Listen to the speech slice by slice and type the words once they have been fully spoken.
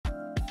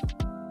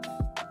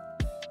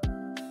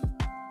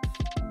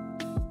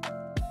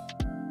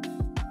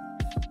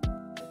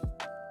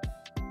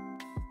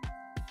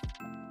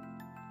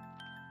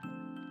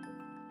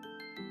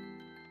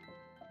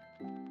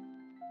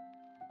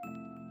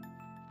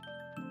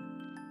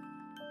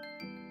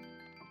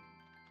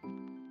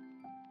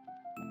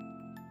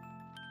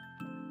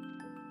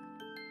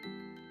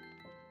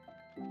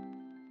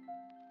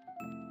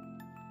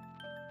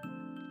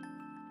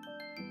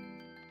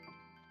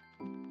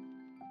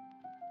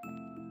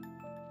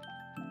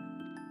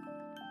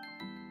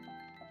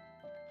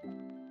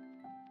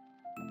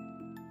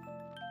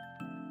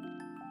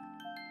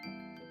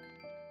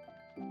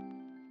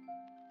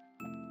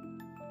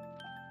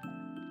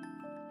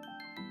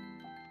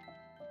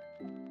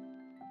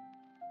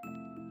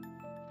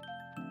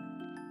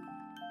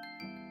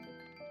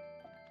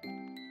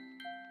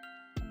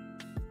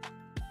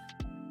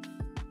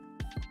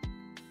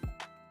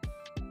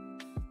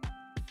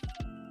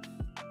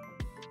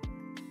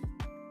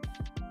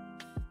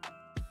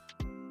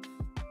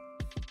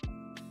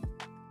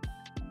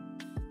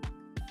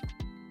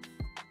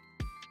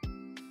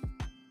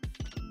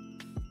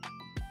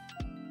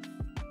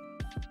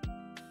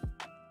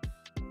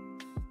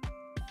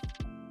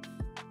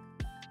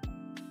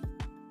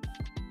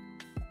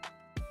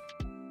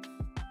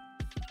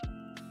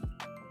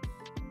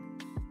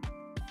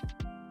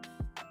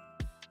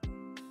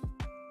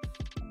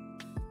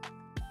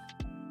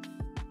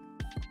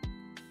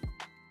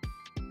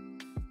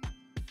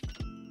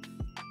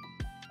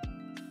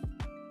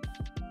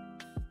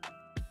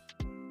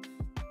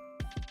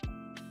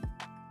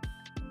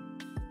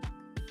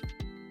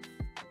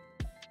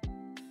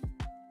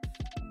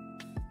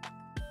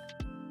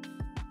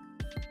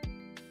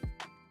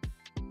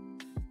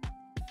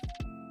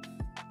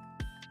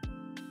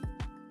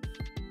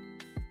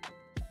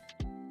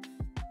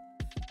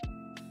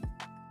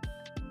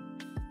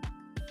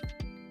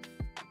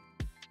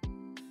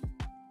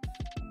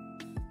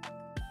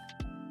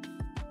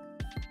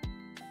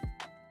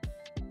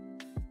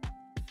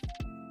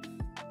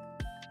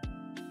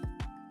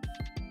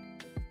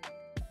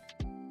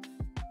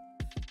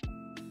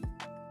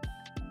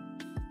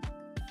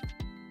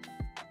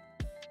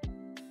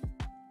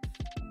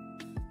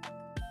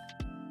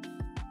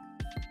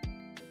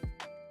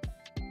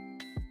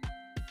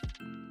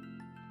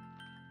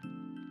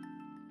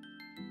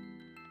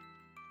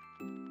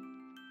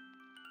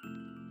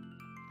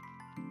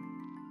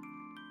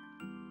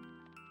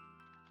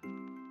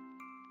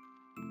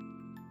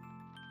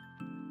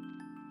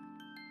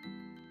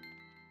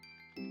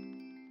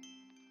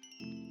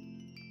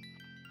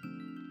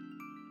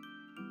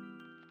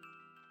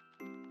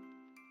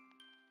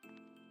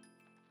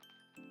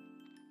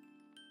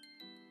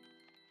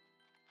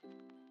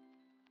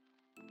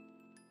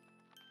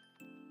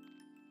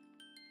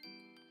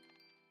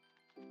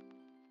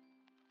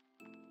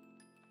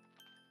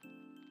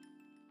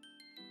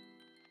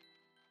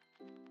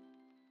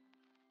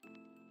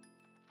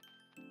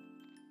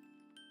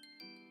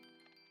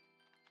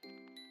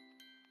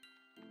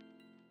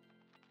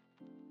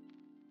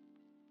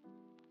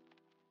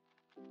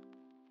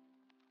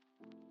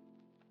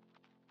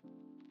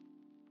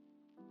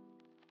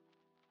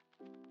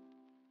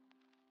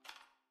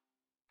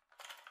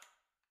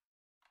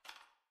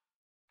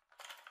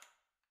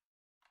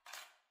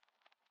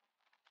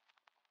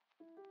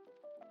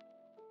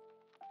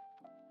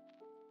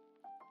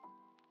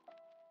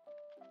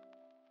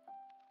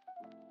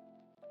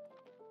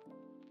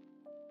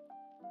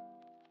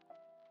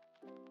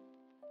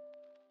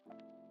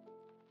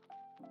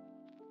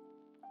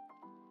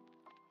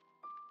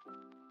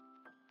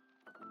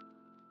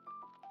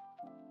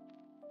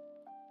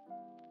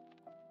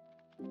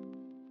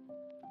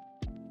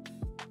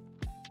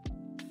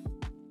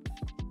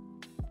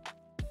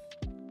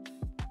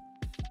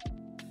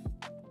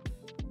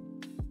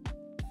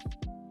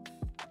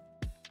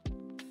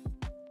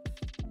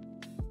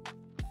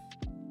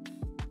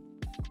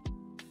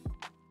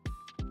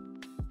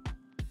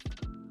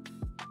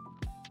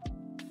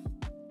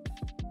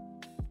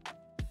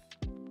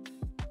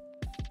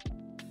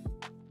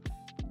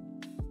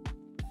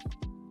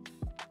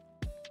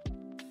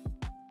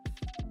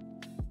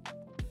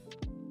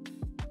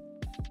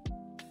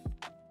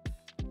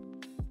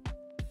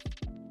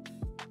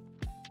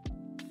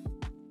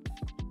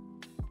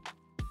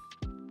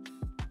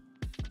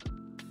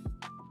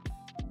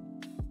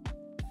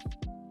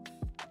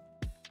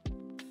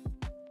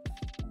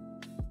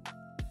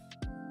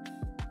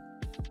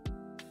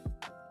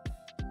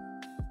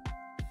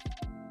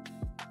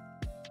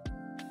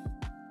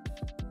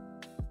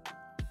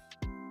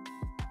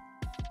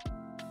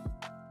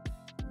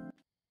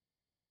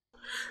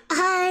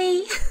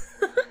Hi!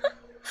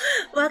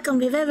 Welcome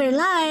to Viver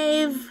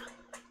Live!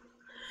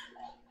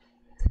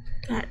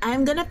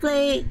 I'm gonna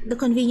play the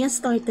convenience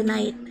store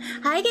tonight.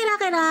 Hi,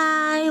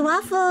 Kira!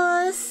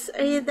 Waffles!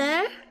 Are you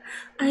there?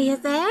 Are you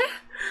there?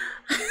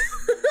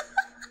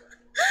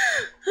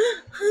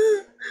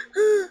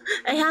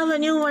 I have a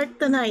new work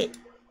tonight.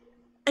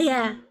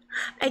 Yeah,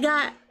 I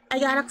got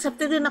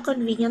accepted in a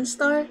convenience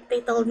store.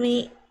 They told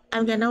me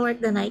I'm gonna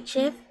work the night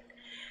shift.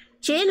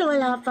 Chill,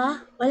 wala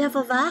pa? Wala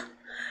pa ba?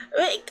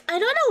 Wait, I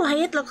don't know why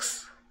it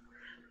looks...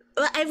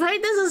 Well, I've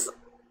heard this is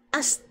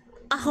as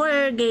a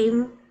horror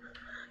game.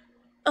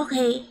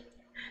 Okay.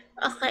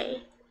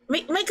 Okay.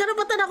 May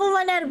karapatan ako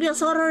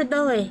manervyos. Horror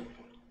daw eh.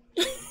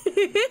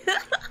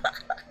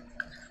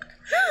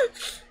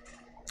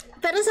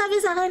 Pero sabi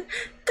sa akin,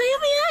 kaya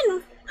mo yan.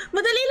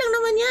 Madali lang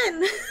naman yan.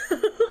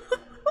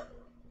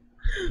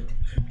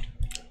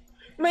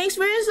 May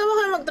experience naman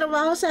kayo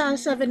magtrabaho sa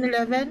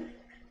 7-Eleven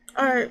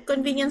or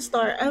convenience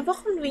store. Ano ba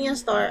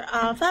convenience store?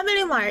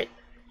 Family Mart.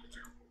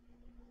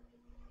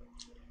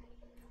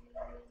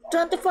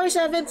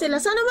 24/7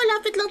 sila. Sana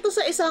malapit lang to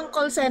sa isang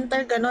call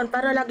center, ganon,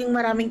 para laging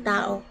maraming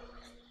tao.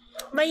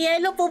 May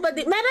yellow po ba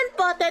di? Meron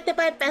po,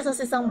 35 pesos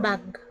isang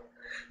bag.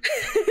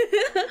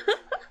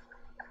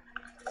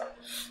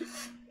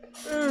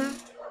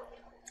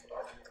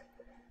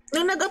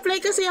 Nung nag-apply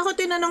kasi ako,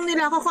 tinanong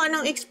nila ako kung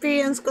anong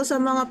experience ko sa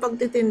mga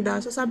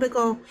pagtitinda. So sabi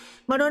ko,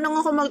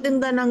 marunong ako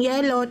magtinda ng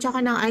yellow tsaka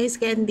ng ice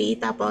candy.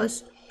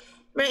 Tapos,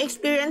 may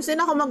experience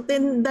din ako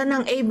magtinda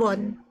ng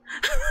Avon.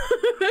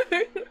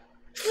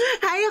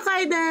 Hi,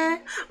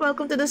 Akaide!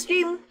 Welcome to the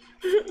stream.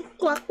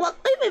 Kwak, kwak.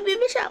 Ay, may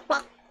baby siya.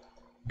 Kwak.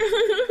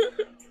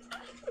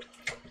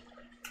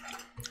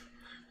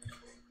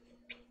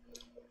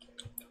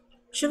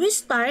 Should we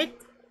start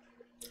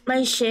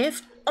my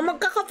shift? O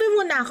magkakape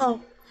muna ako.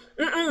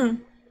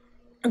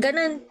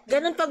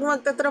 Ganun pag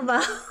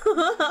magtatrabaho.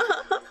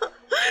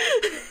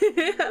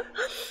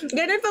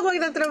 Ganun pag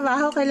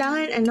magtatrabaho,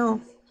 kailangan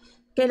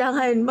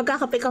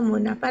magkakape ka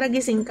muna para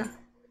gising ka.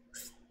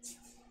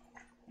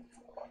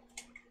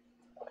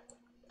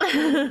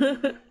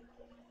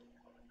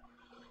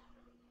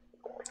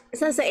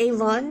 Sa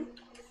Avon?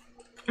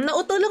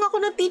 Nautulong ako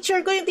ng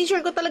teacher ko. Yung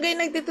teacher ko talaga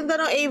yung nagtitinda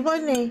ng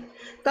Avon eh.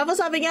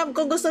 Tapos sabi niya,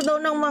 kung gusto daw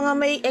ng mga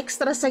may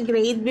extra sa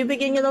grade,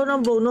 bibigyan niya daw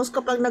ng bonus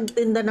kapag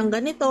nagtinda ng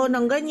ganito,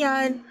 ng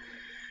ganyan.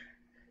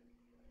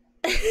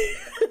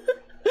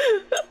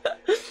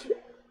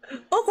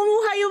 O,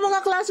 kumuha yung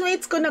mga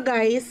classmates ko na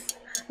guys.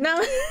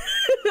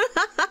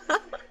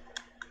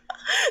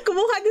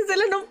 Kumuha din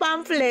sila ng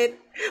pamphlet.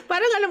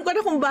 Parang alam ko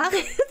na kung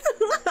bakit.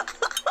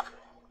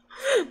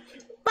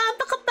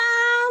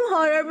 Papakapam!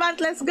 Horror month,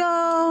 let's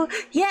go!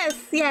 Yes,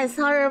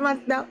 horror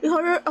month daw.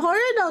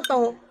 Horror daw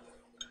to.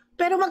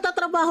 Pero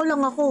magtatrabaho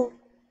lang ako.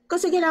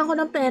 Kasi kailangan ko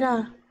ng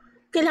pera.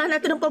 Kailangan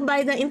natin ng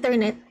pambayad ng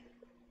internet.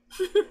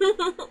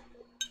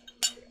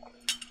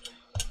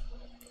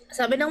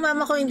 Sabi ng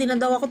mama ko, hindi na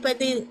daw ako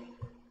pwede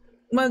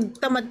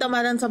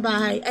magtamad-tamadan sa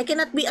bahay. I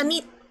cannot be a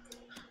neat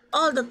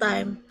all the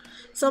time.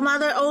 So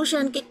Mother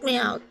Ocean kicked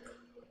me out.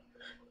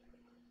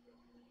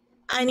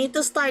 I need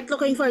to start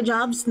looking for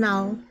jobs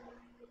now.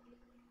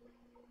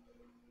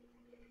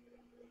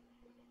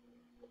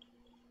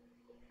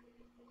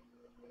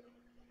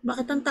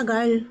 Bakit ang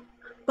tagal?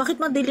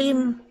 Bakit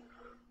madilim?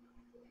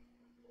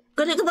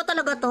 Ganito ba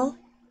talaga to?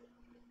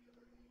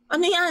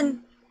 Ano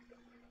yan?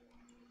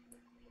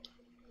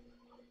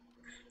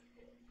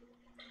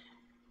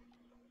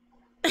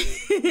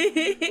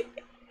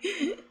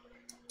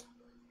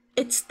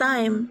 It's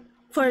time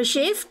for a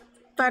shift?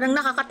 Parang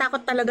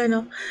nakakatakot talaga,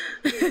 no?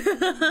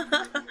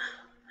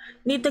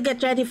 Need to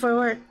get ready for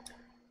work.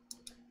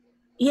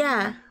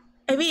 Yeah.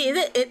 I mean,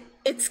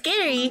 it's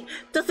scary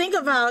to think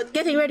about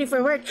getting ready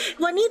for work.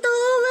 Juanito,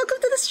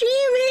 welcome to the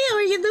stream. Hey, how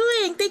are you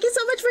doing? Thank you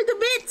so much for the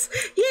bits.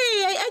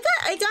 Yay!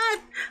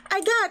 I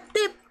got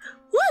tip.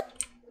 What?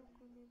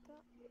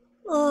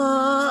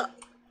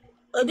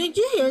 Did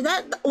you hear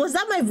that? Was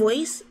that my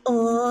voice?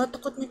 Oh,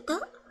 takot nito.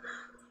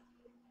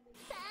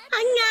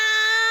 Anya!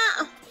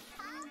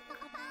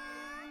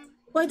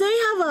 Why do I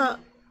have a...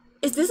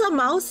 Is this a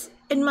mouse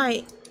in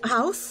my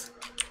house?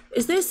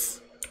 Is this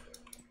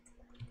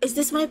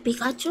my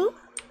Pikachu?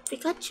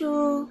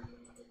 Pikachu.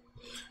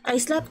 I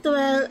slept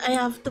well. I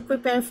have to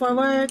prepare for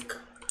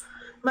work.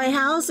 My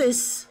house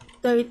is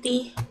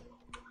dirty.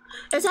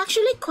 It's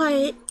actually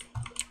quite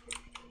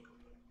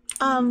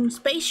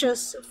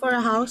spacious for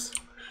a house.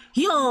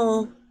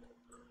 Yo!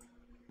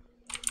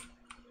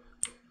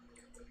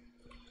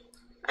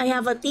 I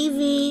have a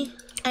TV.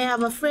 I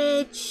have a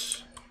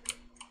fridge.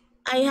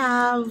 I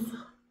have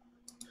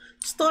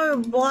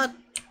store-bought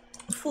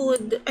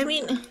food. I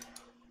mean,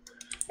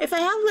 if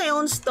I have my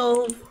own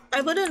stove,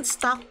 I wouldn't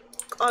stock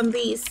on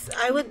these.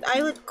 I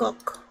would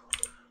cook.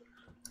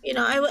 You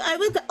know, I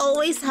would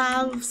always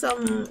have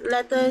some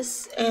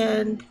lettuce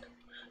and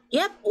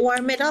yep,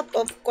 warm it up,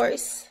 of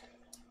course.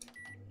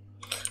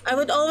 I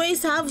would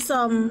always have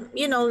some,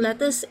 you know,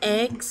 lettuce,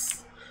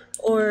 eggs,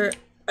 or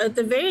At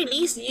the very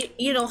least,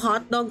 you know,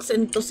 hot dogs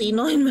and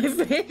tocino in my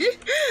fridge.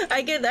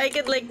 I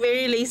could like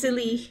very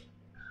lazily.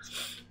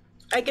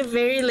 I could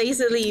very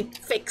lazily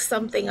fix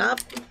something up.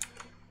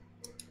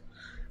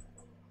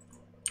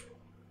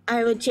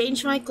 I would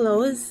change my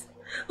clothes.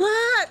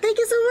 Wow! Thank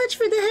you so much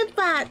for the hip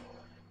pat.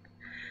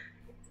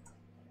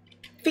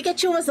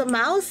 Pikachu was a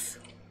mouse.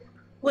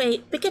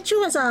 Wait,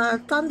 Pikachu was a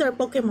thunder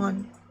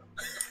Pokemon.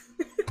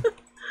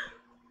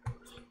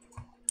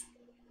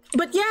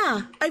 But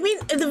yeah, I mean,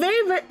 in the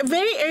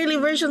very early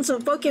versions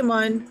of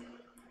Pokemon,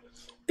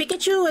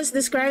 Pikachu was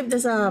described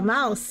as a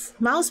mouse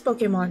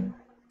Pokemon.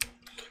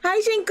 Hi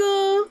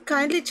Shinku!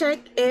 Kindly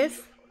check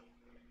if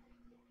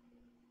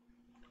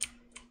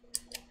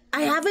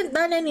I haven't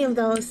done any of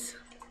those.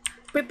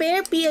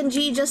 Prepare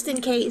PNG just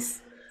in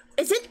case.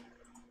 Is it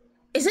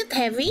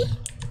heavy?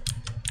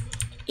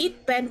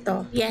 Eat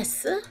bento.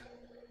 Yes.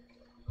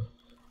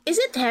 Is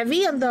it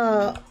heavy on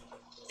the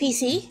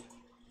PC?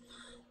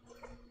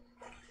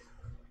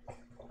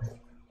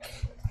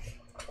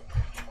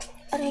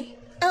 Okay.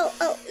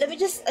 Oh, let me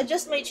just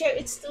adjust my chair.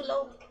 It's too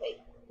low.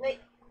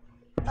 Wait.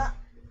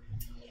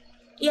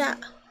 Yeah.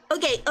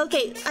 Okay.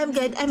 I'm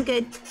good. I'm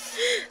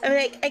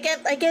like, I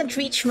can't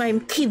reach my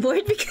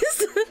keyboard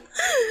because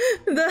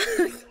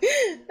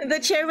the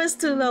chair was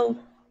too low.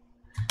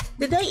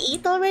 Did I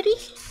eat already?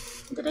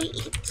 Did I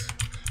eat?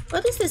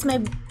 What is this?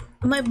 My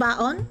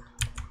baon?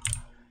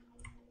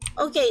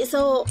 Okay,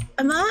 so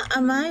am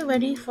I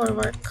ready for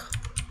work?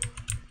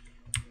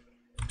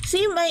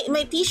 See,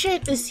 my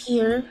t-shirt is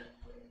here.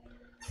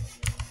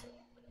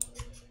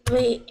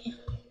 Wait.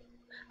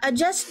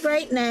 Adjust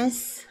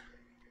brightness.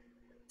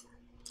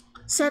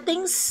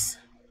 Settings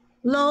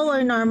low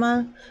or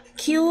normal.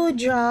 Q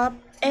drop.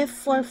 F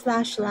for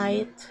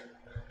flashlight.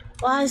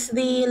 Was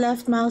the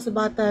left mouse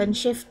button.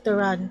 Shift to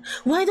run.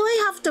 Why do I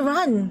have to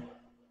run?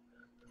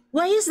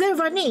 Why is there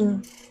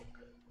running?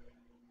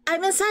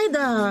 I'm inside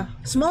the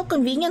small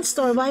convenience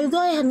store. Why do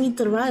I need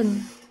to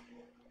run?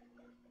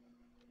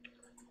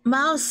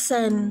 Mouse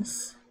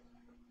sense.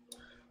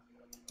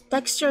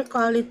 Texture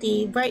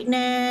quality.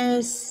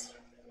 Brightness.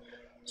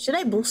 Should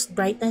I boost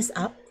brightness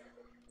up?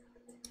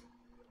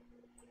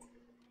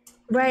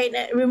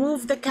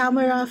 Remove the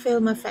camera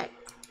film effect.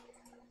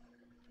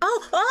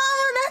 Oh,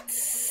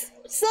 that's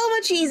so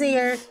much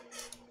easier.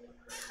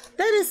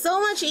 That is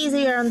so much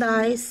easier on the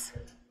eyes.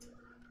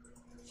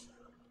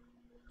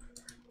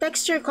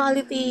 Texture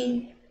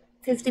quality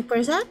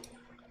 50%.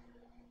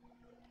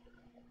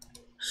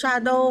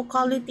 Shadow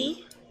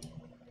quality.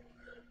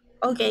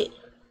 Okay.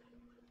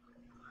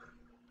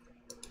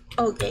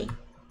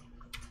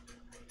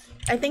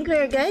 I think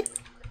we're good.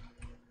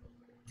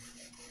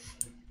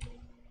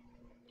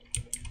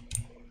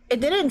 It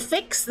didn't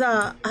fix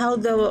how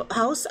the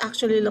house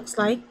actually looks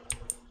like.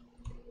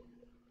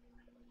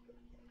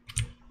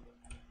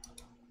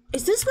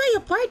 Is this my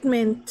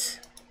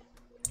apartment?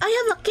 I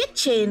have a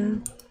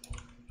kitchen.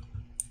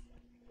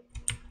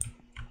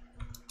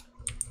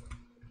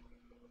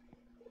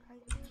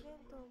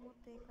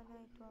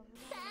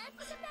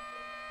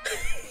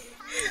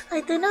 I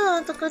don't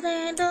know.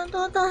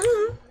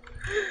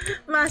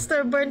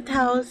 Master burnt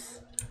house.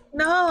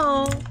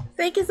 No.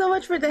 Thank you so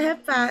much for the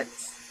hip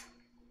pats.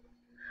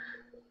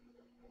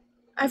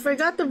 I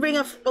forgot to bring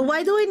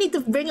why do I need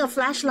to bring a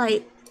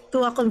flashlight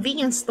to a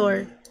convenience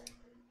store?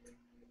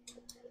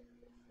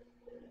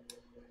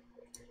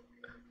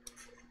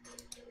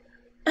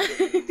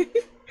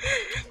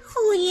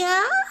 Oh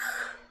yeah?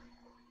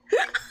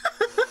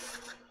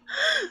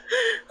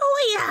 Oh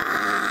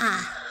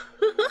yeah!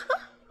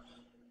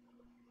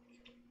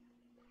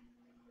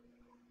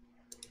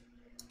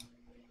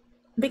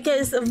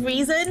 Because of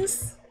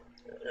reasons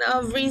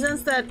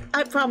that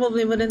I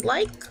probably wouldn't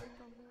like.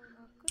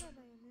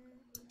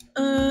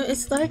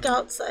 It's dark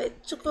outside.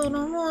 I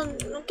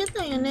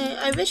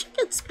wish I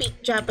could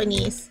speak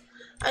Japanese.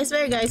 I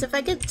swear guys, if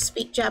I could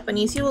speak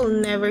Japanese, you will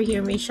never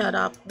hear me shut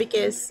up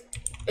because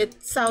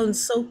it sounds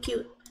so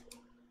cute.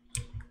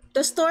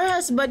 The store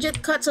has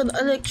budget cuts on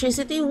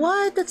electricity.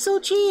 What? That's so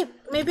cheap.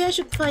 Maybe I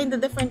should find a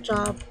different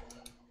job.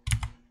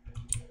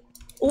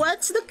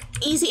 What's the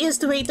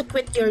easiest way to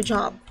quit your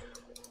job?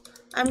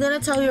 I'm gonna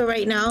tell you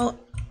right now,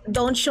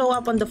 don't show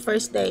up on the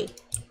first day.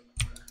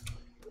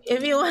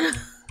 If you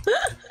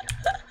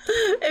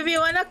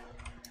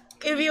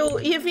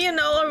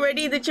know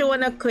already that you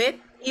wanna quit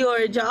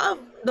your job,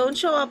 don't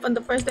show up on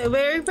the first day.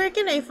 Where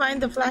can I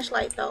find the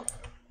flashlight though?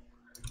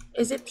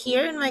 Is it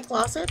here in my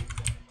closet?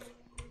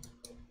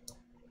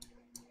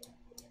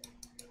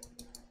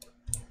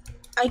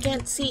 I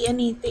can't see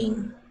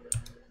anything.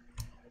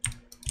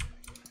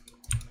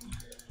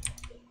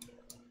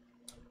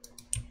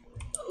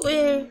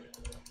 Where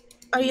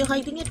are you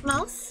hiding it,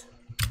 mouse?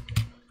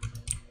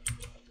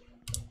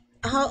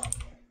 How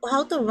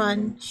to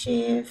run?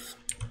 Shift.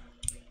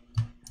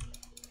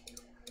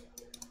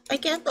 I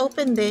can't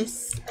open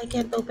this.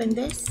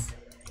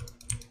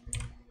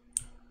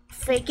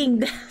 Faking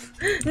death.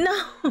 No,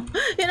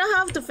 you don't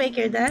have to fake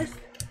your death.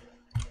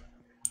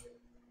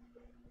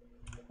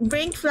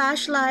 Bring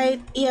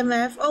flashlight,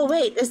 EMF. Oh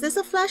wait, is this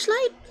a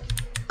flashlight?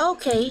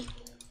 Okay.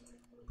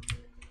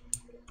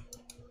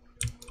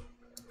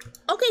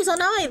 Okay, so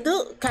now I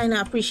do kind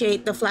of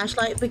appreciate the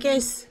flashlight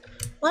because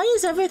why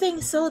is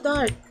everything so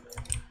dark?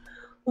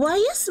 Why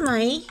is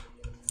my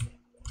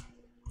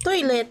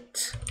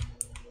toilet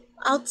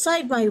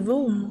outside my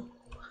room?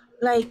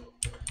 Like,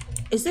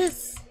 is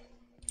this...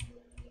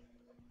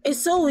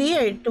 It's so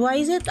weird.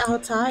 Why is it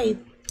outside?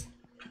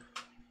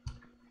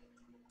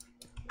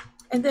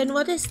 And then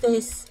what is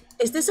this?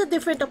 Is this a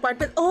different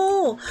apartment?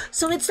 Oh,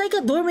 so it's like a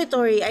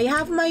dormitory. I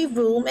have my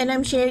room and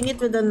I'm sharing it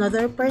with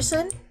another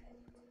person?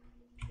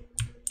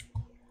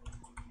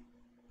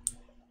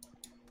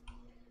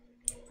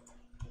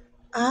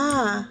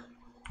 Ah,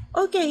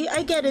 okay,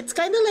 I get it. It's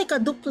kind of like a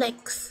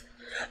duplex.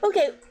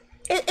 Okay,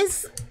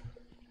 it's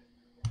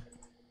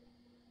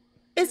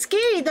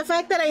scary the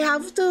fact that I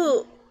have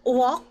to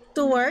walk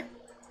to work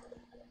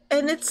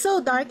and it's so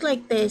dark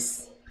like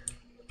this.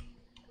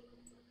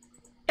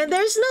 And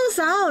there's no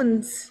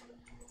sounds.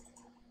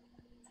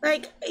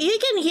 Like, you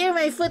can hear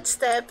my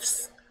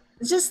footsteps.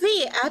 Just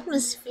the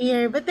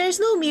atmosphere, but there's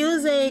no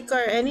music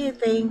or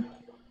anything.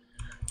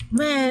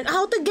 Man,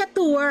 how to get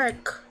to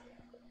work?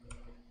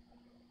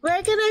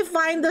 Where can I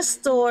find the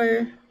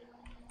store?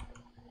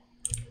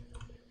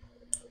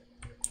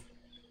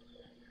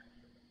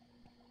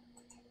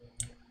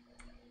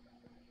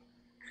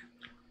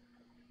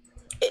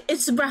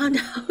 It's brown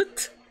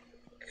out.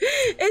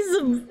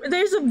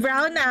 There's a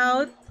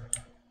brownout.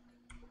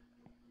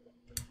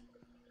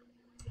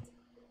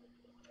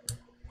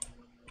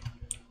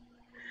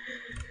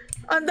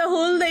 On the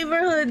whole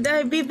neighborhood,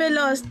 people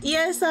lost.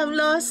 Yes, I'm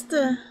lost.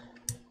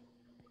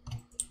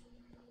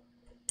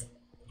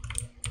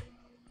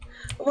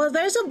 Well,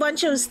 there's a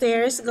bunch of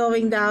stairs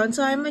going down,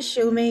 so I'm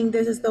assuming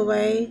this is the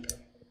way.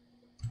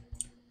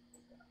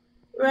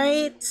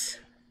 Right?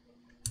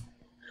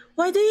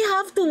 Why do you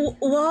have to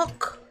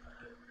walk?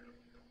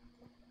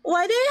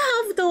 Why do you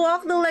have to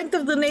walk the length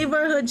of the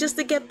neighborhood just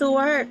to get to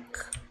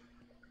work?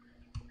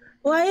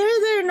 Why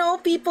are there no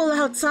people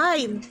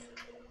outside?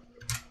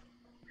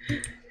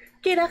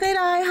 Kira,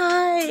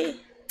 hi!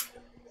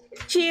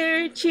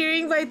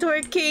 Cheering by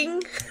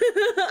twerking.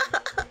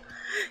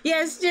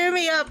 Yes, cheer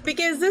me up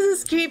because this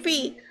is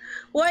creepy.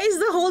 Why is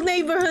the whole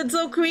neighborhood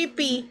so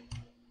creepy?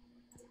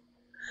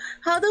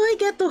 How do I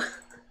get to...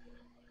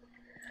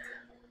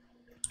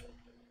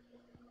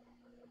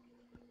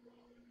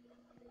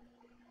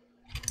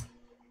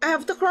 I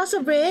have to cross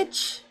a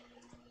bridge?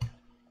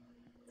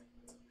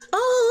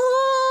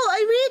 Oh,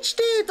 I reached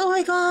it! Oh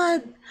my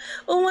god!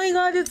 Oh my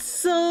god, it's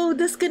so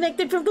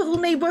disconnected from the whole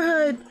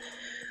neighborhood.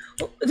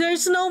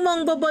 There's no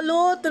mang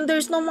babalot and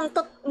there's no mang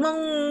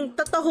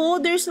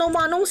tataho. There's no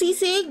manong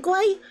sisig.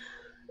 Why?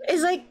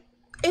 It's like,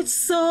 it's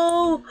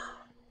so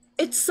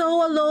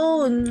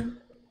alone.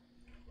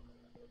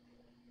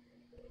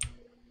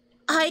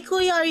 Hi,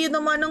 kuya, are you the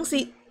manong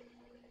si...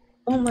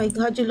 Oh my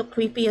god, you look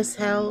creepy as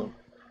hell.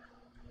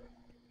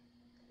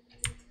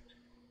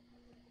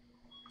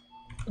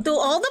 Do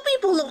all the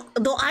people look...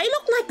 Do I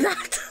look like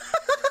that?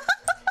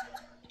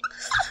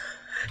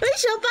 Hey,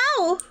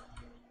 Siapaw!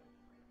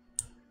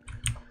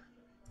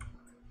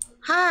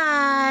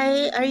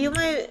 Hi! Are you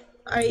my...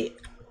 Are you...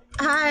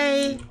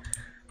 Hi!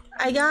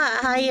 I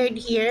got hired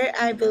here,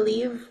 I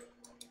believe.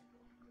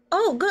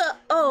 Oh, good.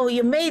 Oh,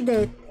 you made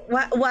it.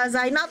 Was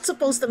I not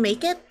supposed to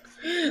make it?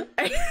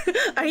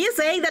 Are you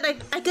saying that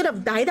I could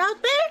have died out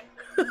there?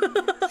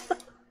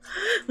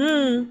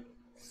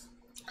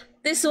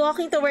 This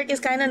walking to work is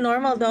kind of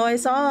normal though. I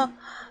saw...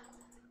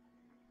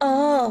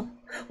 Oh.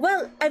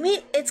 Well, I mean,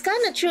 it's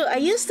kind of true. I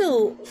used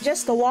to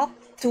just walk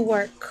to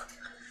work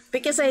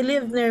because I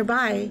live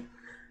nearby.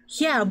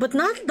 Yeah, but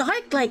not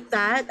dark like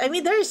that. I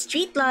mean, there are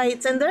street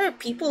lights and there are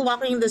people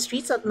walking in the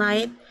streets at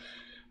night.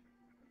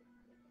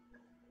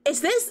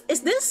 Is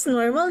this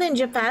normal in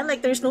Japan?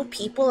 Like there's no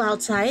people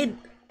outside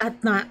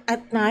at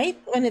night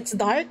when it's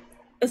dark?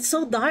 It's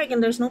so dark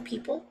and there's no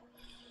people.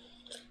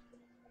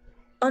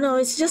 Oh no,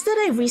 it's just that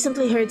I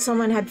recently heard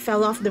someone had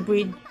fell off the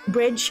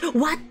bridge.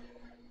 What?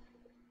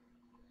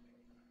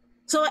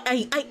 So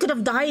I could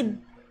have died.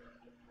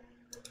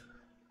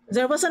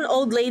 There was an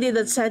old lady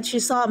that said she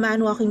saw a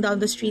man walking down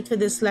the street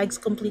with his legs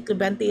completely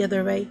bent the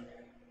other way.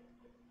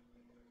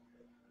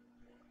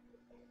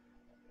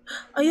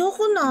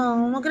 Ayoko na.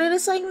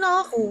 Magre-resign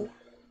na ako.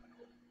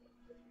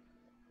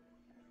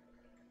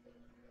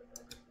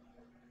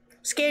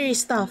 Scary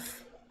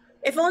stuff.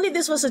 If only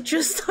this was a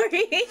true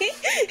story.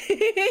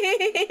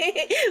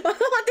 Wala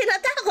ka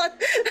tinatakot.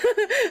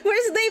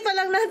 First day pa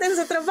lang natin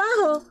sa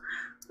trabaho.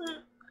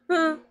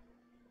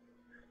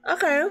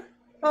 Okay.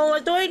 Well,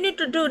 what do I need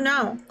to do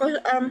now? 'Cause,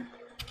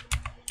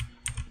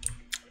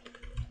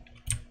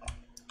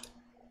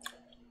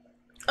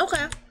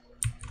 okay.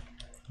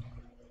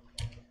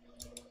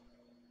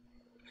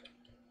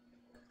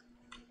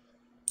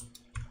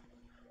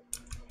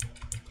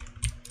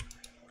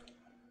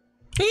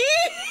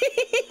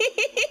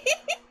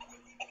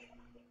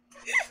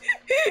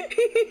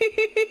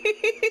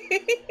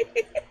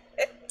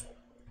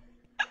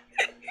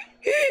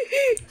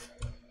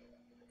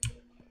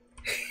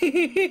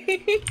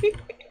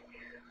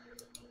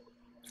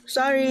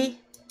 Sorry.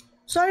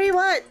 Sorry,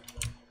 what?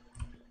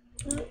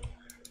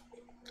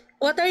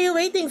 What are you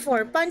waiting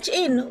for? Punch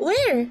in.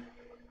 Where?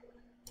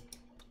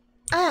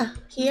 Ah,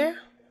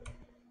 here?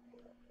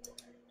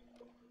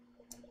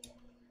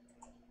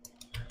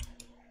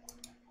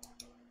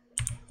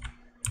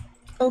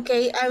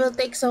 Okay, I will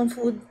take some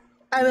food.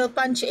 I will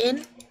punch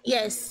in.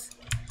 Yes.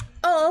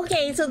 Oh,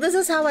 okay. So this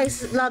is how I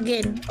log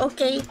in.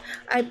 Okay,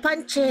 I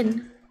punch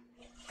in.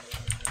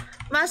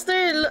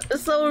 Master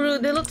so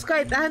rude. He looks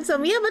quite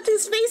handsome. Yeah, but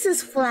his face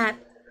is flat.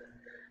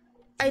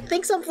 I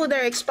think some food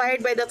are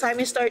expired by the time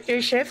you start your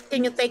shift.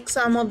 Can you take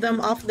some of them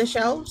off the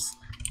shelves?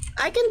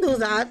 I can do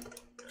that.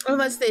 Or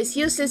what's this?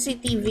 Use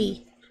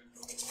CCTV.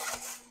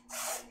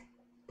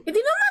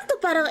 Hindi naman to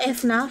parang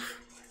FNAF.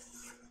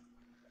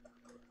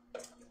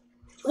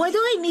 Why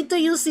do I need to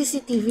use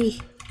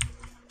CCTV?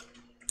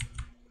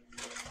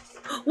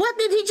 What?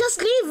 Did he just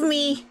leave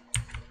me?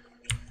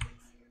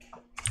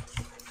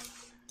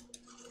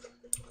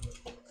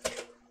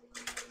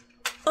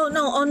 Oh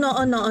no, oh no,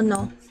 oh no, oh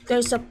no.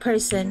 There's a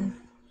person.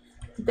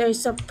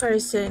 There's a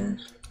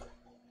person.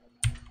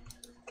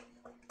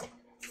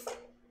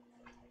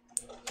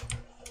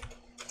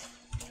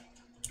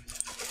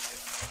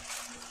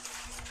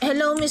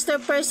 Hello, Mr.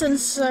 Person,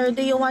 sir.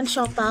 Do you want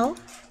siopaw?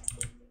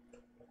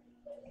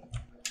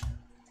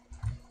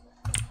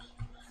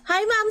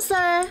 Hi, ma'am,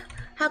 sir.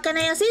 How can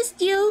I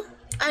assist you?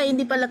 Ay,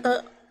 hindi pala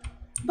to.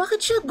 Bakit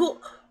siya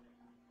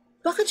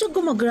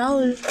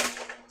gumagrowl?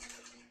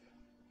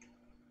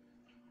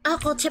 Ah,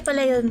 kotse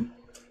pala yun.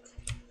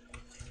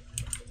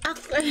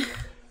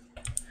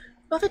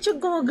 Bakit siya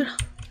gumagrowl?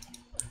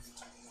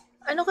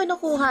 Ano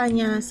kinukuha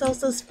niya? So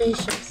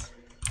suspicious.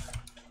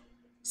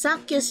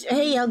 Sakyus.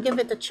 Hey, I'll give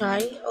it a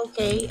try.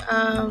 Okay.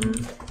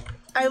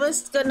 I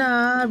was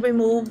gonna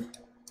remove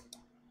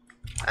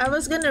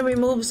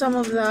some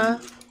of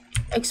the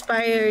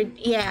expired.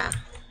 Yeah.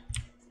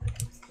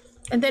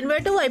 And then where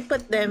do I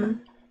put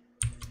them?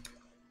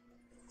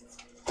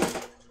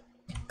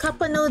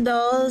 Cup of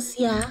noodles.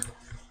 Yeah.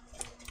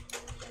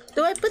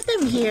 Do I put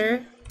them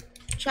here?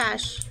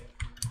 Trash.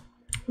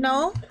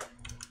 No?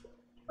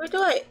 Where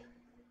do I?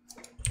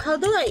 How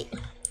do I?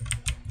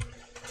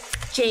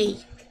 J.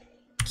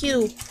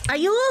 Q.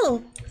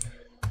 Ayun!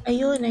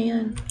 Ayun.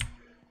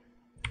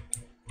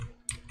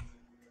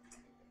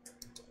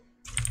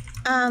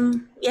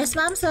 Yes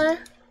ma'am, sir.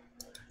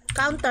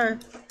 Counter.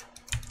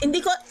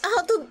 Hindi ko,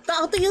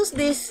 how to use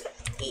this?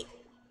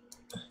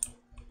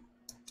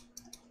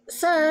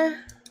 Sir.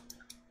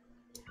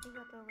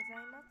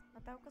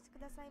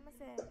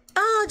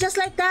 Oh, just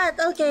like that.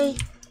 Okay.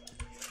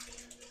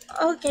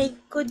 Okay,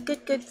 good.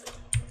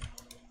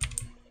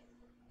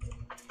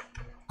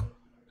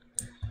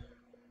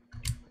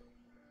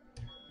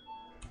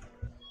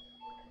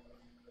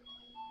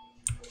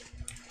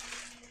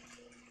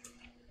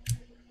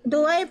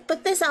 Do I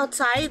put this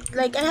outside?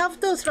 Like, I have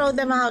to throw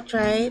them out,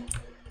 right?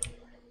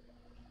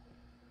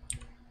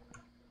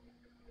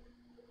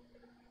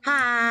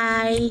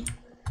 Hi.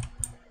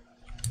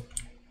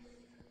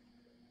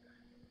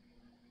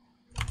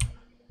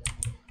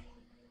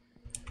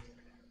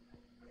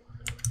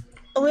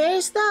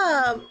 Where's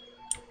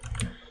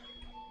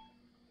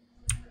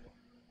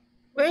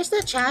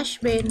the trash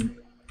bin?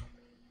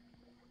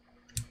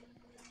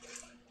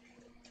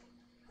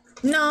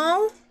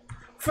 No?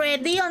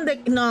 Freddy on the...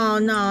 No.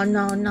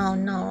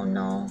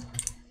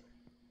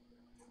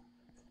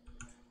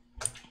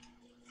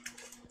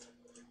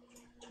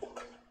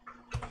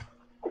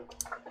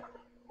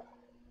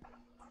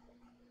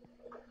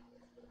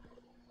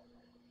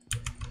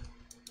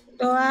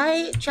 Do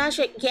I trash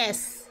it?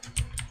 Yes.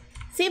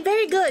 See,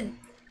 very good.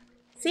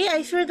 See,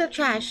 I threw the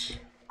trash.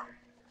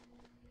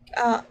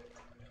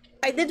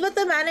 I did what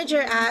the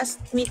manager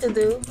asked me to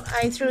do.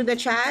 I threw the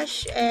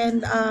trash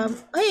and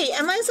hey,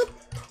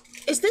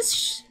 is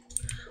this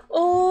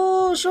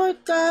oh,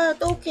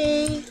 shortcut.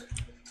 Okay.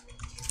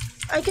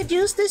 I could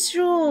use this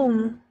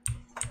room.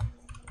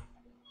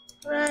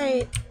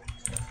 Right.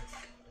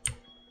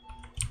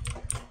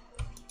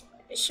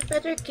 I should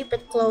better keep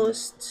it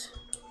closed.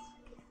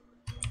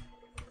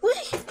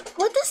 Wait,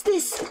 what is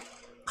this?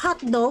 Hot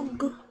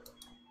dog?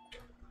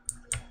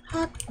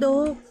 Hot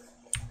dog.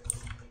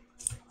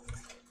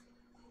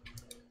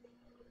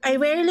 I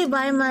rarely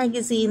buy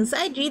magazines.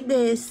 I'd read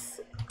this.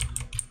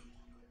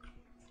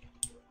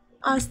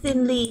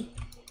 Austin Lee.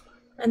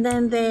 And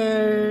then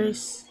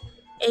there's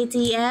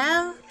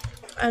ATM.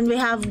 And we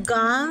have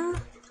gum.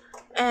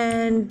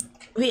 And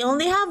we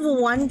only have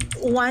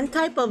one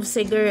type of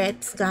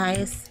cigarettes,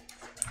 guys.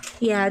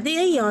 Yeah, the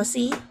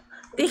Yossi.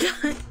 They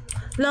got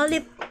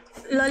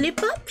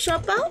lollipop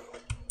shop out.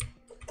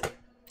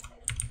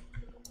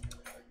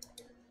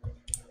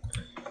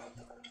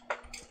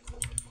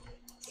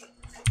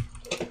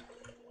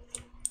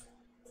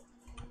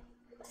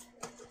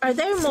 Are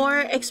there more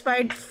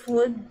expired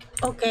food?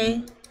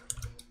 Okay.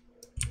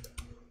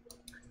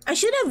 I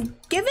should have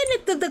given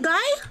it to the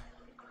guy.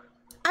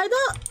 I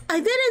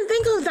didn't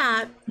think of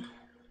that.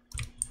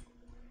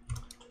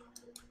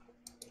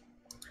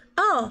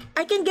 Oh,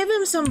 I can give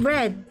him some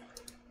bread.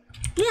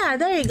 Yeah,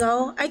 there you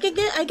go. I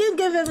can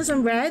give him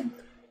some bread.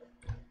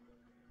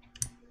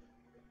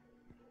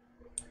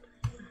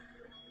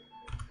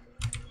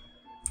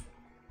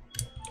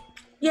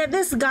 Yeah,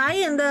 this guy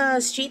in the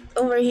street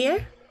over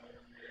here.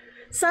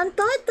 San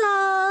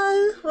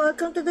Total!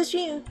 Welcome to the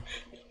stream.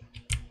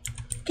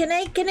 Can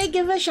I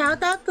give a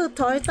shout out to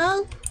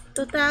Total?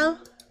 Total?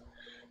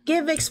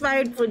 Give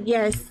expired food,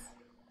 yes.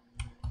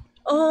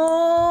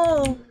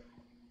 Oh!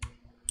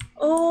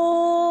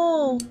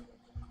 Oh!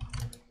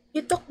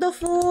 He took the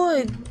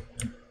food.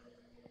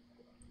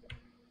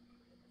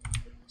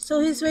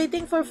 So he's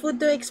waiting for food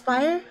to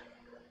expire?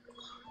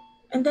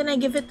 And then I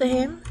give it to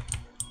him?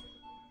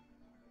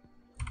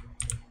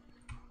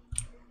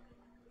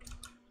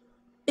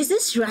 Is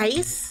this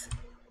rice?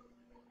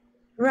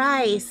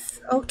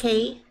 Rice.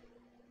 Okay.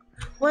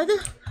 Why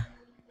the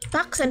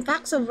packs and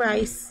packs of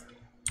rice?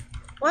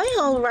 Why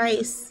all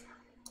rice?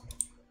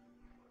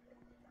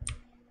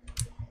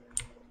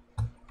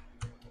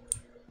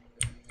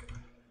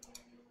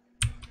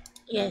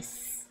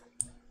 Yes.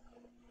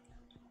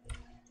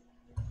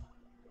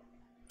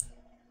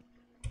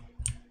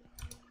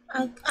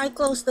 I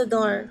close the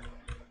door.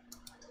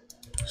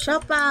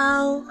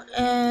 Shopao.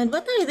 And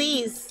what are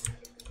these?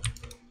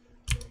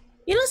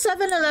 You know,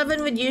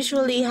 7-Eleven would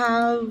usually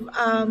have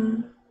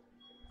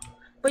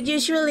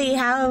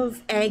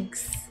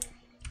eggs.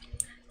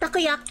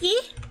 Takoyaki?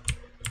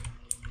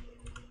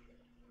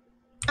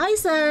 Hi,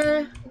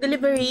 sir.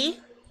 Delivery?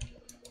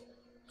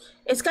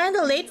 It's kind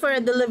of late for a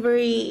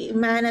delivery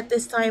man at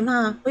this time,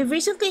 huh? We've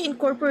recently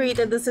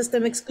incorporated the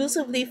system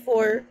exclusively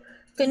for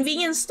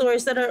convenience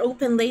stores that are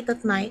open late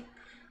at night.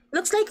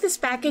 Looks like this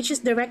package is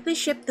directly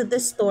shipped to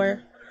this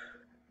store.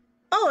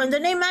 Oh, and the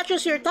name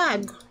matches your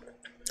tag.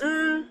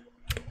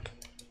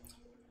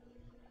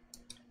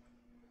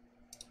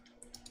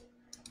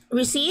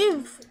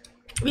 Receive?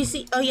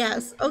 Receive? Oh,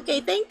 yes. Okay,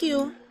 thank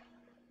you.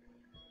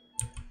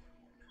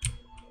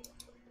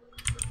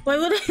 Why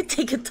would I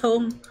take it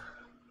home?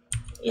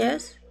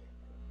 Yes?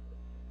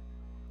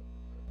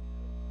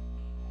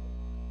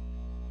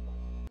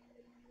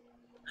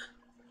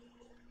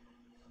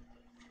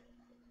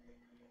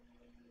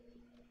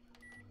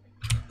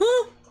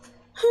 Oh!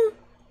 Oh.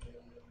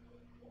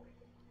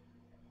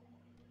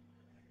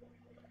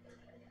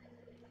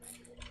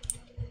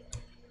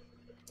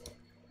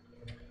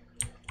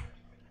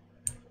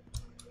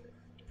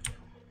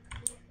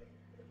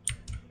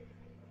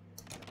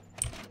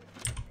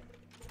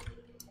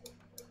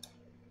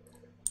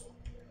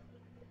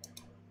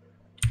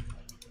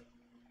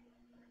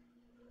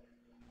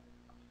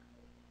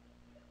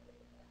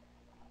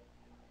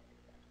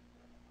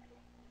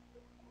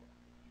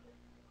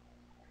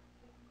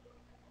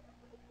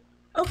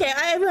 Okay,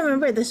 I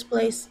remember this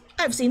place.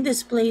 I've seen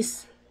this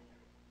place.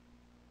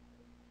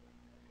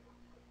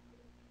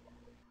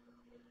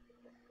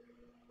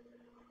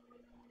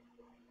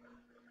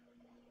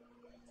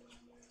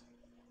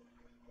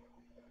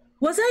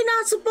 Was I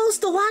not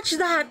supposed to watch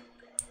that?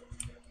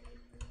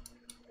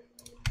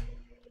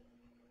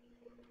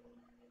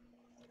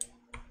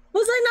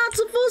 Was I not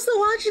supposed to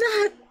watch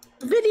that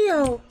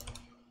video?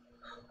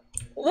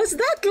 Was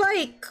that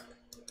like...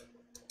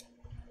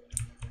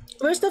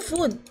 Where's the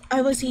food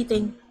I was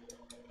eating?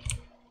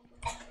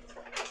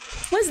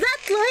 Was that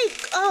like,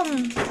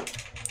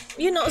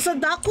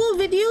 Sadako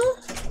video?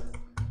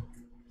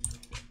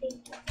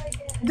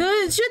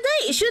 Dude, should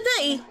I?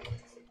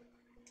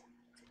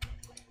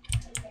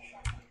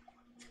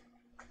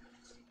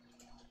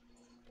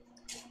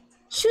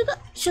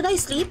 Should I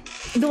sleep?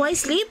 Do I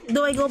sleep?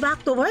 Do I go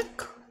back to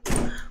work?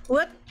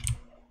 What?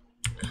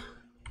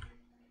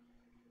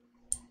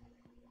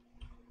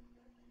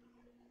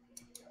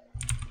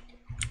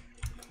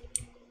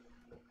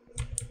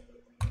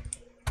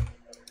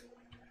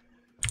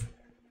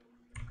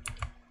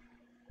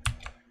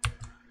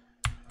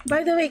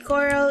 By the way,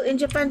 Coral, in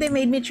Japan they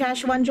made me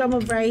trash 1 drum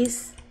of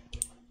rice.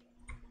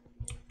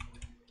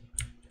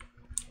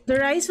 The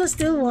rice was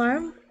still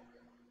warm.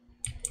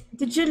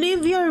 Did you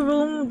leave your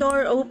room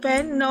door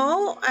open?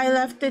 No, I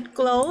left it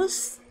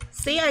closed.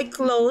 See, I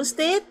closed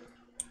it.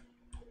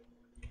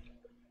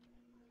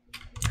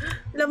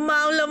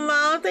 Lamau,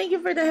 Lamau, thank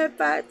you for the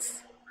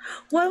headpats.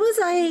 Why was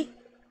I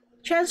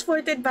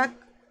transported back?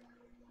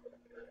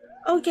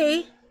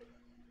 Okay.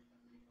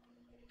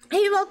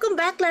 Hey, welcome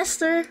back,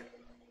 Lester.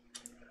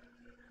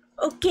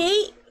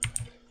 Okay.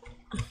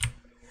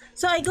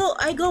 So I go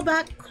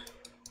back.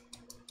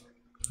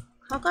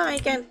 How come I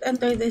can't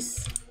enter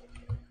this?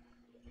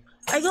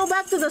 I go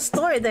back to the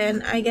store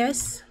then, I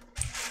guess.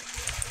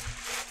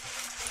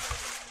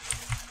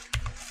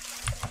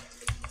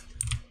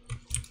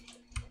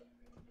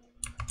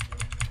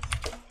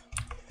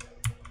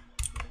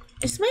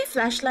 Is my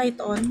flashlight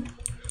on?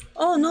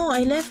 Oh no,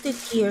 I left it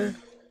here.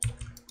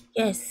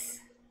 Yes.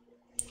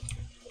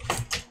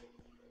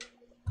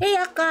 Hey,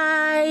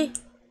 Akai!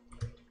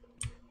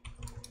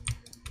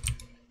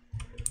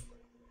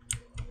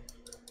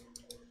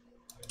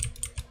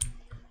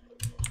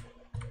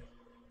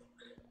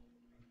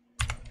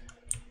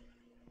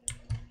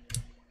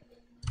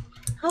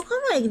 How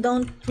come I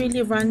don't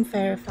really run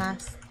very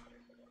fast.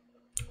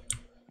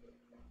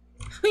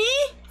 Me?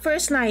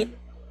 First night.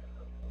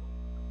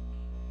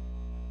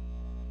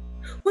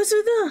 What's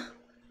with the...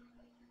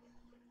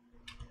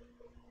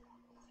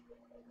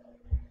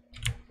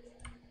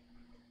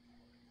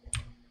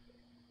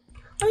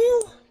 Ayaw.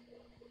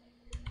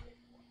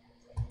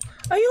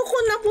 Ayoko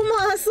na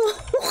pumasok.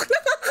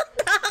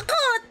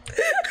 Nakakatakot.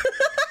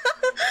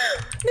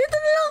 Dito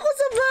na lang ako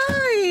sa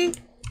bahay.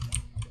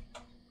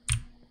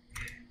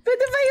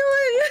 Pwede ba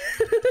yun?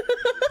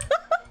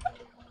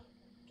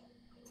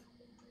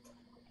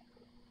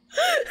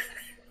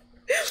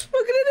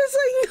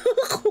 Magre-resign na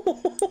ako.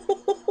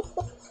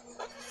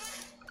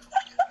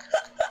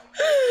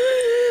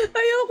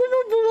 Ayoko na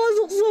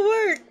pumasok sa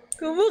work.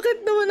 Bakit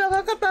naman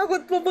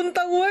nakakatakot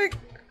papuntang work?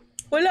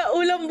 Wala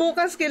ulam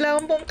bukas.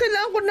 Kailangan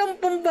ko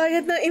ng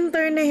pambayad ng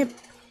internet.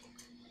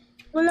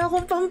 Wala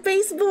akong pang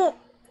Facebook.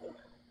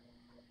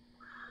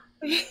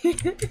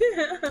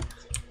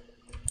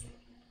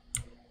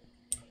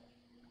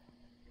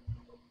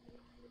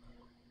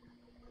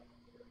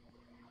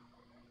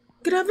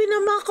 Grabe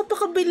naman,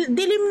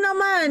 kapakadilim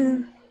naman.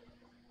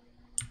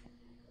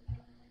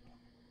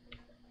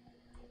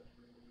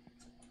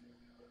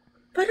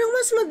 Parang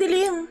mas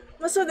madilim.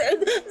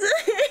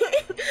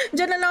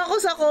 Diyan na lang ako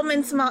sa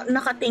comments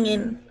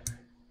nakatingin.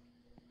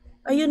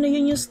 Ayun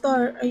yung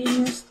star.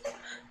 Ayun yung star.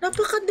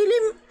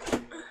 Napakadilim.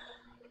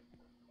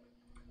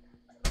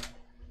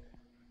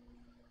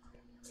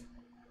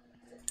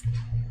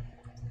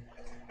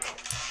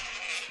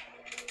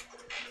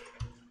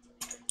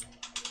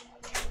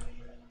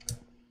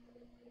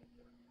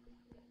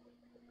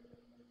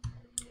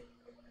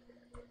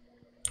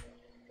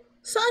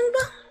 Saan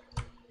ba?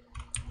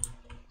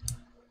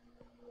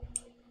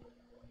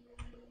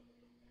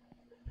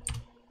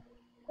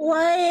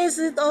 Why is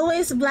it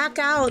always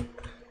blackout?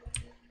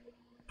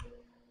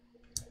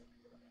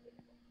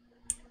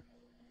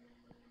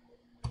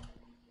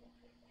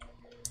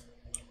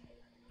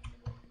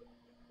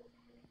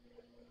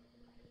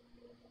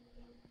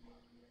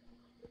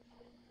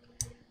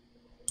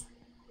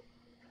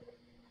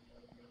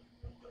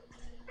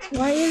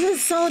 Why is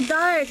it so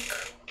dark?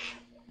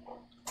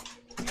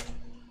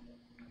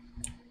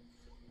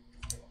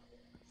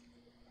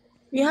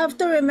 You have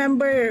to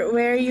remember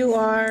where you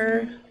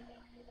are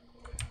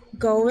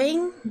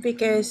going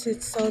because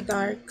it's so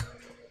dark.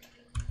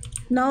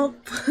 Nope.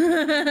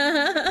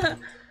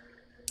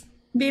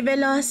 Be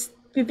lost.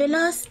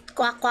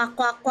 Quack, quack,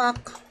 quack,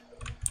 quack.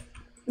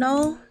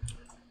 No.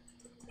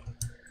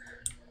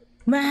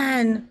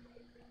 Man,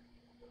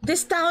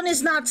 this town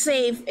is not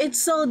safe. It's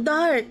so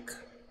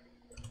dark.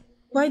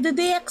 Why do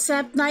they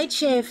accept night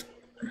shift?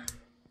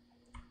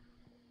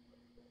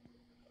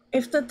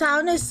 If the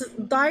town is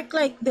dark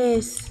like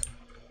this.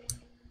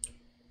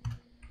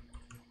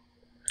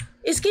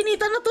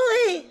 Iskinita na to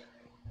eh.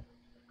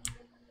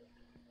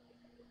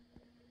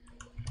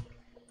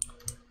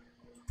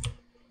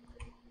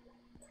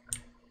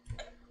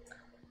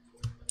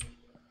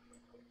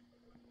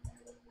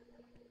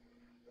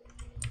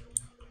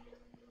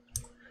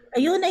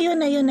 Ayun.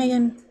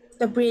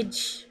 The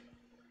bridge.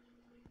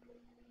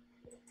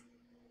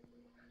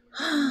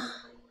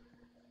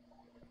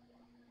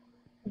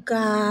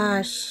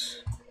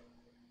 Gosh.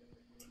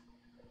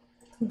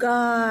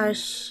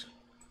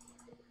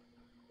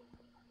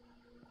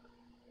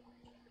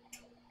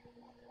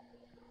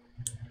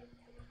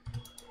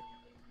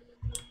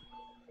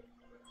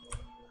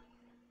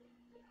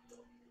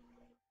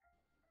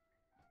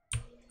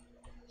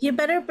 You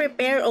better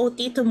prepare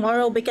OT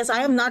tomorrow because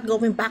I am not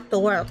going back to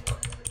work.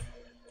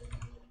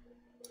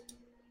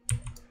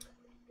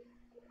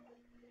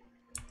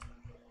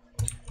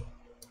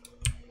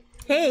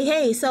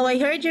 Hey, so I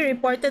heard you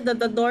reported that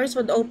the doors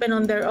would open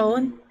on their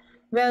own.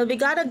 Well, we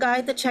got a guy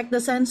to check the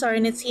sensor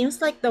and it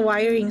seems like the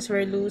wirings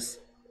were loose.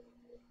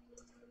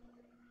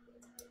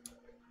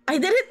 I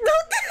didn't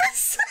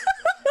notice!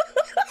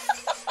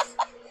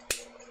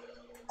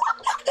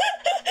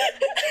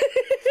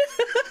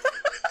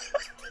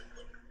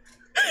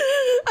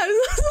 I'm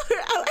so sorry.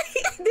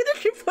 I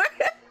didn't report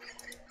it.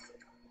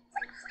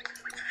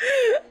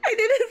 I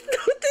didn't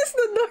notice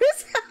the doors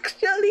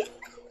actually.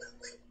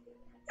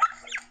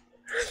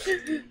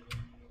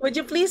 Would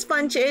you please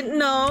punch in?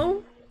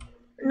 No.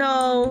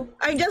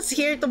 I'm just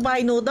here to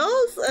buy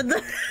noodles.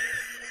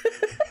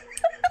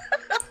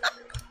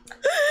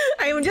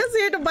 I'm just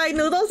here to buy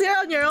noodles. You're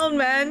on your own,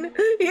 man.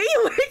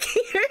 You work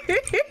here.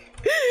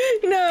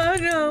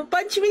 No.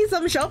 Punch me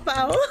some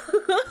siopaw.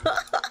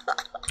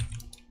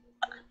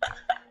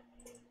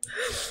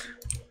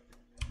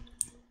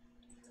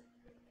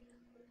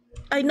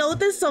 I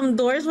noticed some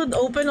doors would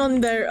open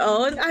on their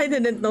own. I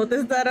didn't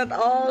notice that at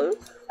all.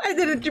 I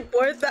didn't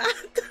report that.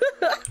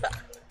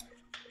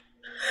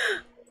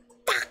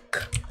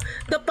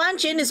 The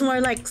punch in is more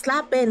like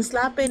slap in,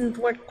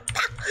 work.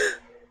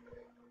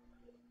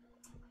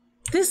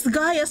 This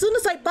guy, as soon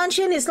as I punch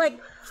in, it's like,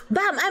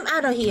 bam, I'm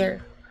out of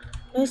here.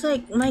 It's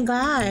like, my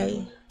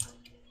guy.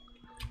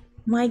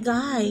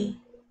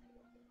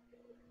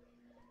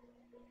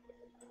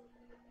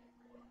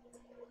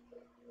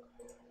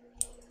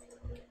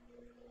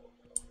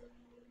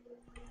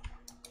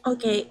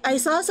 Okay, I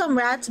saw some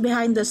rats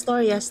behind the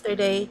store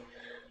yesterday.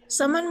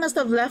 Someone must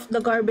have left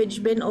the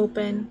garbage bin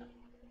open.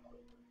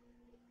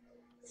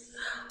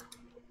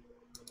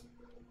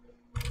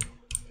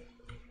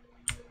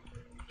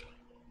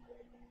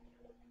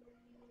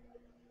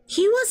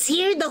 He was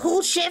here the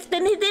whole shift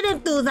and he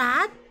didn't do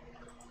that?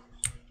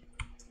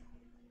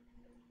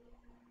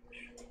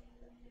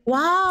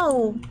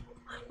 Wow.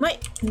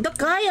 The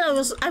guy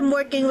I'm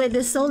working with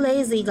is so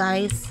lazy,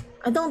 guys.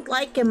 I don't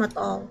like him at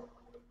all.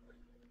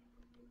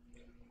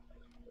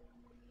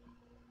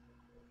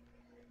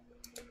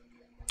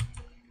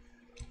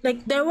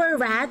 Like there were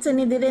rats and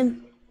he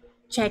didn't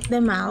check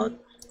them out.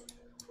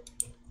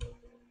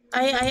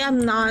 I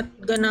am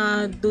not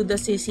gonna do the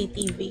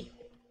CCTV.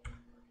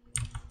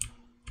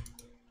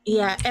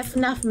 Yeah,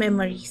 FNAF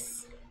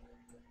memories.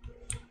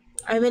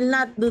 I will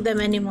not do them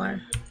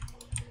anymore.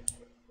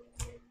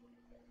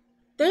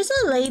 There's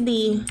a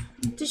lady.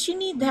 Does she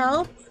need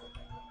help?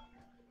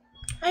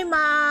 Hi,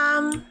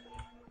 ma'am.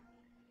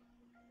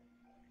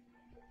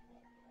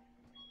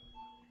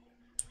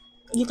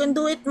 You can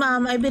do it,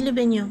 ma'am. I believe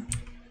in you.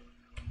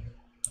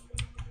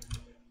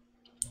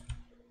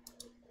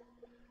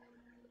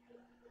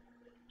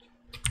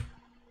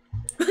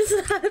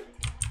 What's that?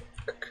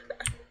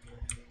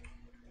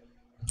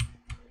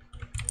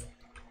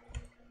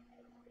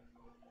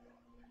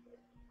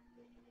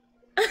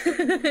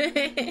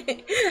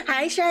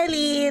 Hi,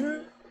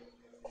 Charlene.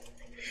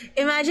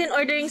 Imagine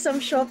ordering some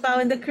siopaw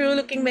and the crew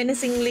looking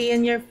menacingly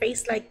in your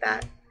face like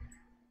that.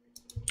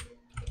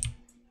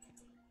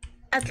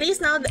 At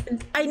least now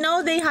I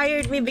know they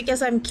hired me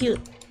because I'm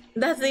cute.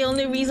 That's the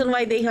only reason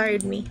why they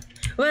hired me.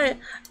 Well,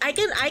 I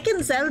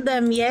can sell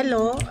them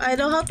yellow. I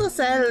know how to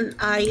sell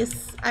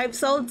ice. I've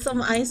sold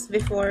some ice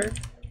before.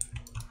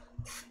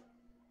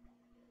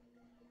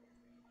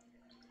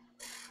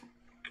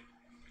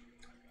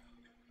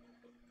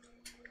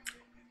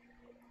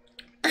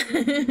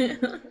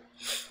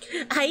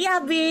 Hi,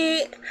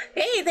 Abby.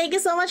 Hey, thank you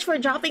so much for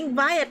dropping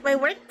by at my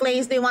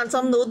workplace. They want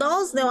some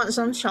noodles? They want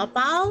some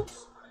siopaw?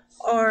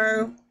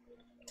 Or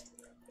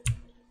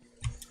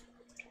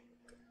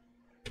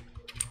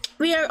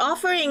we are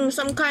offering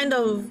some kind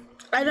of,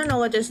 I don't know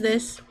what is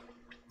this.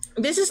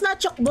 This is not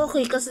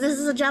chokboki because this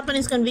is a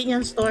Japanese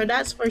convenience store,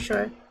 that's for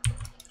sure.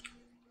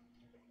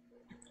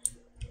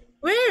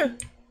 Where?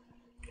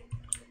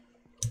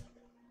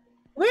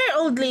 Where,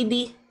 old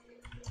lady?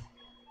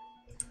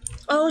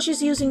 Oh,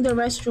 she's using the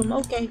restroom.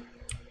 Okay.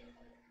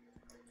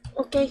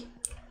 Okay.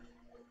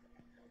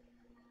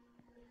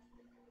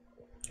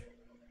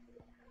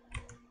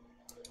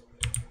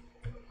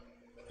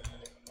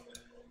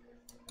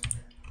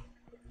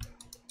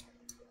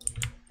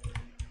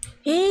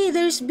 Hey,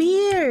 there's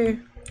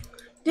beer.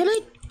 Do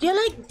you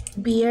like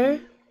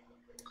beer?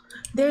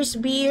 There's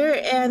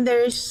beer and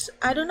there's,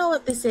 I don't know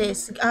what this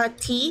is.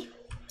 Tea,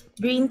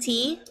 green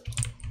tea,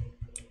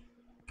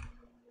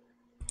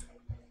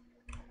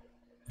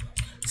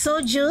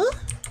 soju.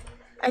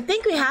 I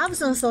think we have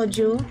some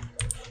soju.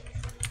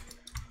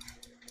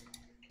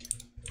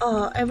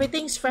 Oh,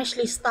 everything's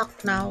freshly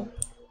stocked now.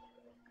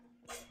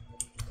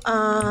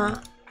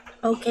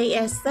 Okay,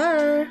 yes,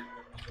 sir.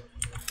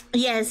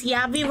 Yes,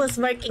 Yavi was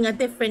working a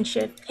different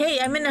shift. Hey,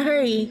 I'm in a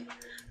hurry.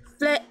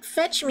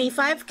 Fetch me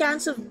 5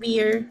 cans of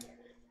beer.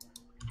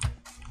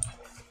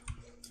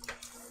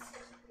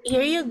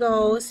 Here you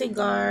go,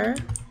 cigar.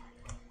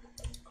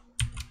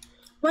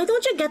 Why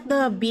don't you get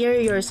the beer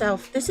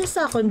yourself? This is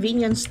a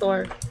convenience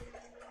store.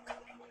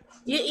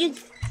 You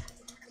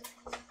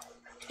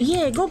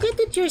yeah, go get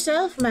it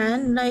yourself,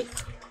 man. Like,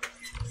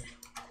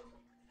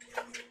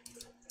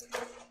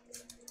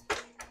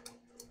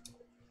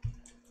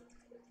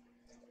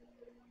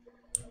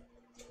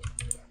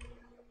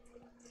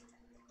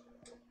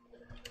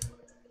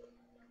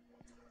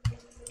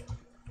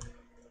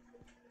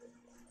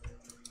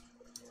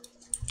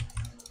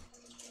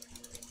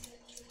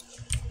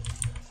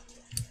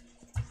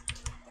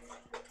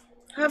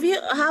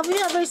 have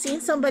you ever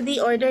seen somebody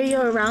order you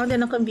around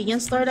in a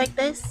convenience store like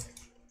this?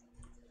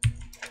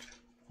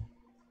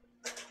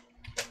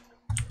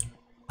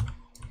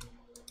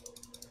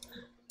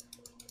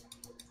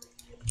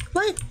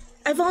 What?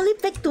 I've only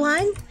picked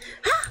one?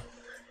 Huh?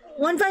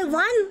 One by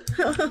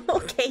one?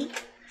 Okay.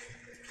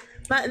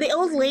 But the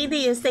old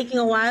lady is taking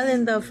a while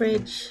in the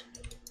fridge.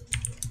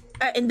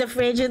 In the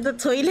fridge, in the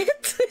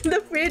toilet? In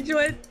the fridge,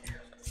 what?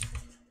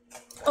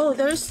 Oh,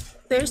 there's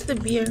the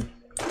beer.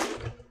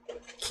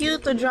 Q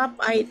to drop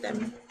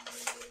item.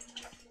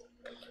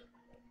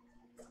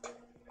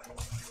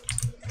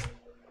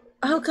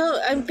 How come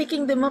I'm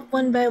picking them up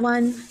one by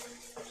one?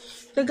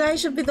 The guy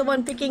should be the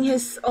one picking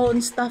his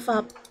own stuff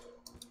up.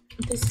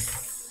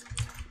 This...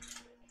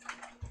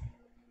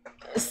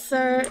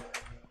 Sir,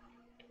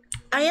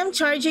 I am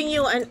charging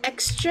you an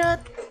extra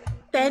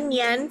 10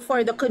 yen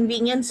for the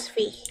convenience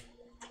fee.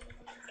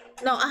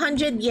 No,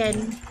 100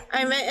 yen.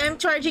 I'm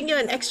charging you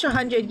an extra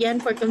 100 yen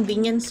for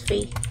convenience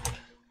fee.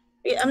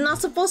 I'm not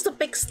supposed to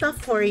pick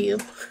stuff for you.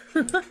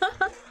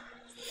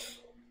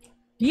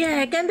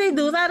 Yeah, can they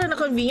do that in a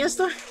convenience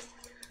store?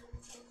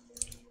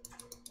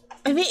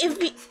 I mean, if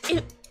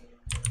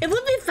it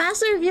would be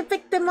faster if you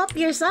picked them up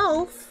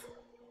yourself.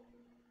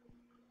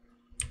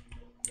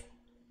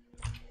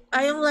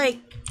 I am like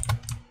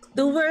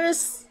the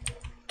worst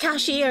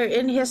cashier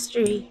in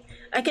history.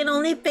 I can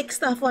only pick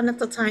stuff one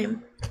at a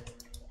time.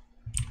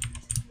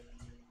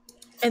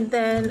 And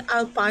then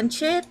I'll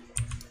punch it.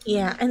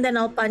 Yeah, and then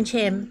I'll punch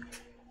him.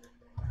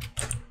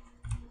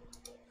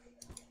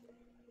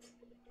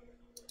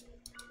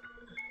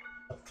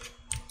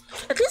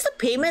 At least the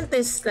payment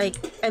is like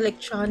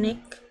electronic.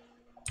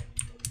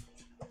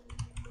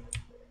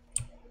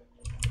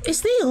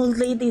 Is the old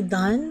lady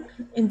done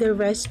in the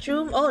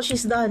restroom? Oh,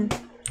 she's done.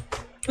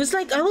 It was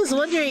like I was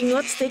wondering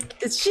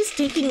she's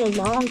taking a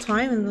long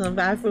time in the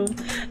bathroom,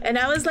 and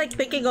I was like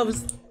thinking of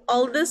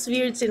all these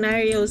weird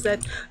scenarios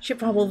that she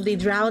probably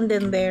drowned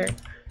in there.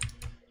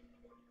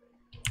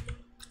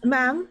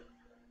 Ma'am?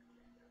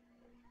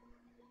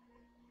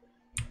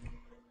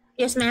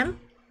 Yes, ma'am?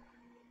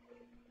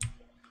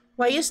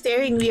 Why are you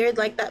staring weird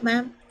like that,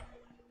 ma'am?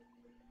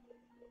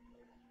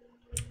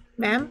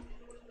 Ma'am?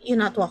 You're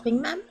not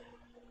walking, ma'am?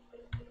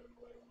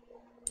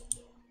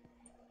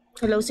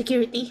 Hello,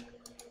 security.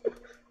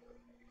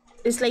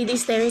 This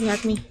lady's staring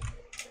at me.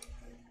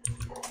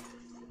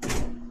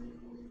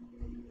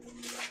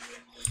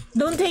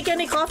 Don't take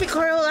any coffee,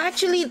 Carl.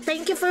 Actually,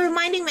 thank you for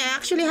reminding me. I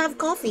actually have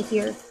coffee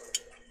here.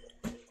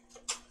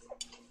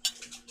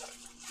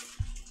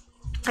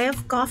 I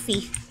have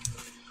coffee.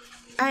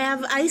 I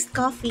have iced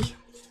coffee.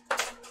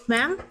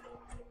 Ma'am?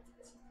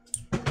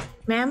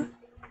 Ma'am?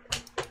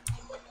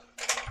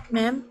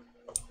 Ma'am?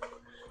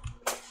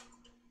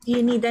 Do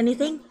you need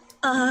anything?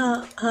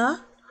 Huh?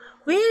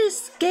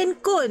 Where's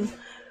Ken-kun?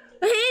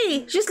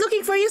 Hey, she's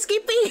looking for you,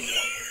 Skippy.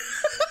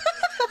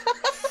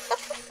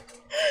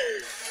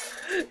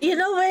 You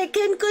know where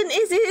Ken-kun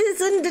is?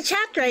 He's in the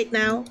chat right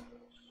now.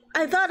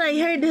 I thought I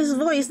heard his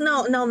voice.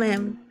 No,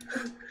 ma'am.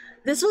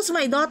 This was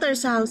my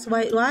daughter's house.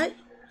 Wait, what?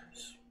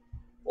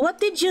 What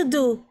did you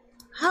do?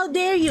 How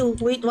dare you?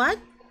 Wait, what?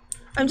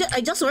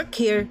 I just work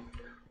here.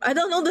 I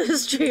don't know the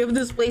history of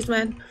this place,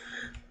 man.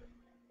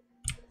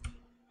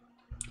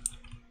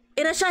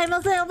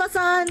 Irashaimase,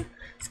 Oba-san.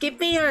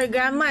 Skippy, your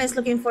grandma is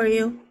looking for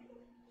you.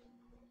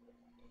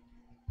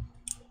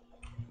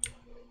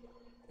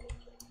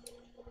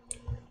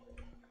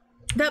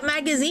 That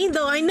magazine,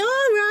 though, I know,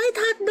 right?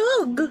 Hot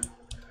dog.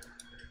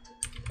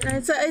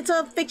 It's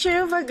a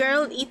picture of a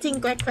girl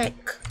eating quack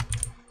quack.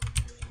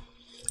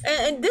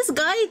 And this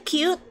guy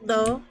cute,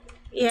 though.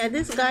 Yeah,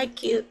 this guy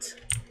cute.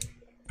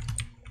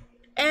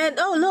 And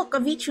oh, look, a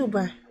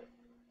VTuber.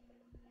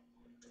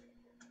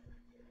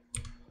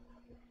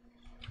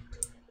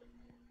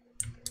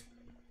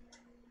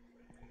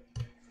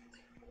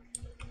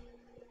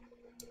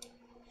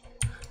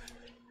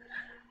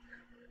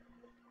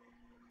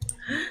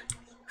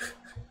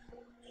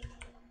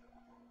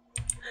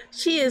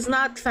 She is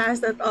not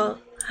fast at all.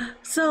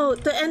 So,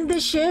 to end the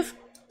shift,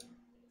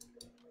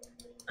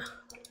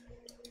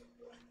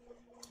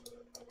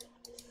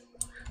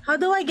 how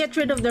do I get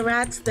rid of the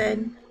rats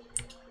then?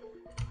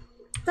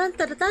 Dun,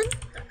 dun, dun, dun.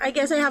 I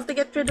guess I have to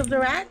get rid of the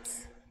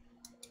rats.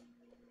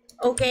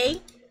 Okay.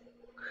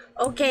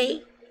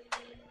 Okay.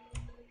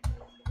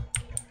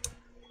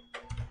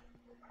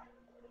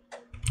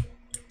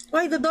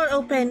 Why the door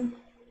open?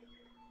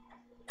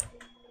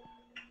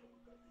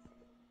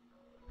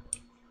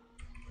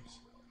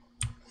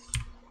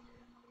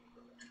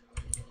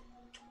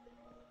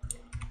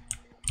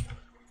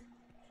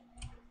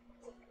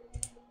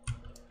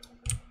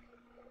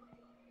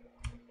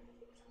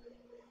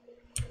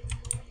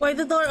 Why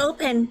the door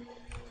open?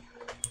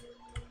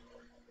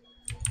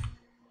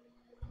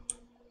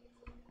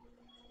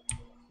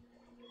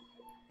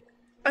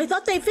 I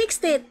thought they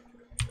fixed it.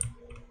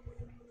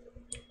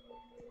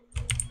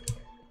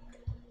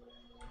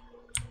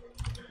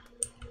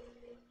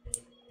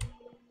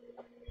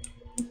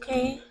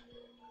 Okay.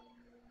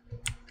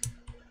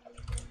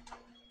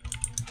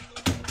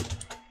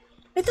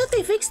 I thought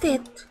they fixed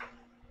it.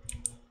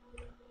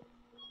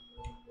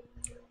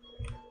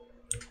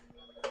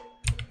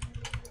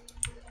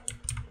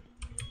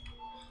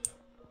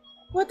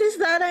 What is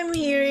that I'm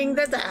hearing?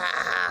 That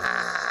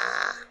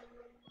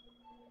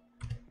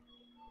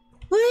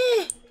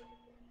Wait.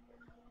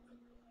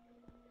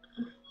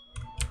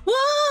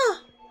 Whoa!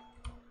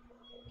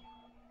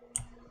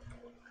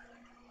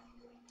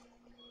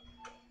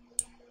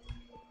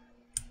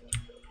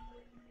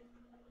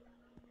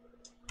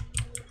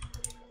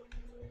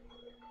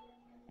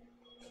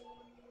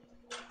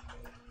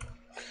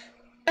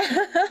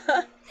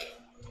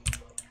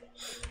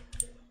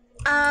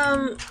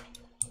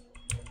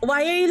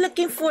 Why are you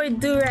looking for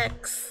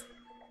Durex?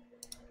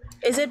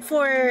 Is it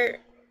for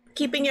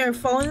keeping your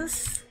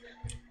phones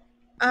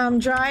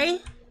dry?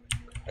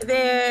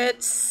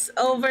 That's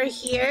over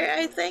here,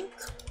 I think.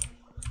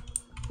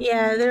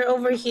 Yeah, they're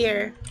over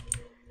here.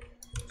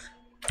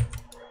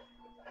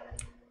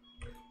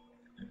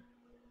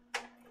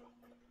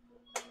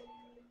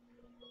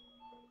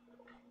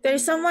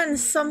 There's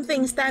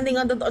something standing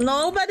on the door.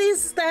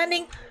 Nobody's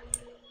standing.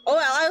 Oh,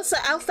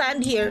 I'll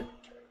stand here.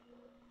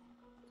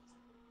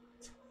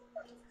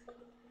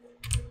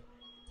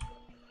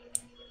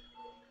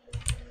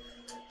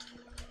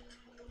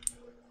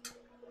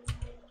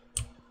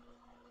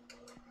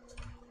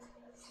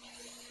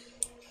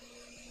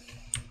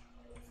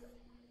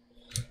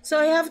 So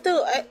I have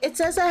to, it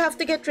says I have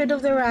to get rid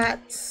of the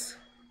rats.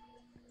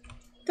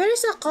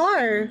 There's a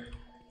car.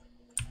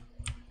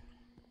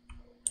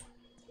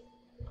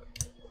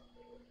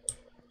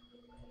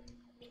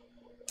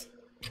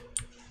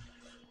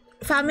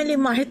 Family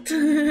Mart.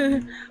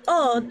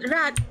 Oh,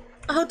 rat.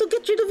 How to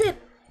get rid of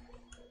it?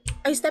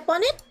 I step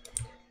on it?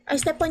 I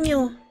step on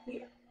you.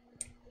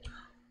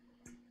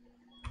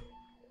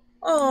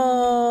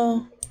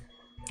 Oh.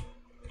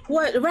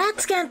 What?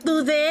 Rats can't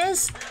do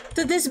this?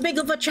 To this big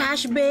of a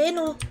trash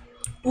bin?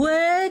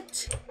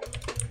 What?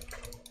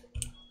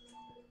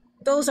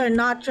 Those are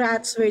not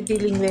rats we're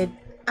dealing with.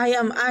 I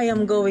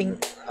am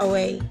going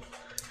away.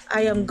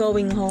 I am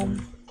going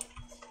home.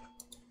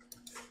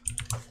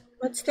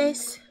 What's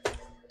this?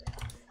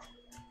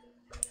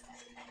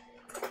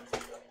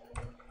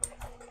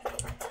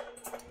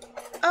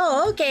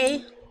 Oh,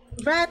 okay.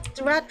 Rat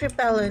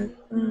repellent.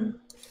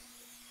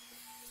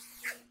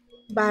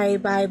 Buy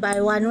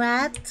one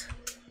rat.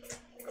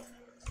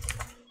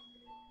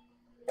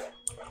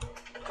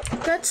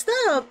 That's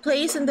the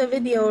place in the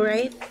video,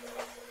 right?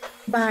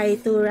 Buy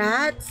two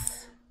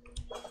rats.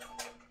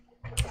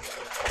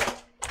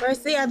 Where's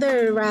the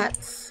other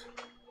rats?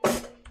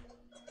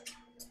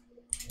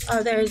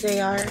 Oh, there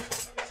they are.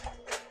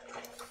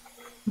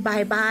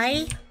 Bye,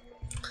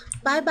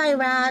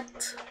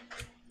 rat.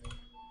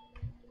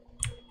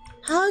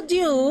 How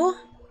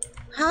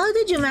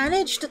did you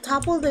manage to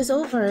topple this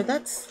over?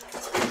 That's...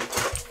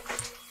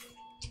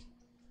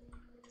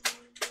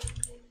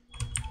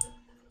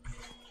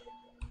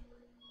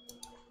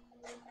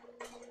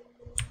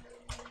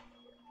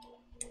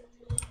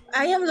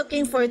 I am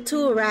looking for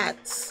two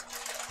rats.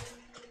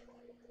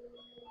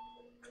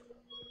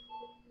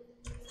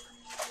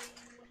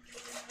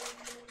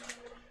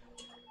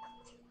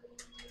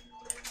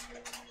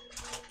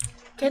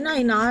 Can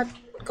I not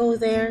go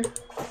there?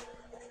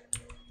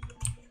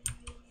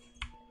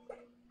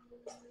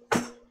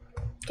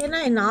 Can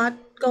I not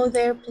go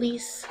there,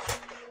 please?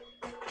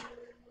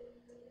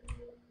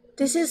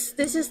 This is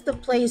the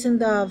place in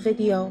the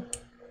video.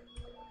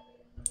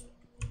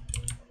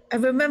 I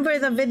remember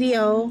the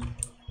video.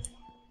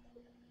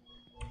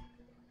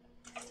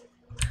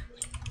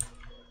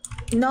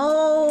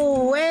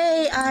 No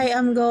way I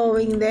am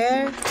going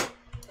there.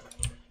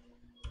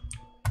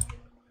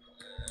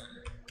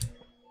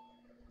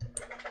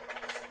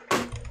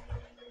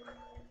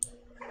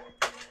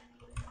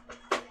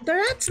 The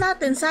rat's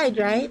not inside,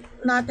 right?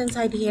 Not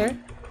inside here.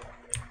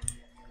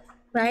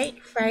 Right.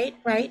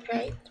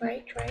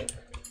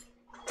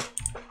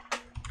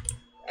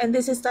 And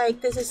this is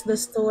like, this is the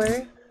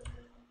store.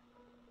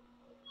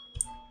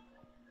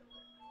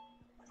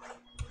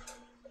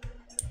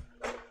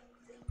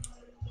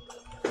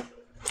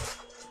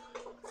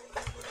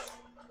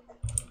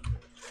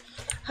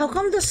 How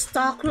come the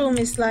stock room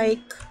is like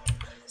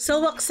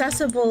so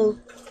accessible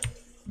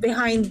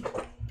behind?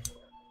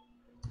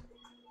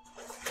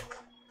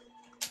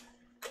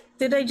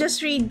 Did I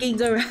just read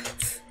Giga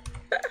Rats?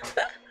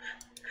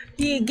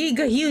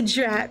 Giga Huge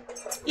Rat.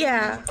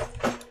 Yeah.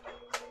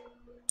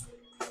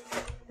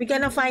 We're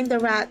gonna find the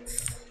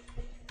rats.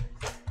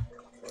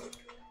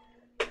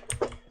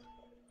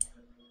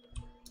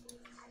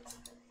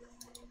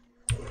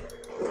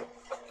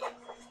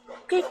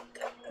 Okay,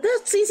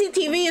 the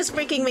CCTV is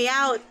freaking me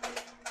out.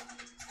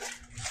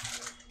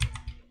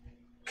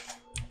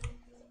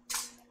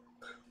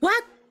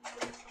 What?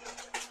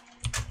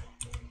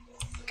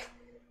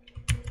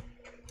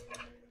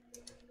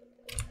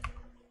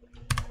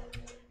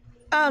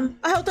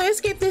 How do I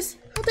escape this?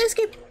 How do I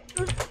escape?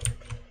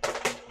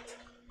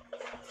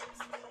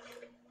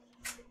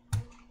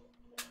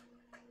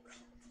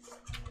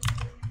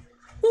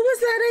 What was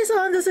that I saw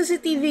on the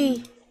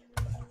CCTV?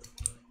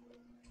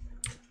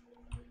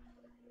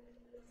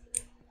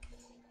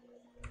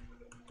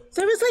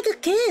 There was like a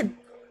kid.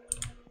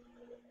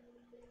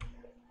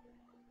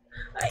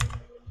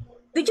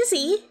 Did you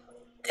see?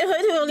 Am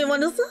I the only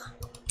one who saw?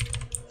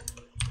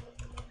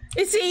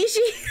 It's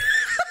Ishi.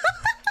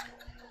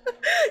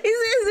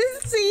 Is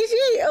this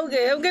Ishi?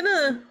 Okay, I'm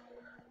gonna...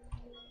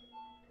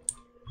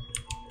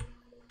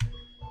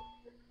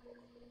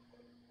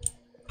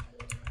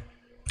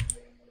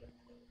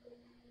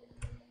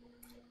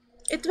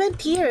 It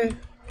went here.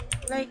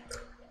 Like...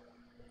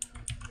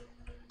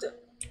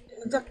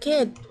 The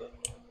kid.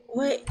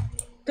 Wait.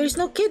 There's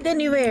no kid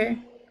anywhere.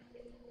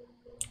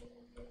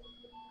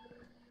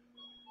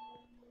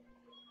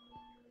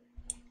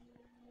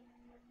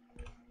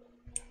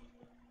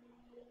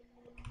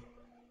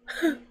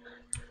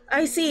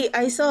 I see.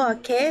 I saw a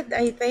kid,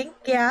 I think.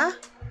 Yeah.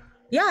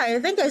 Yeah, I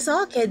think I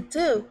saw a kid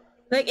too.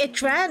 Like,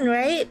 it ran,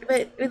 right?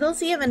 But we don't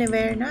see him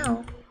anywhere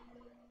now.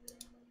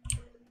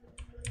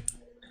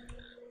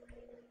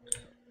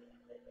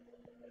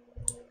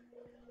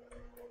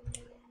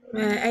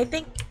 I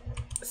think...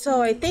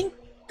 So, I think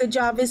the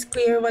job is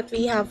clear what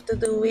we have to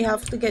do. We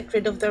have to get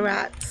rid of the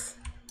rats.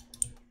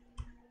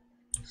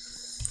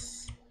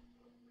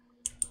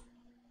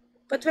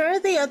 But where are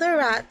the other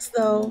rats,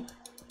 though?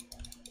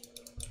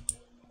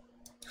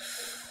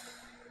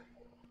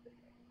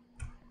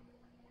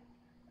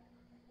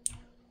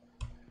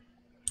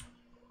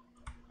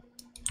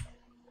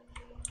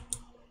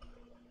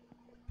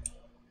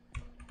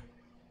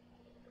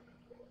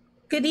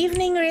 Good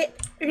evening,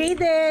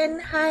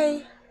 Raiden.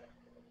 Hi.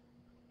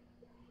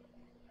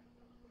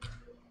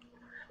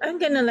 I'm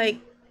gonna like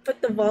put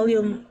the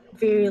volume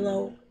very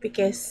low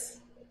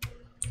because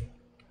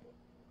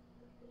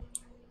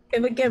it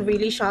would get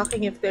really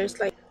shocking if there's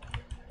like.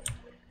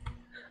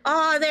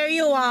 Oh, there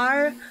you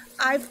are.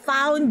 I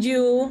found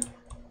you.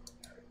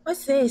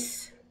 What's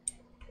this?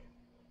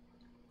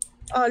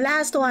 Oh,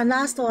 last one,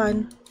 last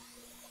one.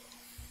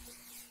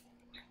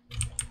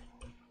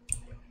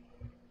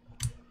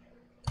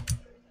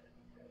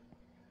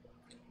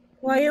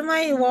 Why am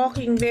I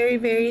walking very,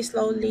 very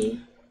slowly?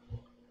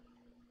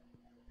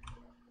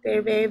 Very,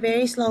 very,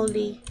 very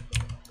slowly.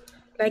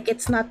 Like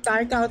it's not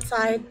dark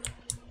outside.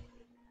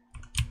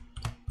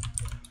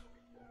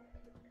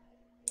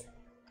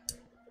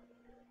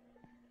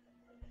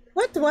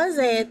 What was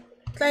it?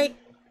 Like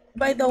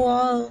by the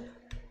wall.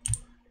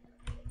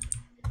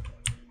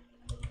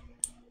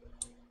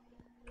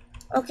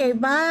 Okay,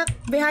 back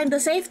behind the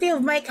safety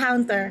of my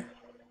counter.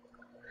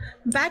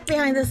 Back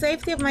behind the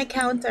safety of my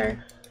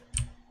counter.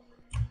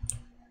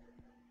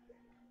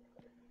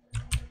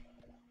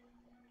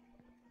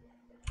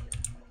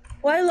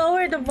 Why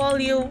lower the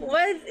volume?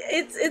 What?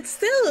 It's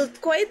still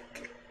quite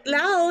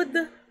loud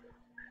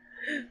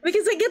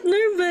because I get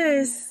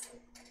nervous.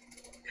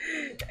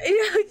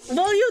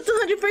 Volume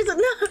 200%.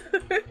 No.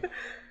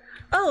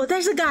 Oh,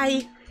 there's a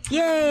guy.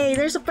 Yay,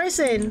 there's a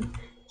person.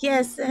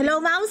 Yes.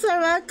 Hello, ma'am, sir.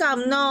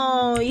 Welcome.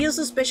 No, you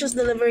suspicious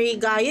delivery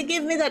guy. You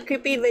gave me that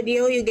creepy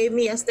video you gave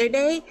me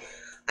yesterday.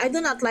 I do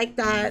not like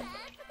that.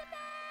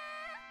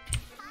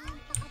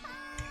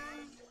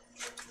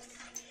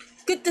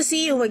 Good to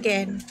see you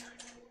again.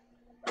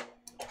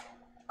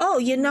 Oh,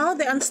 you know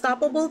the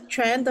unstoppable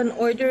trend on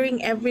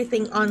ordering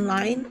everything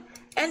online?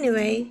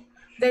 Anyway,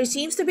 there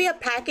seems to be a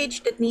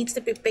package that needs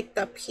to be picked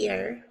up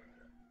here.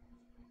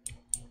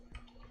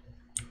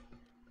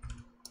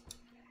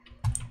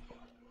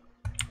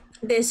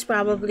 This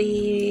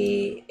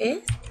probably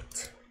it.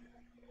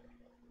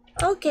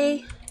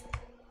 Okay.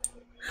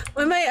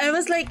 When I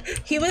was like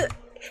he was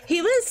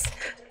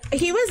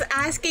he was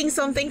asking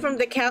something from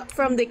the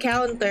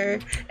counter,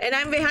 and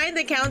I'm behind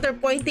the counter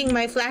pointing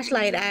my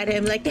flashlight at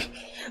him like,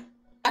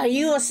 are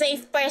you a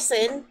safe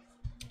person?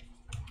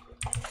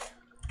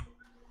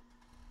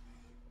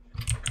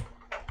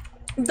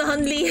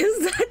 Donley,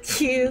 is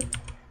that you?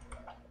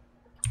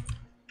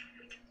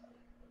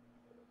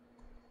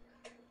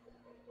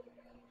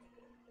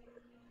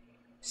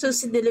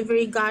 Sushi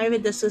delivery guy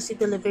with the sushi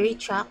delivery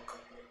truck.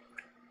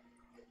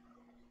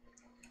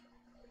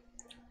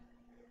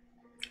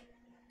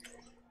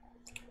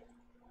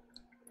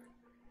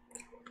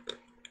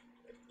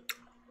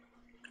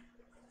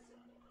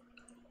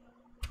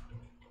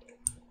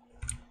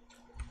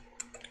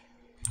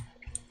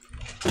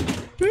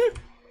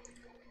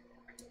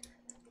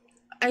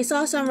 I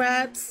saw some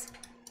rats.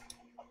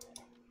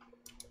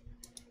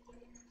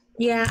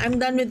 Yeah, I'm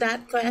done with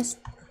that quest.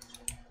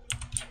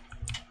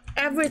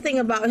 Everything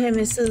about him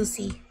is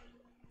Susie.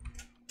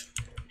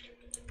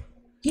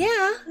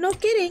 Yeah, no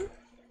kidding.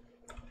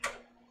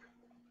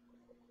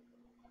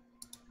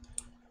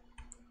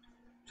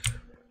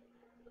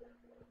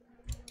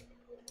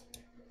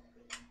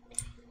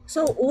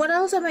 So what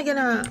else am I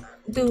gonna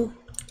do?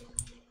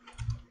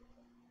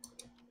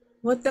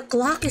 What, the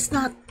clock is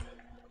not...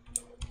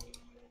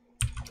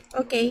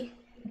 Okay,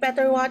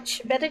 better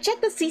watch. Better check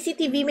the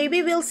CCTV.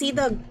 Maybe we'll see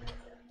the...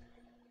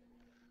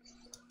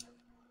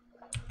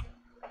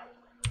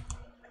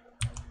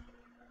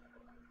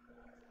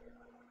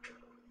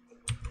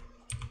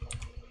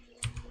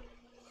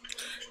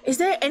 Is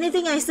there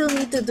anything I still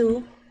need to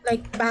do?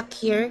 Like back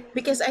here?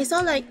 Because I saw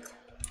like...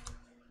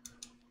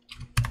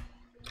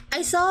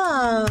 I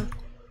saw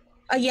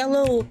a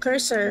yellow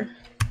cursor.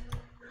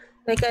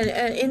 Like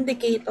an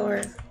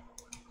indicator.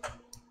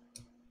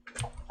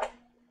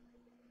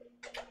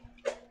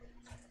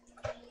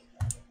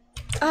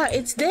 Ah,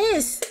 it's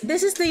this.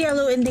 This is the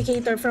yellow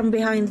indicator from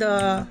behind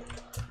the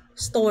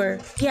store.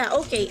 Yeah,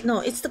 okay.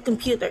 No, it's the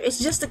computer. It's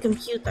just the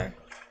computer.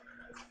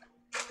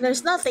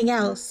 There's nothing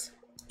else.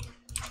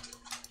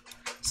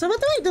 So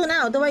what do I do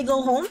now? Do I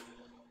go home?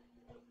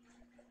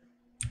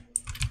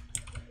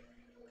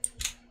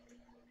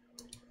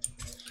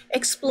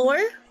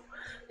 Explore?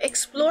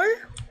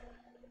 Explore?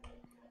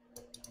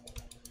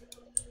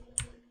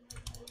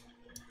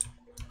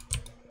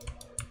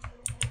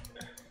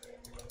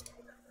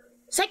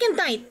 Second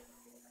night.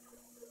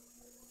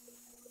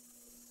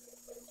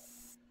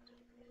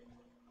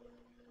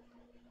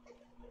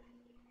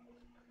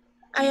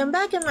 I am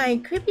back in my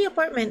creepy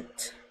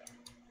apartment.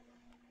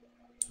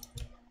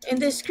 In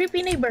this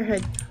creepy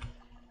neighborhood.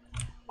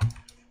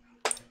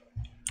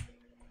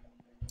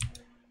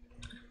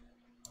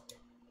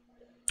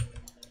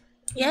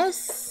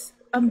 Yes,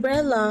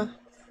 umbrella.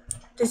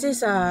 This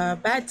is a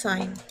bad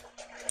sign.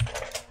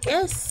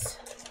 Yes.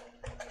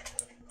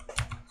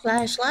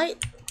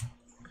 Flashlight.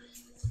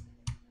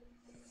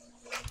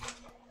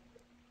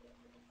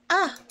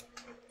 Ah!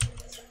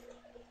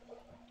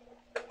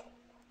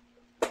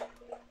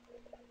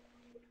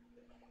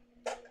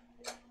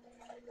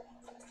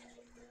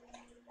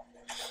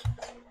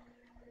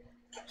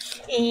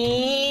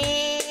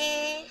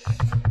 Eh.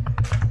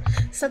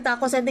 So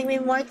Taco sending me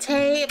more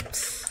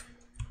tapes.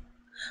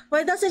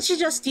 Why doesn't she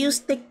just use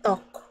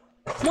TikTok?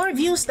 More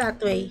views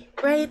that way,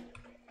 right?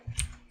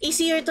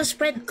 Easier to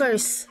spread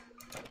curse.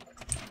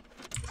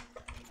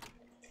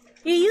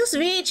 You use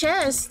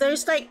VHS.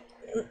 There's like,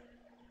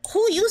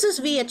 who uses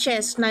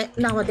VHS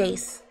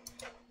nowadays?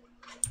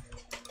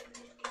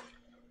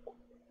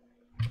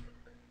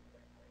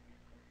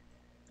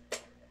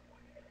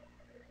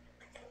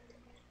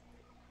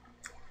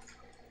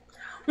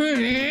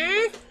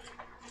 Hmm.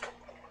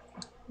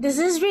 This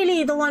is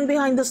really the one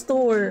behind the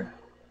store.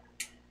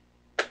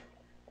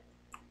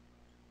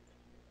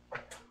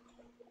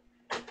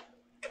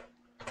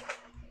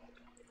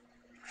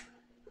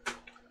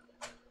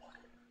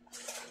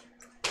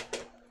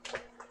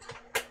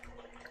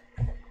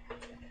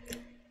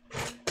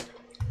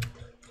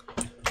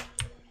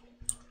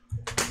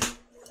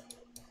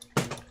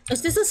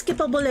 Is this a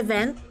skippable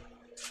event?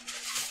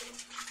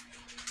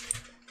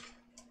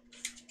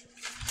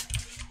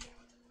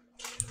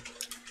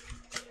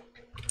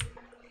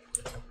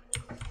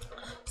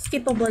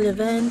 Skippable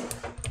event.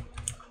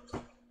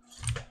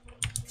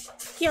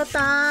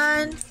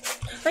 Kyotan!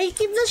 Hey,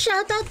 give the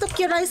shout out to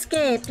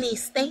Kyoraisuke,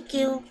 please. Thank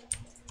you.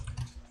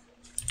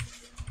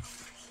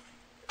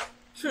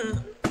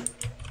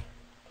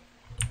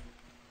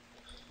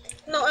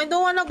 No, I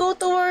don't wanna go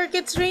to work.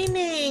 It's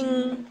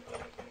raining.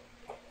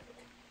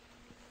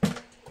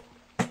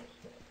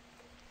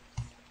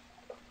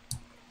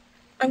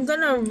 I'm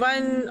gonna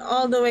run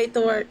all the way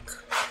to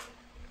work.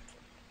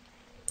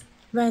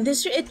 Man,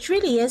 it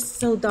really is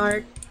so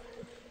dark.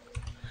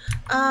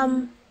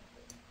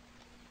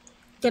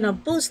 Gonna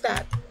boost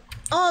that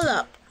all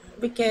up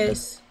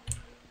because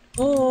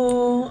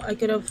I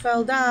could have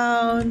fell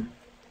down.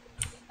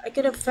 I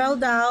could have fell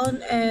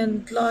down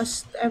and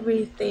lost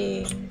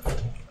everything.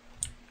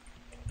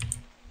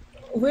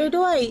 Where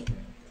do I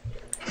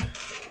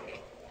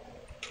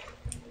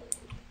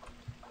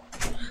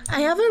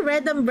have a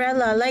red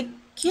umbrella, like,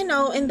 you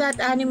know, in that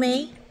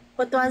anime.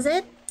 What was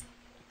it?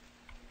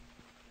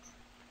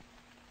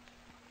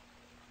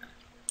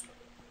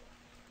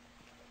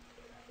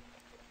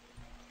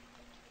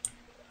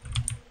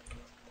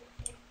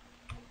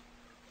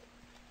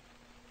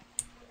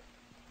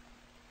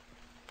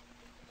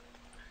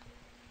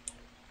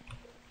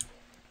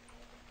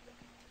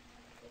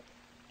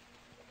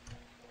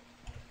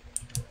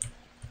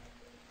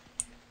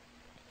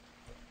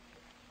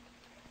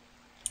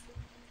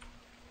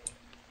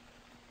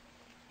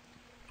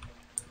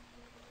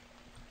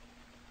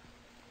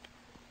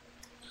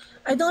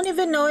 I don't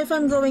even know if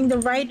I'm going the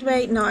right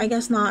way. No, I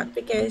guess not,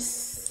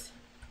 because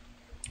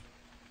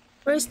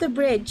where's the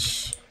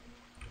bridge?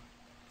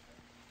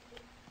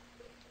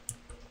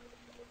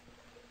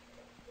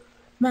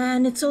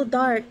 Man, it's so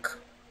dark.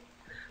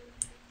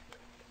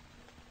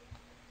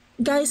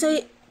 Guys,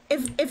 if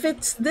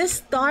it's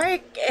this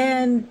dark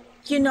and,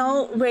 you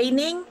know,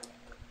 raining,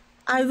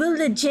 I will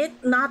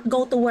legit not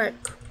go to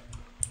work.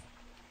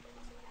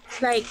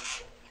 Like,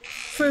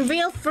 for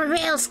real,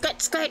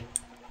 skirt.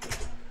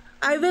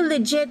 I will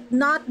legit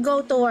not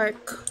go to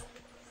work.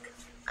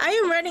 I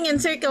am running in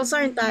circles,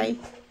 aren't I?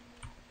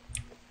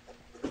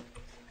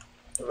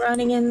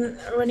 Running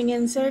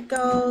in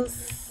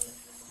circles.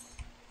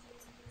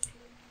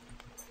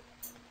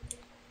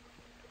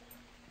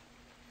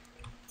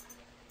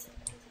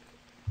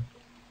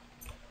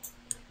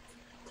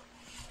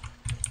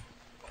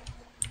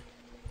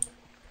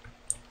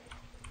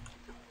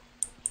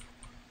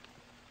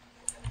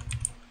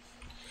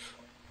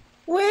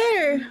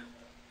 Where?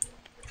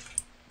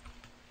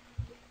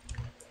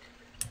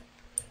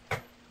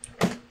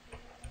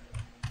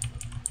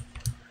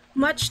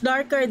 Much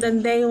darker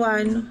than day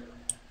one.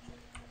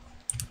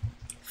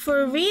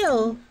 For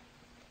real.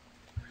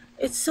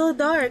 It's so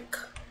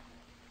dark.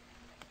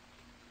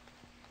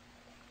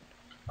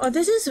 Oh,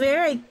 this is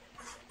where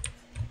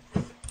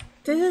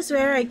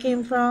I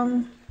came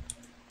from.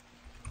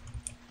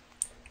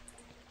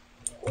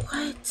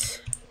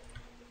 What?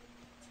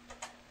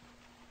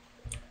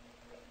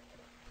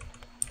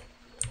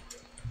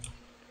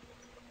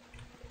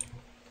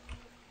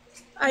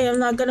 I am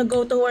not gonna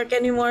go to work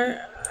anymore.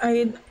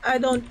 I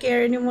don't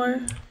care anymore.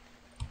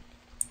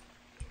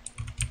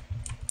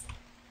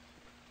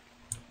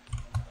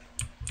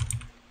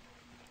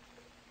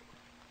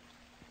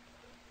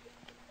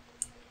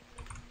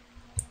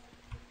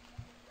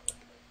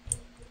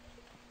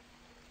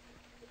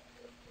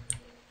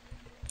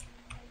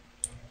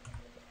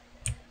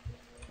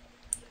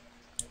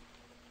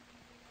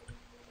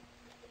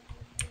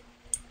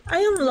 I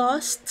am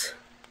lost.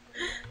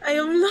 I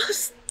am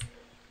lost.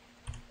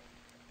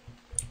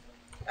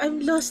 I'm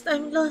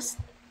lost.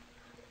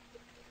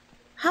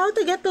 How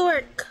to get to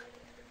work?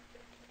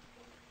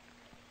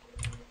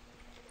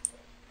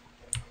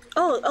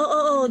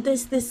 Oh,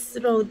 this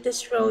road.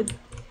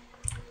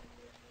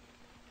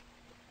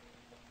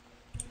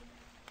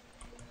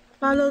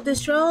 Follow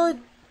this road.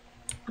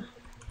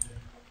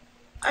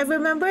 I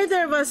remember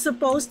there was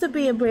supposed to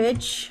be a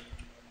bridge.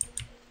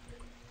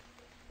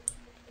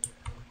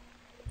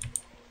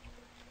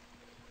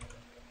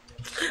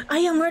 I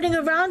am running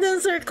around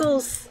in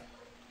circles.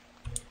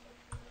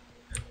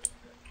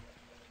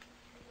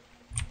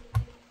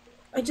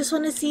 I just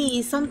want to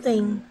see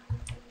something.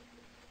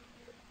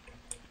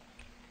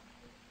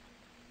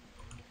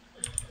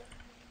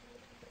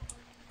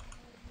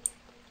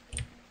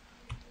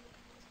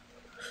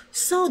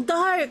 So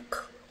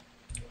dark.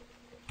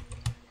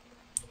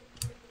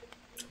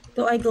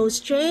 Do I go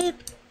straight?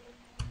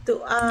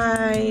 Do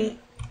I...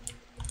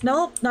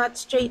 Nope, not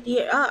straight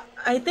here.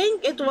 I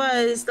think it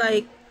was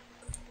like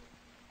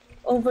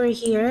over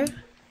here.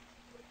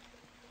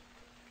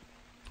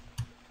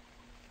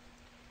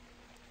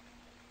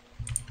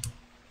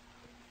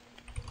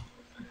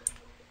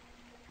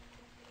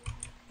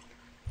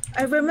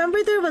 I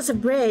remember there was a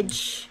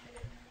bridge.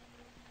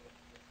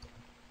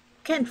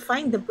 Can't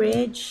find the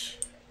bridge.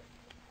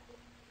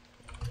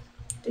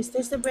 Is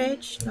this the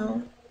bridge?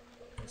 No.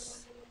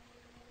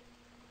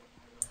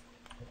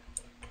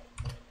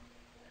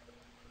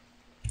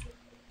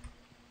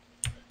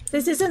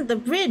 This isn't the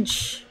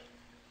bridge.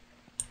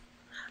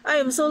 I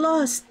am so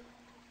lost.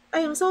 I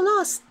am so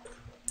lost.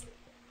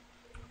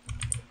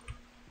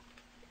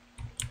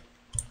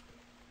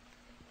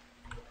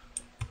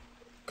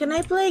 Can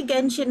I play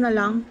Genshin na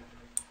lang?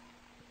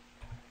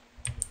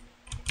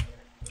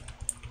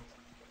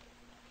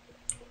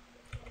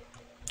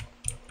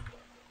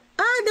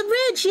 Ah, the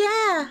bridge,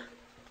 yeah.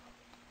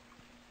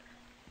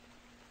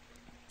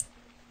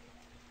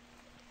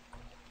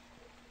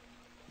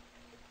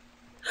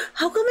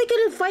 How come I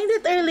couldn't find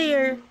it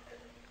earlier?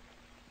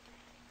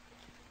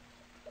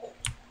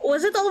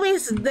 Was it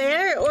always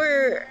there,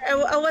 or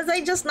was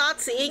I just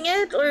not seeing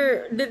it,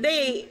 or did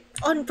they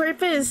on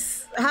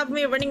purpose have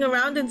me running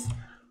around and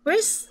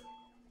where's...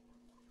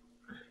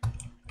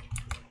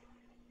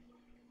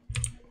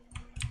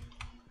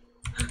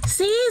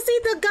 See,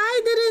 the guy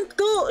didn't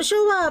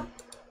show up.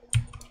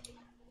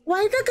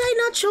 Why the guy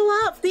not show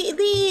up?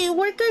 The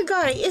worker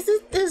guy, is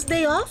it his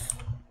day off?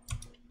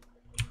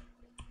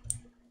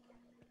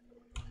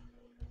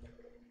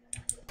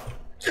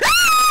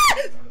 Ah!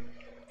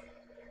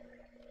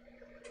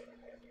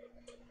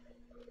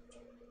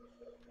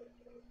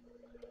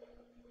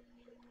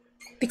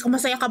 Di ka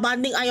masaya ka,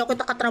 banding. Ayaw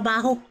kita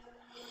katrabaho.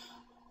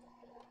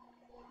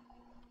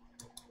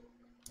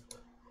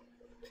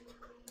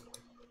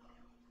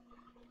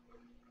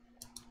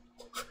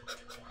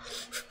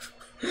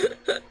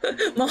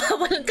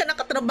 Mawawalan ka na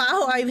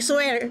katrabaho, I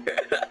swear.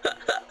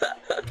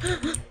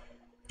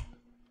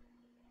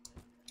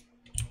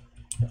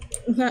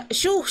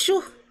 Shoo.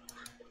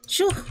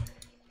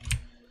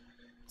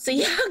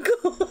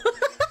 Siyago.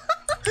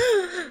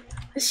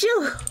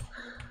 Shoo.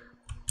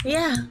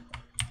 Yeah.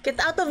 Get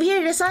out of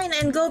here, resign,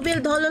 and go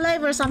build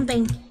Hololive or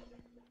something.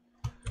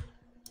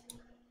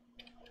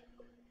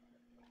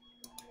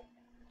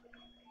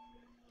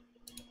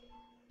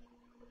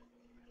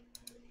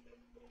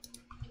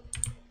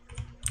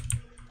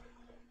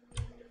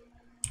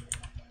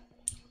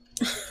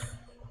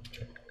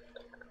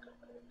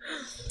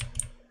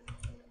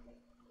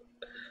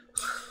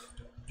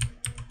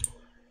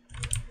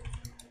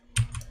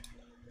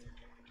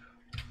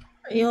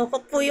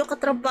 Ayoko po yung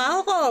katrabaho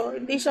ko.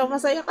 Hindi siya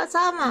masaya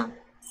kasama.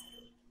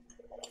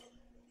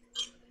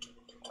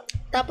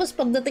 Tapos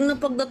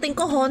pagdating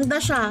ko, Honda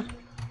siya.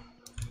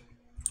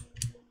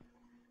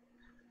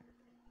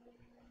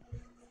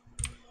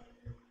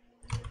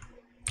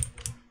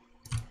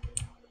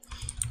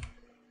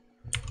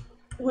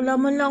 Wala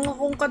man lang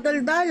akong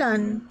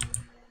kadaldalan.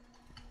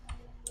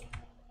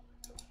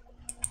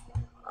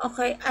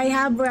 Okay, I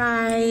have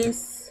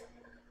rice.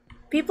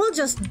 People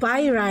just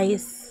buy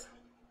rice.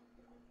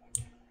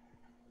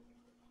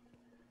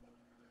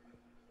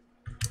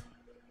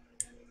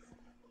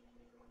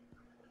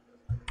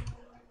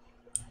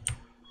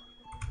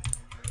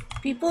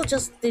 People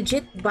just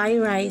legit buy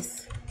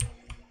rice.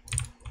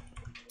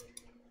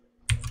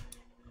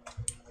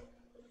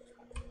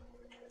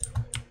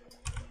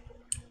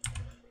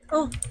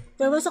 Oh,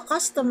 there was a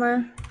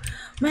customer.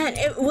 Man,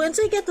 once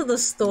I get to the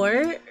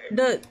store,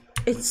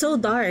 it's so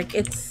dark.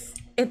 It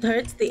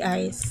hurts the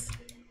eyes.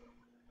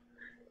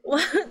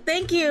 Well,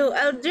 thank you.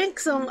 I'll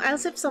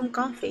sip some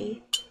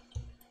coffee.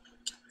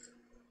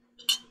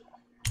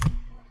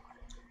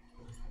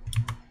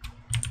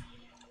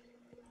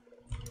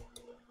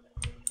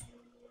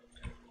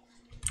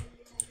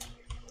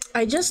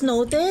 I just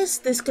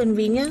noticed this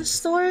convenience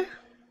store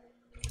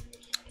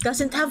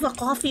doesn't have a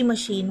coffee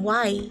machine.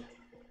 Why?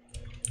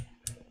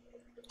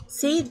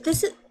 See, it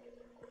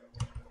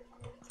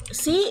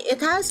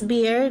has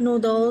beer,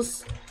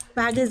 noodles,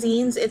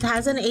 magazines. It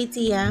has an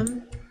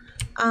ATM.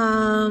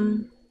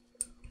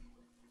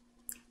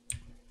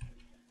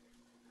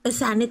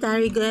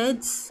 Sanitary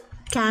goods,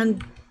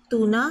 canned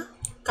tuna,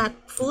 cat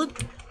food.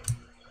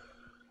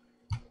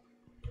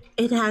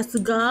 It has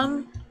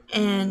gum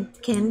and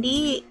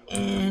candy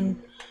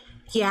and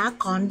yeah,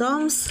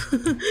 condoms.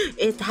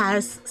 It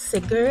has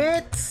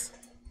cigarettes.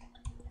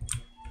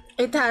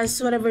 It has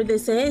whatever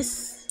this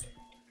is.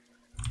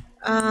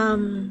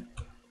 I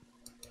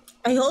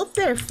hope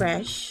they're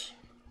fresh.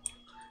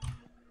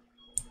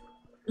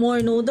 more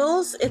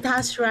noodles. It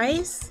has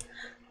rice,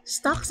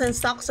 stocks and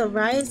stocks of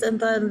rice, and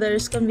then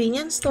there's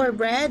convenience store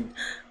bread,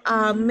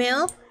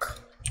 milk,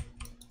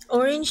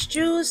 orange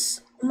juice,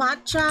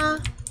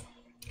 matcha,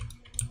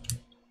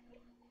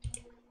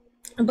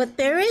 but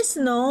there is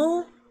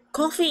no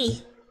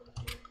coffee.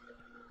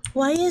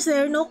 Why is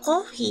there no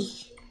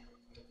coffee?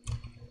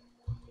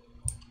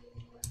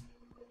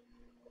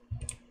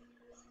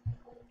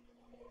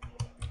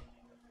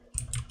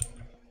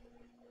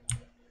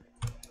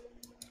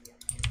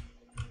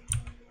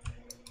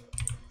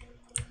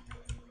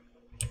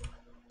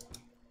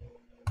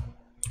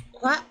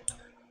 What?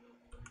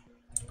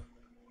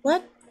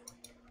 What?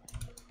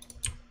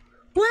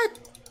 What?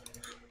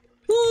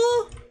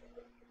 Who?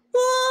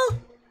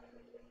 Who?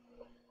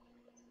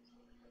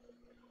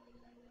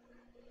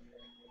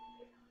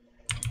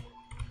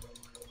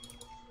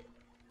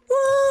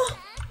 Who?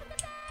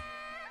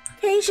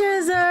 Hey,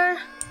 Shazer.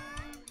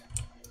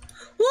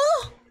 Who?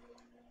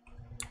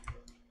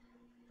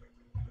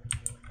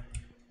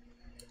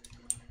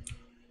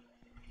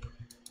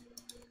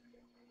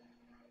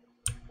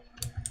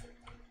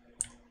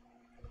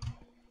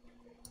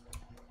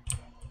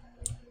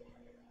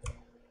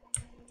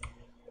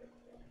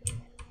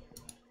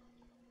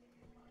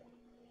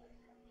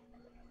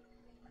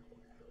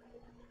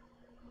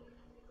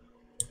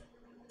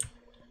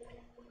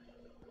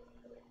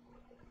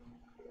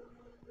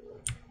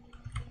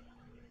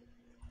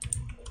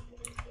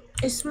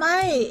 Is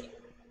my...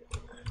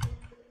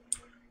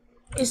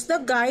 Is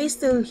the guy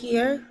still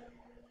here?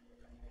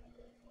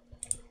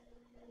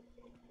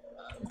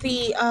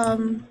 The.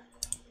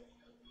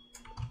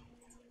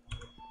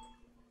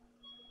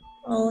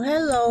 Oh,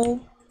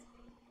 hello.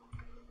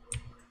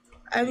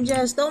 I'm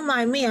just... Don't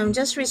mind me, I'm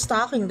just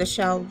restocking the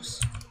shelves.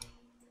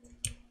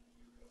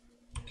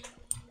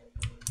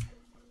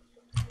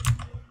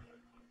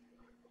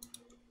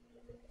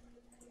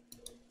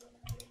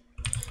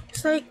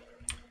 It's like...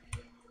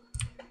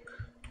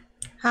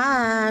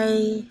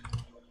 Hi.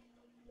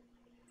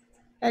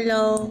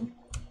 Hello.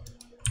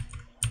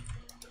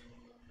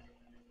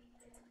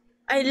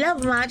 I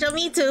love matcha,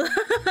 me too.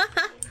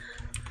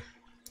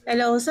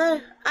 Hello,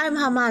 sir. I'm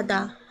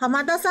Hamada.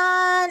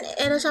 Hamada-san,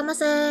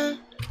 irashamase.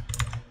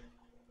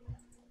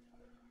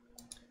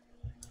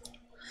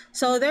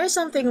 So there's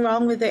something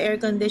wrong with the air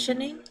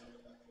conditioning?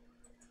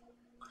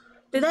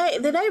 Did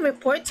I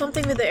report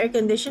something with the air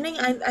conditioning?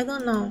 I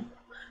don't know.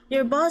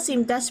 Your boss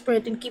seemed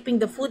desperate in keeping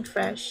the food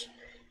fresh.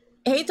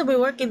 I hate to be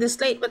working this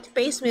late, but he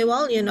pays me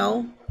well, you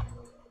know.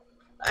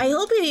 I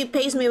hope he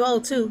pays me well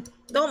too.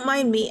 Don't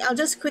mind me. I'll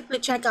just quickly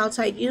check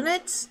outside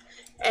units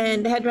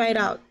and head right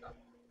out.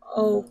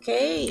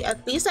 Okay,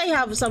 at least I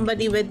have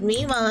somebody with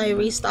me while I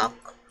restock.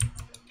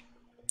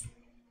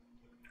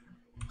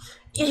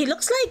 Yeah, he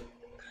looks like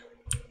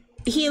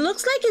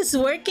he's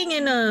working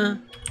in a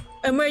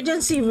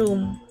emergency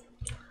room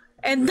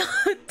and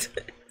not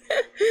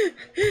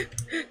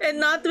and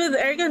not with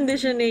air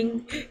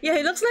conditioning. Yeah,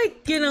 he looks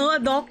like, a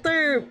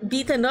doctor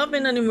beaten up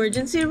in an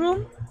emergency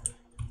room.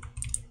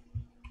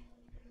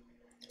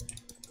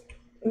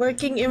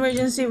 Working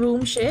emergency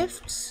room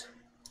shifts.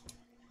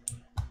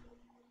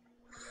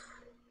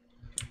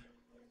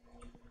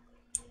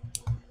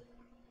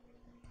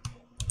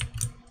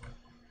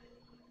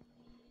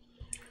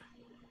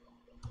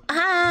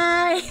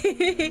 Hi!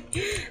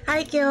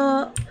 Hi,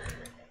 Kyo.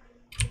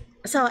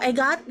 So I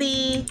got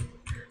the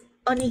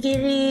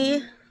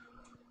onigiri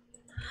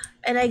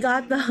and I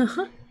got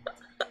the...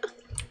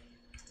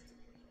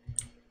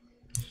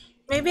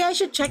 Maybe I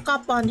should check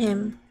up on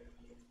him.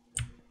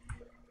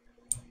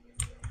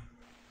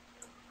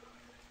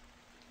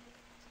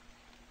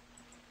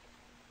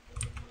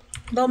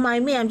 Don't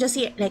mind me, I'm just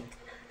here like,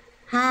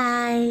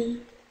 hi.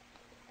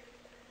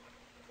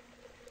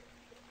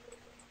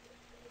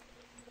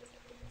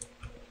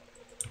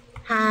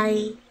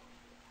 Hi.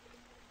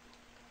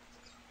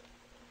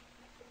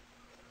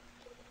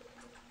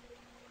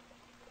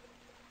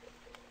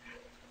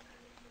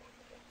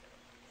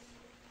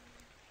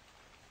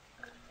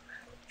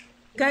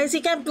 Guys,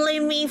 you can't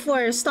blame me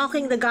for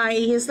stalking the guy.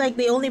 He's like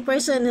the only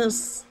person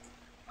who's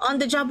on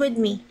the job with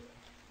me.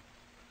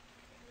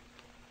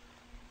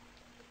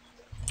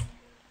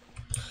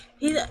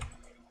 He,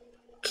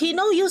 he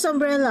no use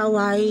umbrella,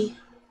 why?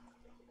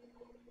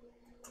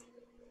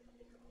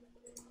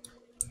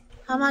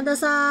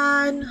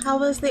 Hamada-san, how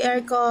was the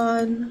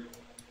aircon?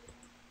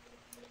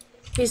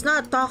 He's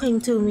not talking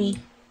to me.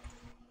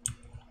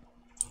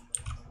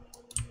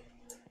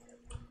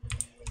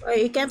 Well,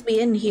 you can't be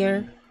in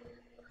here.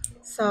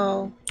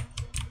 So...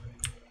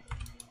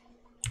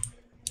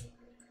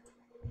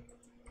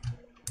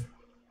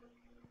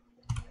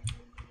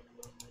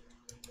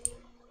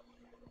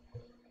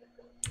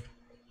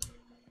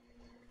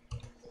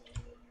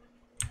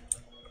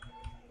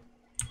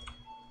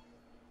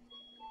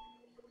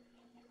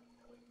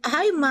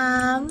 Hi,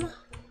 Mom.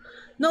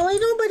 No, why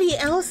nobody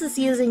else is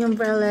using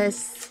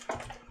umbrellas?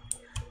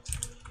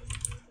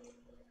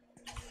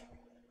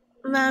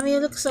 Mom, you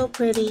look so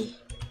pretty.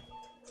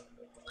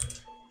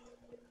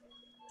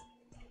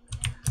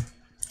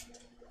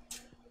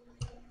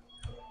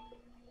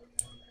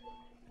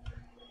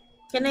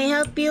 Can I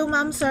help you,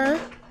 ma'am, sir?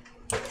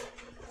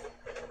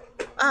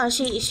 Ah,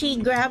 she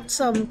grabbed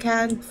some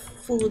canned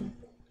food,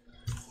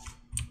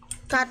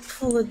 cat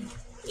food.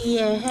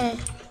 Yeah,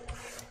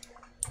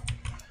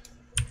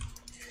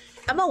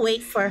 I'm gonna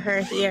wait for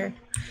her here,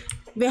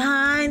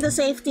 behind the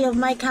safety of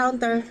my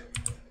counter.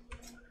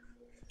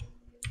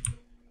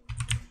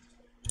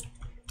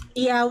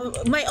 Yeah,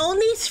 my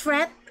only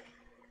threat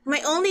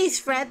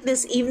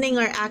this evening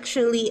are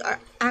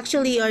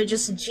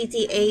just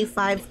GTA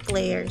 5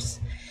 players.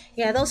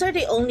 Yeah, those are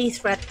the only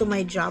threat to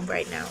my job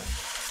right now.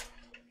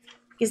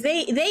 Cause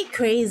they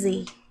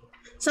crazy.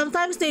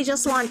 Sometimes they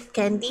just want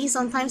candy.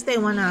 Sometimes they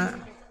want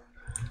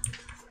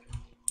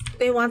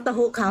the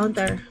whole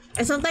counter,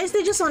 and sometimes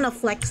they just wanna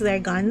flex their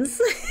guns.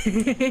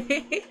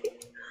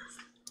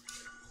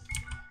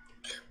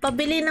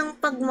 Pabili ng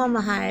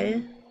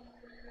pagmamahal.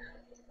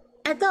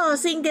 Eto,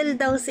 single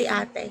daw si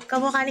ate.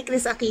 Kamukha ni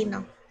Chris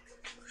Aquino.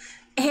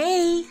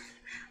 Hey,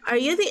 are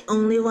you the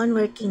only one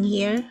working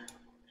here?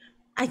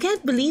 I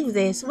can't believe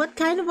this. What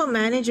kind of a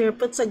manager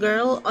puts a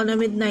girl on a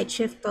midnight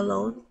shift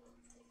alone?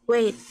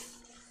 Wait,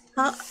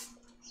 huh?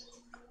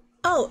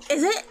 Oh,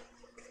 is it?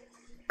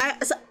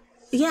 So,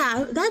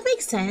 yeah, that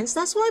makes sense.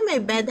 That's why my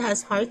bed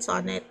has hearts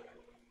on it.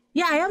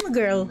 Yeah, I am a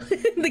girl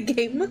in the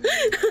game.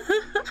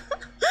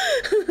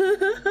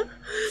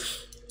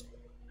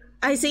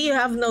 I see you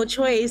have no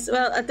choice.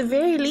 Well, at the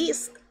very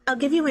least, I'll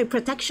give you my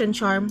protection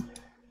charm.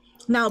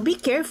 Now, be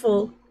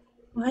careful.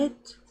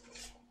 What?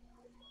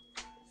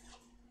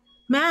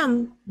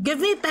 Ma'am, give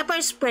me pepper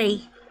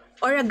spray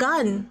or a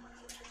gun.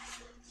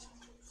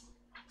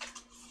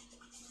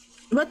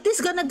 What this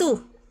gonna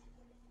do?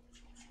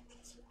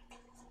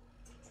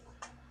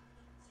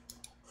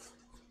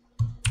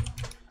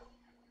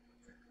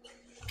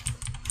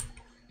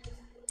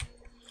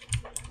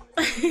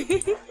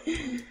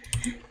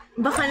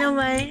 Baka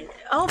naman.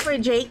 Oh, for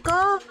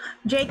Jaco?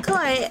 Jaco,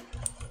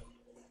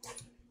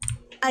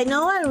 I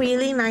know a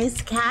really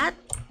nice cat.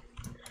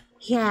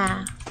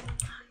 Yeah.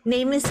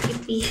 Name is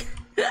Skippy.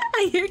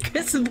 I hear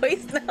Chris'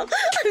 voice now.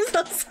 I'm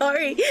so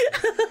sorry.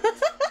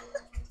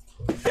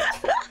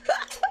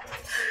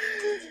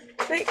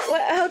 Like,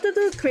 what, how to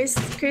do Chris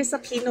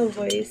Aquino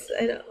voice?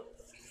 I don't.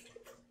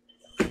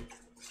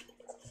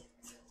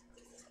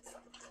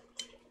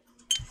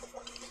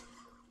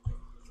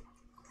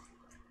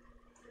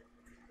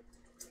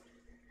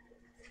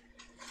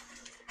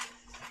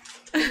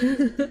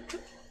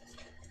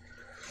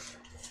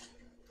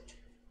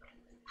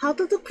 How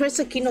to do Chris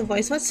Aquino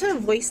voice? What's her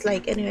voice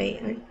like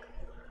anyway?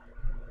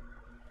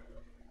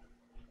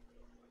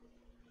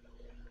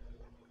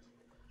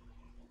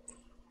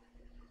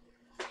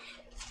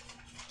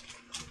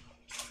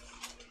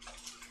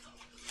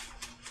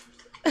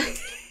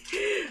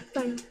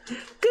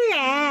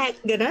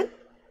 Correct! Ganon?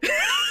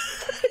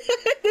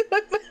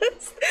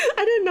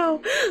 I don't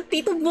know.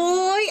 Tito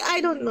Boy?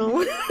 I don't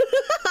know.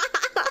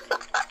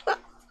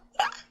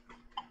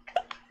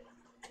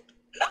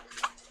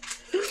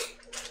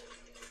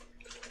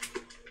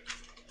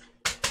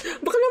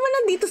 Baka naman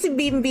nandito si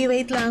Bimby.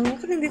 Wait lang.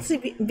 Baka nandito si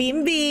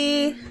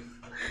Bimby.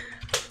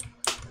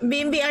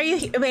 Bimby, are you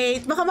here?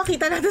 Wait, baka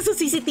makita natin sa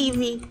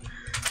CCTV.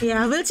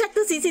 Yeah, we'll check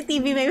the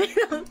CCTV. Maybe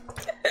lang.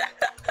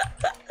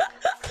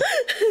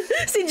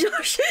 Si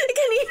Josh.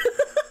 Kanina.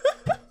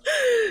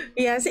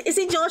 Yeah,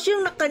 si Josh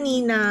yung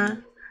kanina.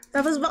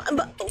 Tapos,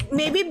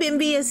 maybe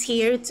Bimby is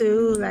here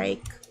too.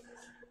 Like,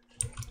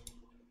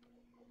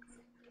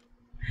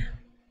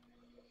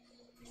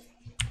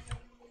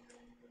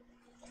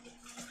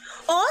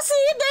 oh,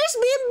 see, there's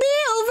Bimby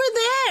over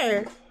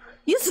there.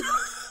 You saw,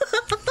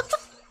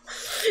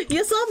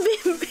 you saw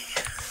Bimby.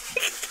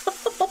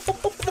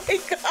 Oh my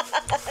god.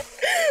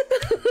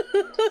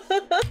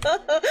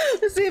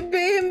 Si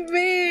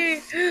Bimby.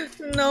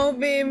 No,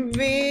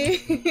 Bimby.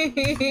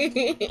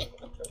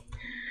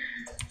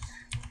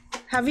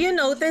 Have you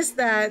noticed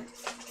that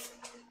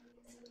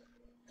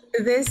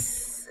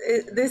this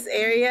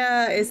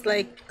area is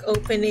like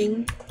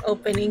opening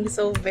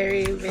so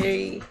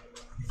very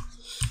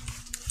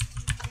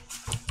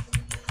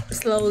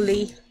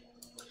slowly?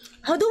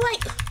 How do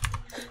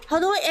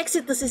I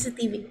exit the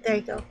CCTV? There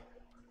you go.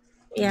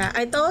 Yeah,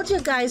 I told you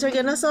guys we're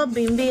gonna saw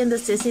Bimby in the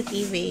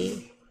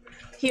CCTV.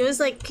 He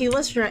was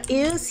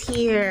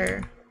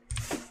here.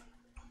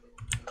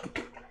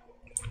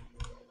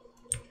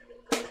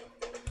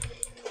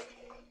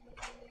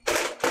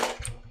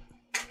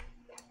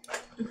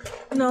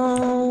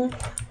 No.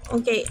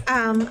 Okay,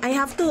 I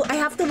have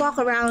to walk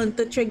around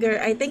to trigger.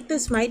 I think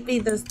this might be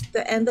the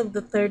end of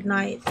the third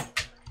night.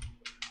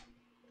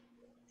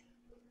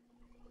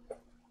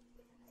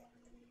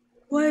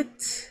 What?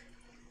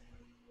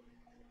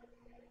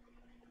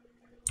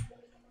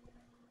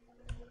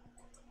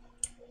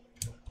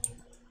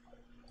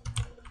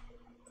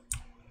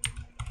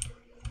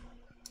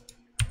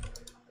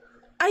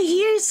 I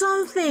hear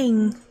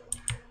something.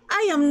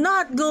 I am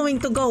not going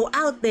to go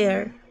out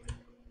there.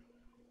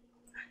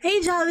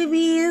 Hey, Jolly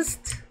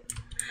Beast.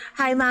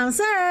 Hi, ma'am,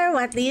 sir.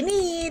 What do you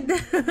need?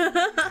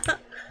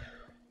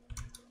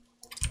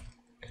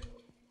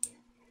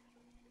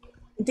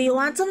 Do you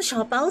want some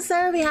shopao,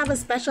 sir? We have a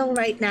special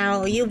right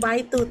now. You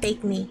buy two,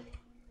 take me.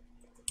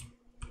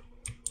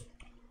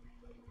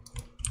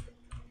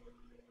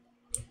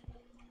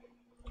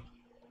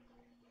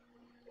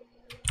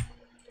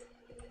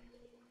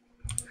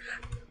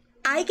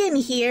 I can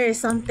hear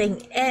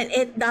something and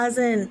it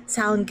doesn't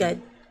sound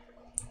good.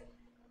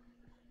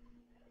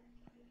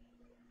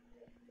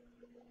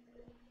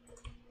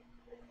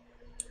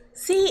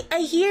 See, I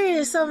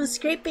hear some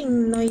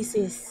scraping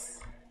noises.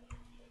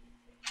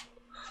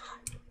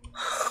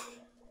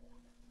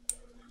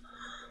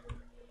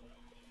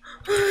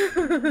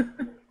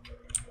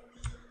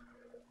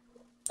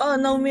 Oh,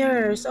 no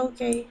mirrors.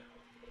 Okay.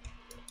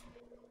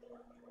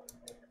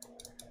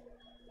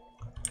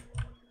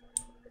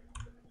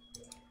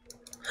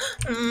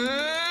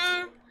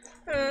 Mm,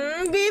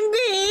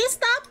 Bimbi,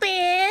 stop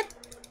it.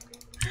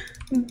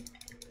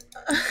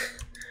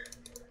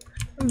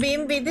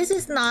 Bimbi, this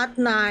is not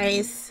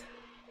nice.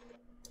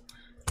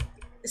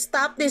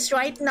 Stop this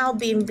right now,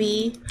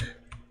 Bimbi.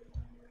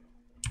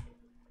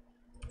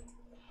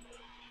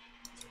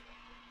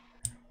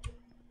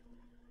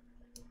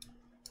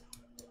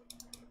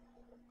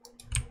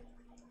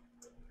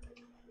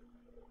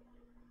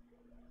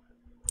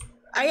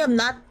 I am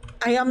not.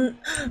 I am.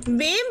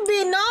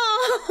 Bimbi, no!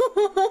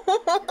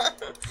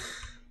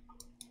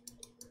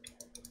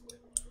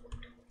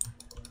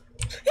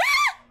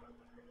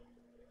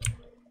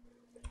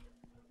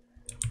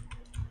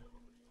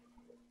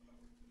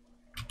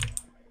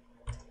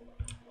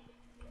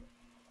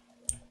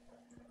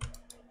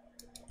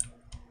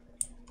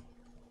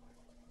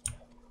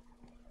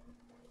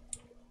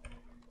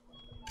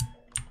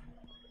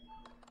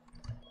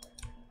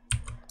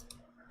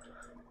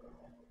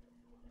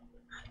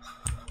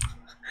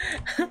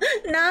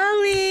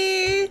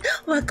 Nawi!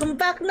 Welcome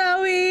back,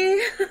 Nawi!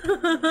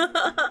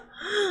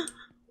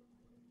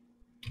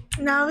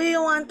 Nawi,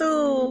 you want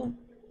to...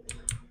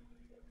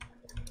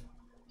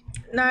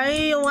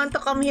 Nawi, you want to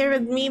come here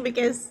with me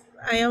because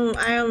I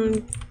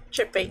am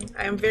tripping.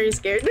 I am very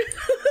scared.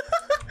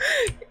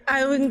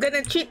 I'm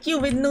gonna treat you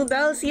with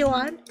noodles, you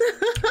want?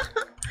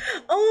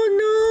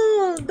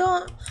 Oh no!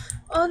 Don't...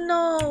 Oh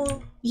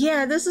no!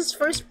 Yeah, this is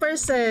first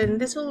person.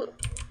 This will...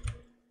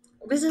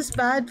 This is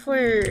bad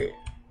for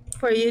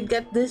you to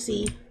get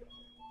dizzy.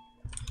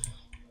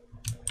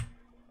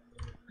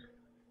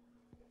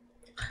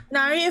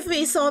 Nari, if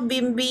we saw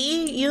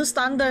Bimbi, use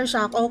Thunder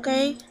Shock,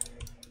 okay?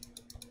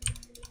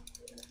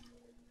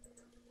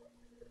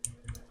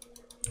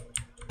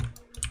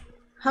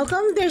 How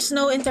come there's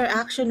no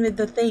interaction with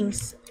the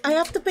things? I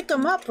have to pick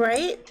them up,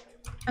 right?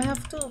 I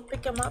have to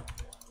pick them up.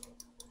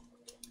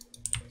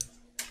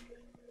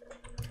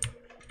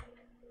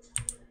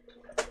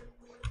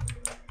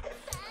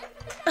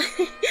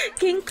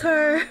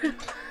 Kinker!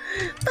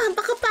 Pam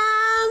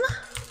pakapam!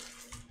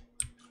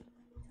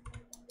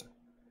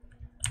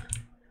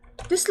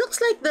 This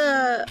looks like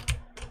the...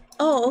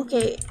 Oh,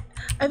 okay.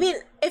 I mean,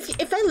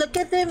 if I look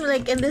at him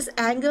like in this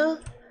angle,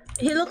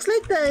 he looks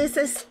like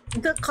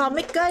the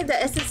comic guy,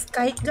 the SS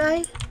Kite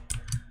guy.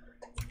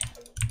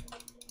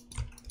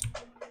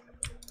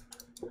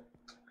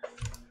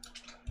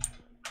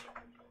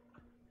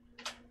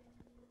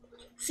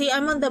 See,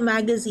 I'm on the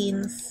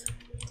magazines.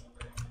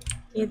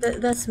 Yeah,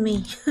 that's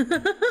me.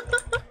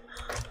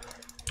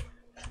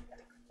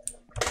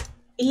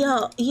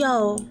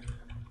 Yo.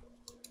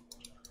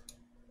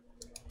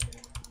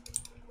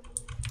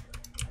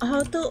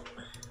 How to...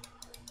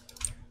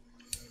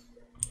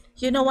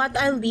 You know what?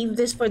 I'll leave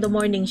this for the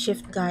morning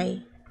shift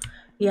guy.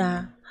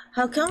 Yeah.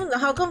 How come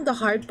the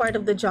hard part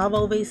of the job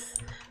always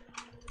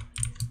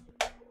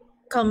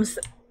comes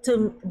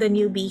to the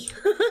newbie?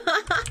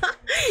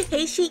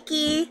 Hey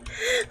Shiki.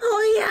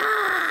 Oh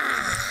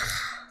yeah.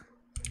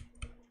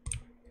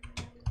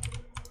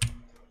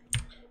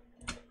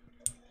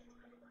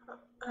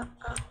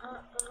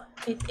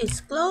 It is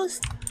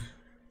closed.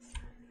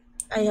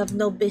 I have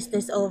no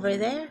business over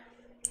there.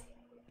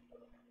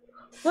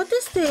 What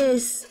is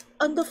this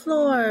on the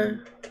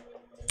floor?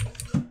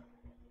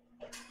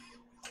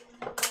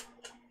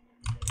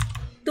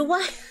 Do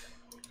I?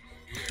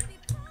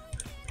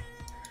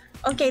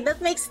 Okay,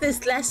 that makes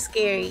this less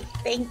scary.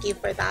 Thank you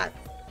for that.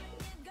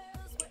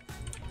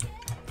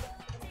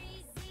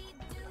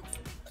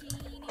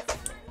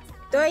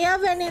 Do I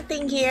have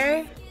anything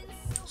here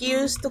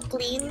used to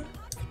clean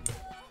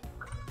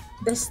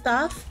the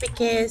stuff?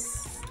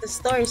 Because the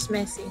store is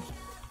messy.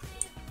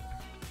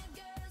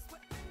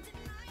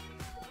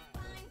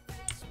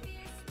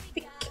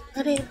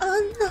 Oh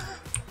no.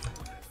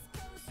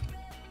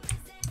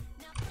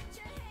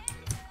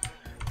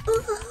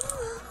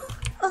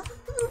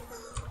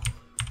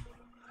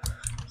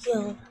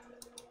 Yo.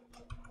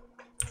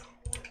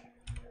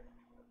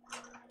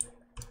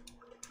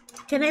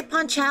 Can I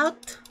punch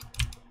out?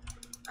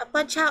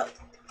 Punch out.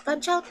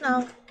 Punch out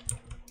now.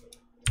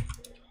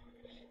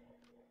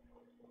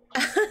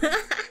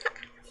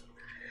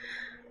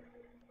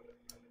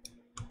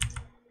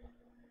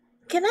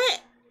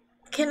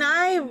 Can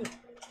I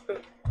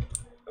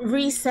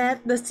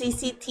reset the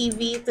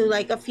CCTV to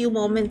like a few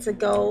moments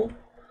ago?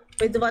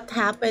 with what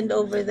happened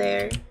over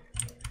there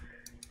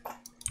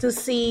to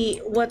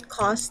see what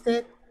caused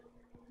it.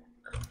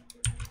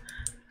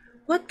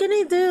 What can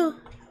I do?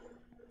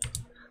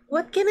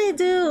 What can I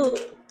do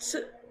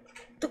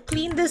to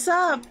clean this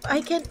up?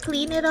 I can't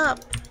clean it up.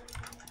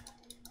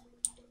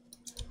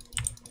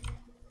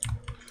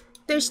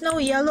 There's no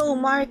yellow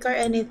mark or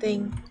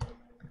anything.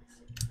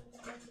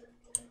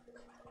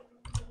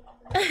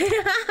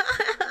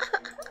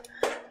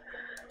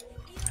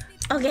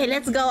 Okay,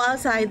 let's go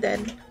outside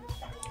then.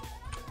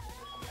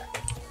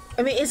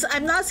 I mean,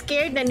 I'm not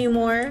scared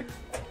anymore.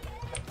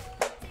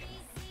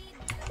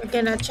 We're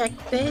gonna check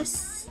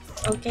this.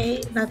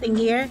 Okay, nothing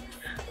here.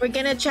 We're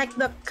gonna check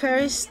the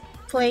cursed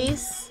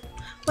place.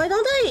 Why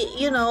don't I,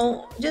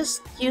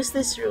 just use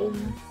this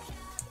room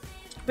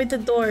with the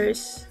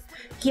doors?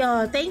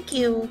 Yeah, thank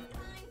you.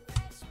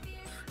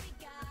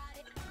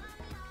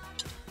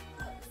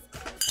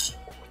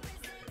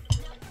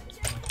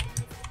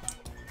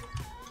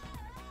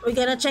 We're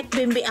gonna check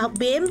Bimby out.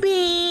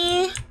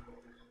 Bimby!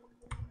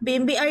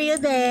 Bimby, are you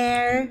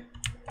there?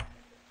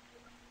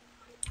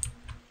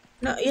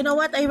 No, you know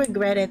what? I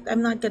regret it.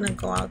 I'm not gonna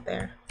go out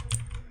there.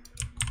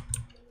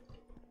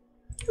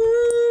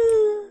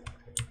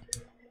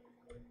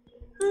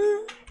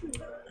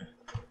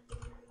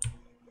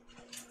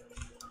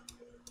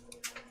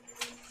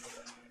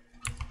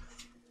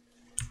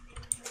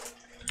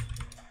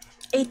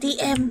 8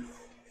 AM.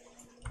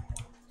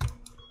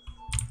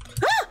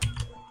 Ah!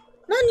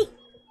 Nani?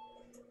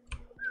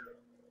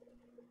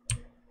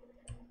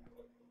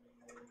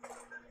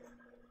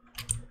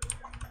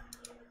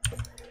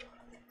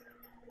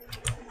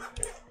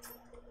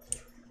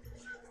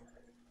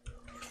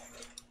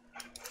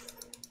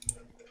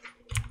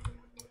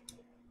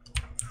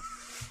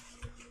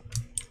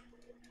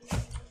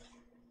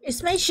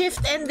 Is my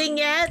shift ending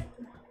yet?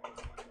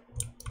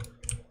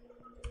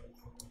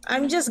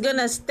 I'm just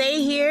gonna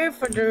stay here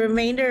for the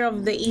remainder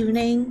of the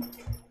evening.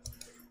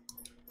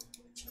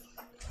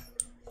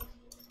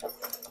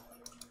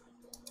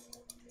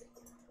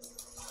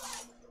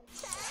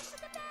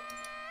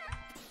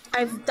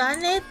 I've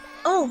done it.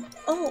 Oh,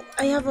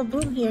 I have a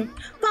broom here.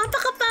 Papa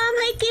Kapam,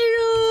 hi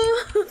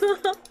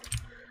Kiru!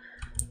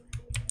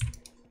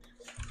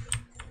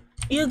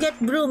 You get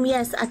broom,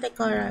 yes, Ate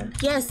Coral.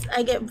 Yes,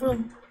 I get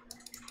broom.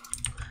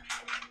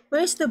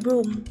 Where's the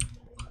broom?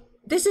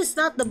 This is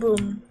not the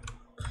broom.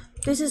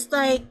 This is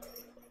like...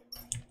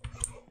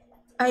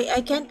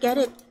 I can't get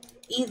it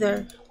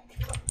either.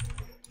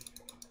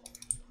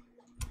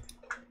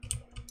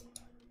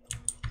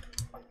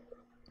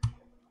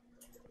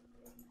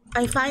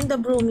 I find the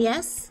broom,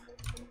 yes?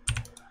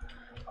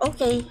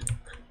 Okay.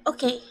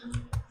 Okay.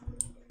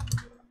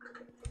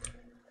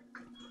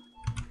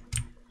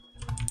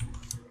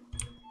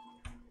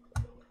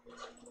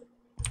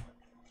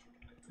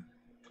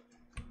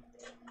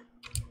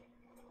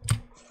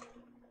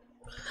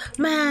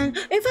 Man,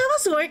 if I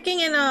was working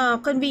in a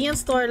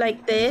convenience store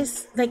like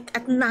this, like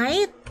at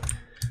night,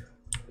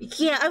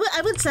 yeah,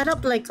 I would set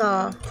up like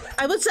I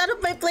would set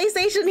up my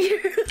PlayStation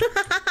here.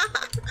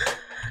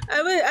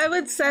 I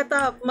would set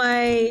up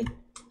my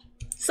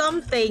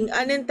something,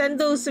 a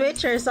Nintendo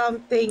Switch or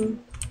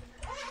something,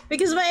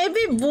 because it'd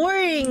be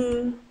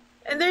boring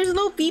and there's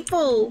no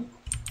people.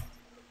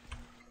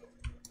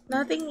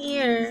 Nothing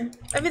here.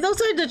 I mean,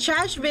 those are the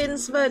trash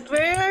bins, but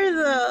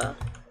where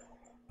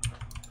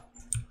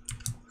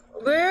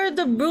are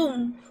the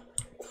broom?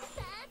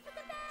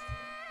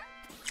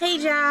 Hey,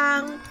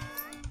 Jang.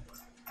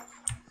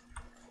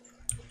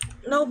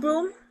 No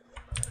broom?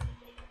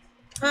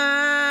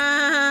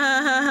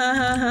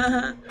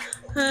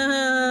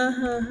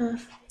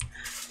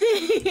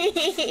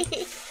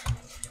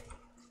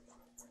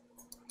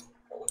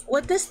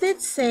 What does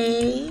it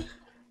say?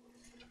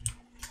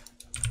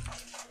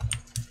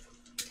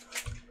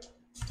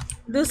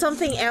 Do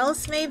something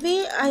else,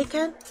 maybe? I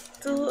can't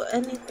do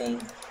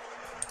anything.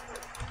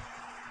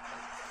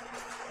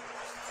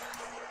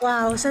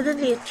 Wow,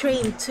 suddenly it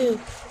trained too.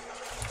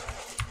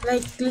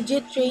 Like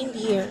legit trained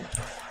here.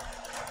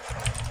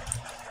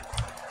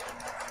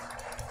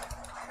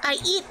 I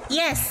eat,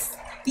 yes.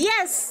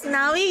 Yes,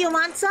 Nawi, you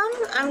want some?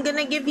 I'm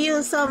gonna give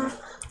you some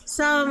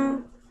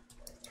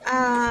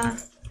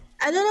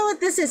I don't know what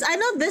this is. I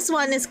know this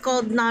one is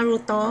called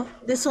Naruto.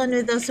 This one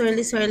with the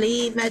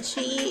swirly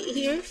veggie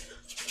here.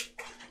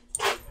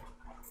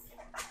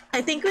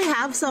 I think we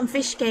have some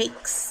fish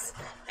cakes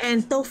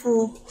and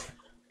tofu.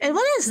 And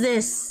what is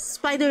this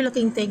spider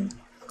looking thing?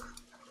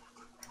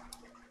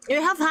 We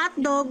have hot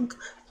dog.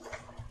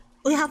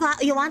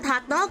 You want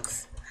hot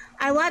dogs?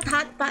 I want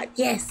hot pot,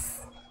 yes.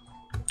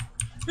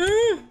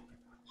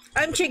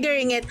 I'm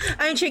triggering it.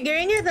 I'm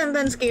triggering it and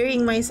then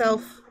scaring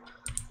myself.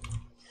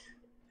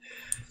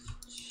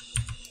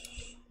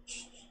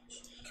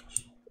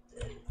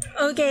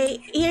 Okay,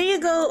 here you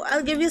go.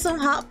 I'll give you some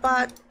hot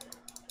pot.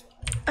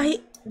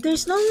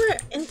 There's no more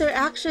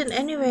interaction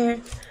anywhere.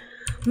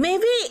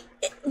 Maybe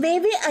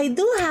I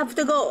do have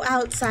to go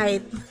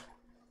outside.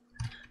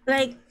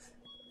 Like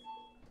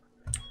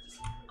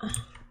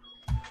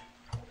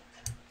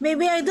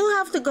Maybe I do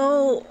have to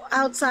go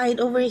outside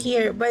over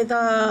here by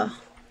the...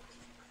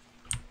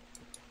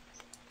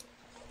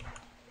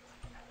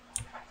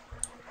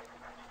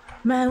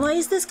 Man, why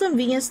is this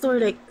convenience store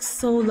like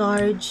so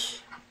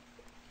large?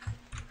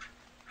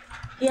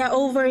 Yeah,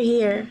 over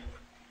here.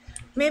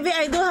 Maybe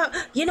I do have...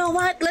 You know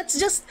what? Let's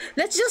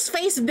just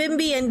face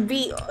Bimby and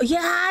be...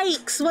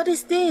 Yikes! What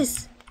is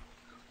this?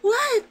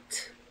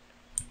 What?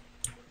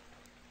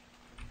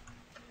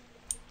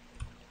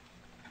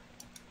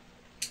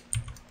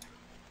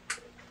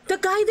 The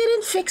guy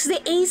didn't fix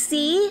the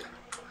AC?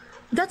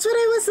 That's what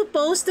I was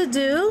supposed to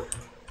do?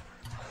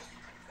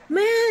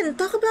 Man,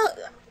 talk about...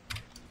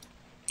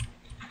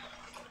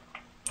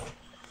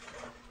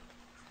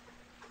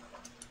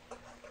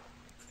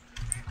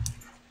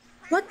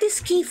 What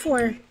this key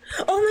for?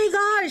 Oh my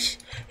gosh!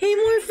 Hey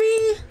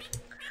Morphe!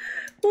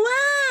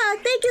 Wow!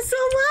 Thank you so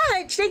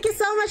much! Thank you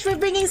so much for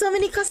bringing so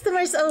many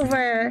customers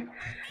over.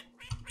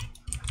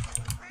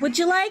 Would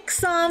you like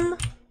some...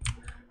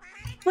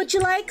 Would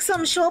you like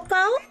some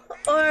siopao?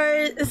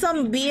 Or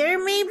some beer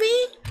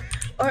maybe?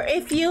 Or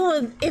if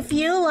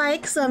you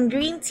like some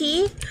green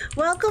tea,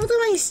 welcome to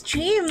my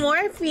stream,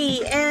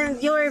 Morphe,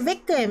 and your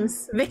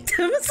victims.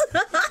 Victims?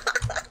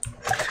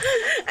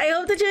 I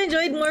hope that you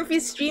enjoyed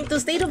Morphe's stream to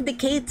State of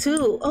Decay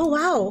 2. Oh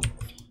wow.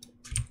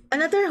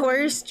 Another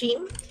horror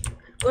stream?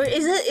 Or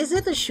is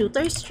it a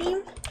shooter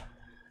stream?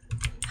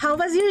 How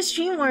was your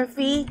stream,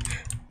 Morphe?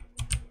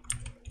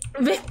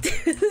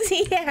 Victims,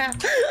 yeah.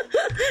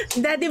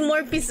 Daddy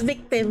Morphe's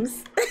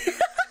victims.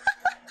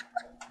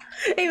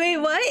 Hey, wait,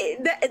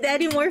 what?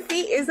 Daddy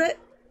Morphe? Is it?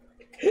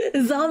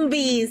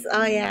 Zombies.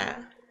 Oh, yeah.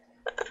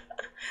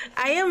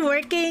 I am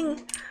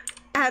working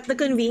at the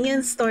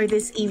convenience store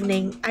this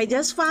evening. I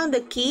just found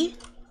the key.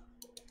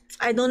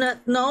 I do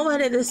not know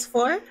what it is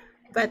for,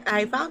 but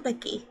I found the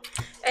key.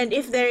 And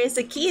if there is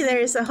a key, there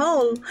is a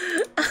hole.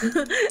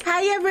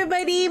 Hi,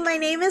 everybody. My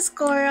name is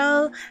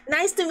Coral.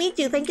 Nice to meet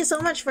you. Thank you so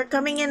much for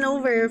coming in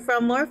over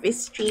from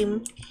Morphe's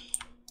stream.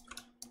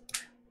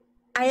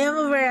 I am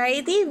a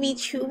variety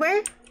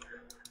VTuber.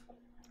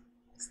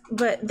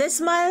 But this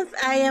month,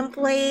 I am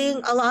playing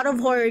a lot of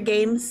horror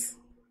games.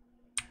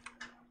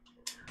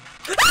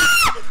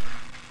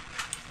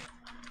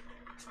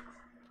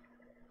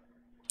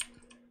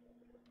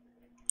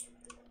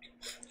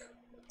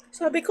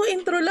 Sabi ko,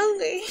 intro lang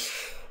eh.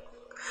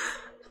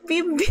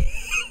 Bibi.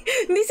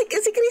 Hindi, si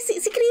Chrissy.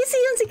 Si Chrissy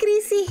yun, si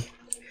Chrissy.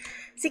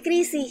 Si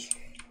Chrissy.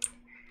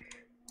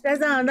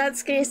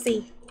 That's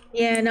Chrissy.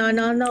 Yeah, no,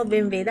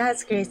 Bimbi.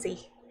 That's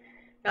Chrissy.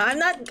 No,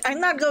 I'm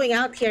not going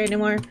out here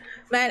anymore.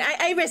 Man,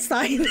 I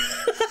resigned.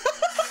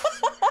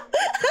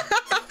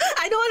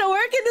 I don't want to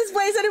work in this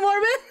place anymore,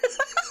 man.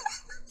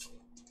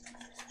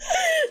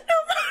 No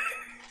more.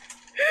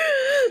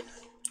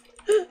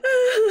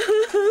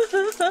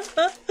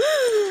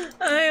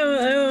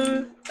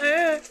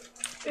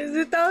 Is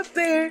it out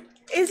there?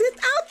 Is it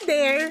out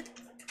there?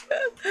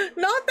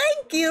 No,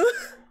 thank you.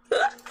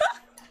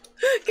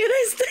 Can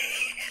I stay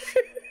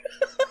here?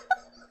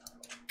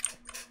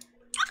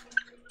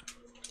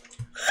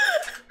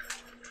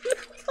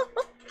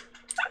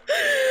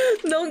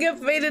 Don't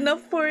get paid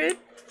enough for it.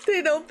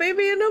 They don't pay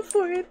me enough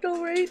for it,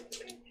 don't worry.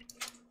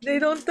 They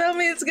don't tell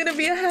me it's gonna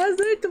be a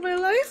hazard to my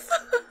life.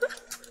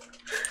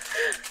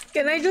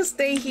 Can I just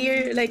stay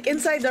here, like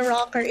inside the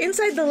rocker?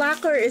 Inside the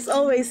locker is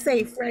always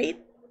safe, right?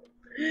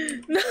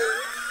 No.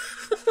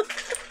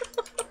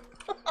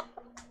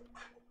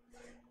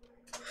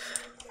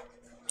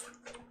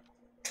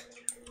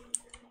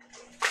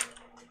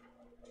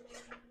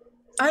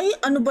 Ay,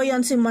 ano ba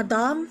yan si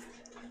Madam?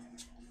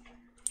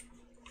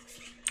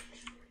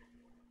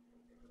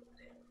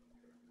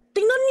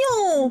 Tingnan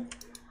nyo!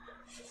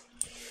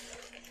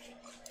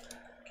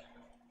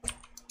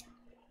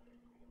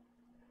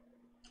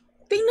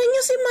 Tingnan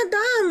nyo si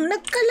Madam!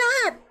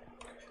 Nagkalat!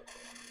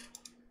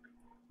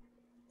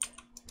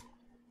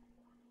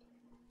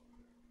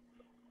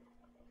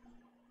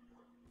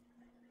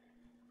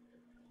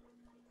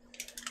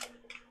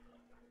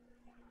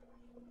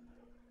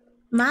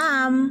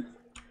 Ma'am,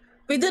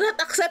 we do not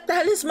accept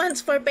talismans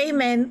for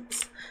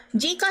payments.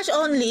 GCash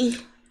only.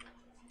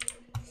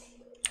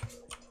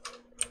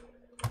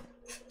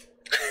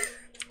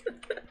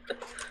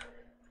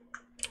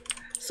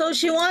 So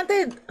she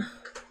wanted...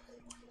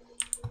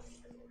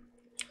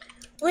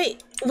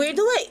 Wait, where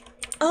do I...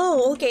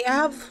 Oh, okay,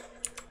 I have...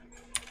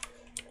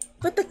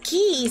 But the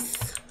keys...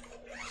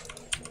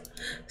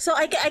 So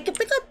I can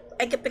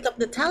pick up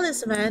the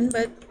talisman,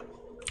 but...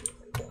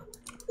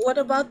 What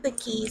about the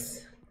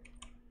keys?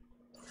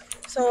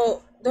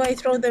 So, do I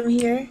throw them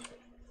here?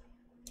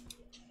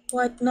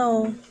 What?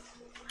 No.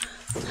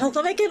 How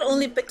come I can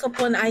only pick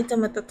up one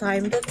item at a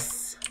time?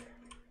 That's...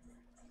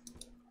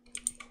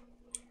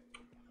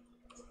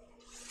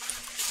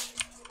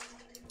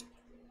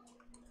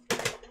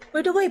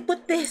 Where do I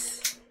put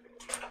this?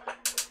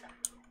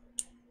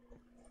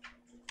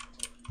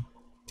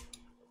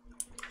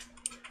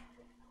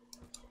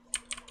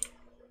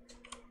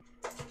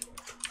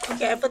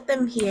 Okay, I put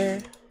them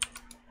here.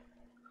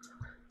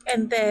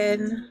 And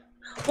then...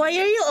 Why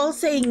are you all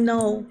saying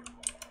no?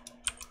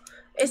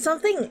 It's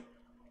something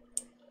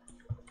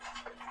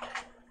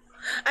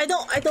I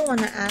don't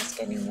want to ask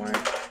anymore.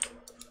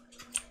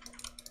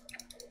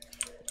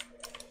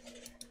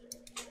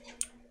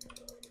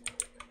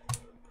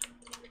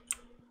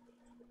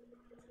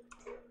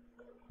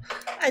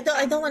 I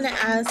don't want to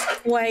ask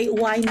why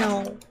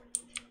no.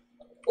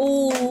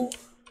 Oh,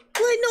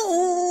 why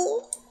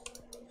no?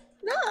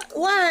 Not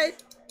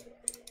what?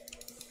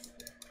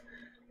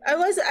 I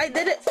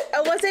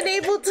wasn't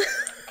able to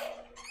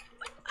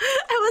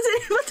I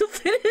wasn't able to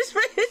finish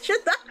my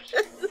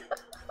introduction.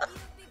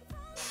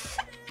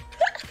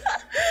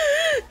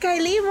 Kay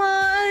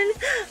Limon.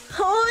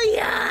 Oh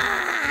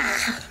yeah.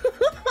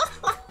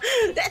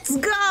 Let's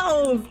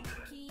go.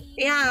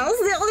 Yeah, I was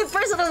the only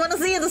person I want to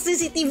see in the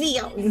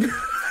CCTV.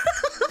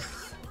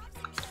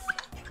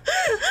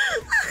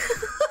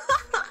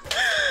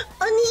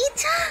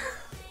 Oni-chan!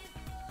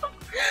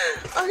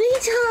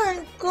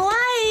 Oni-chan!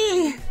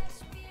 Kawaii!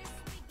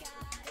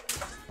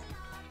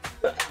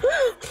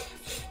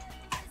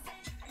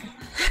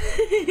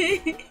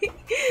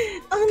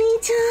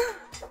 Oni-chan!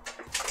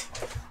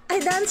 I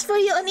dance for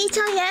you,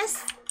 Oni-chan,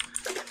 yes?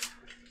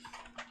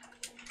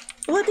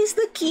 What is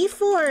the key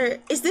for?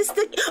 Is this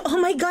the... Oh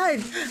my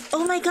god!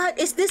 Oh my god,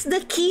 is this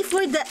the key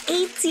for the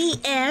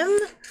ATM?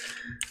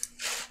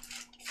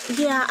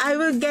 Yeah, I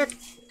will get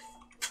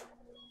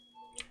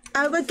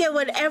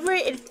whatever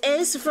it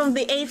is from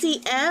the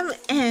ATM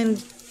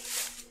and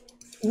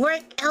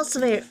work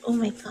elsewhere. Oh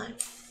my god.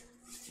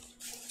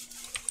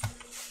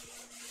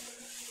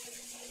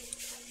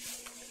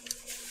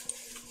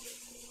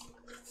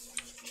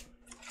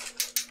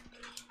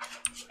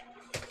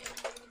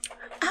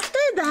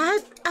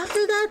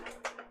 After that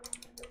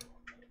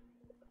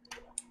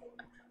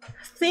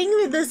thing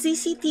with the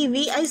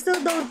CCTV, I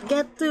still don't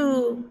get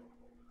to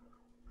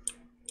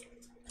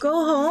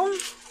go home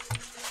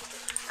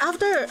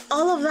after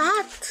all of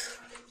that.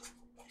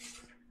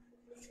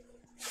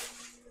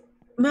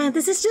 Man,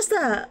 this is just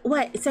a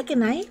second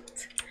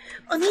night?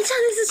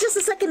 Oni-chan, this is just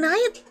a second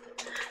night?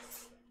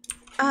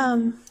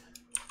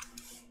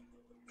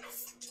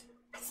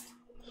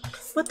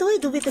 What do I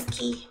do with the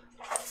key?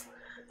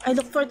 I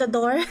look for the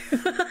door.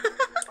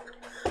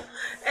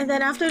 And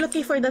then after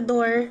looking for the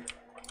door,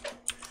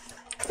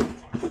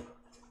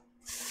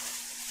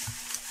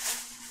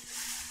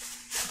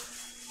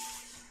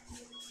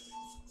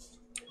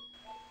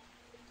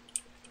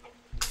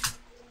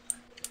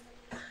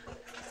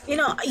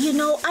 you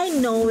know, I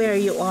know where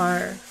you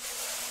are.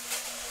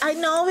 I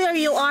know where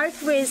you are,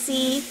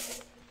 Chrissy.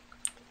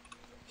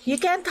 You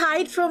can't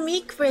hide from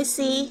me,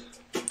 Chrissy.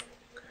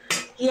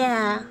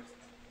 Yeah.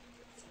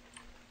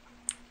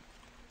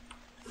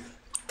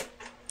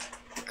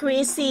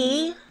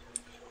 Chrissy.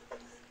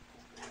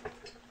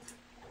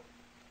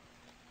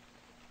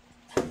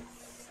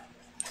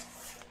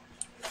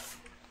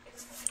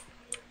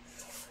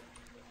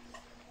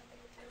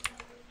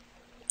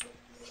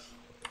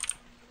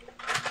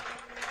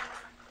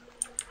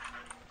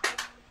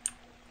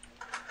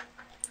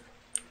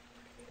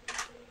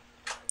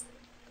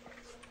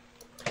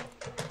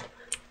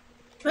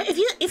 But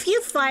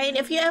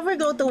if you ever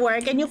go to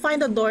work and you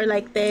find a door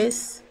like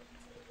this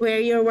where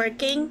you're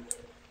working,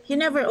 you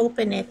never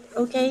open it,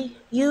 okay?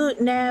 You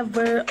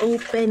never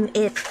open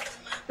it.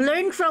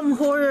 Learn from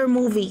horror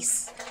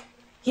movies.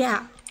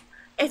 Yeah.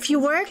 If you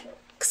work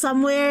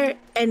somewhere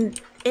and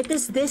it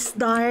is this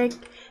dark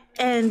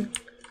and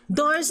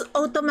doors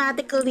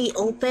automatically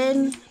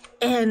open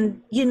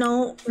and,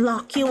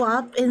 lock you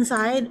up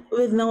inside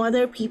with no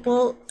other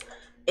people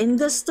in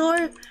the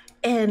store,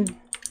 and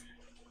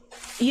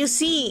you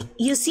see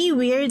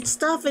weird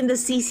stuff in the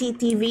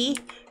CCTV,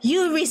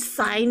 you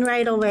resign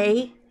right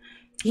away.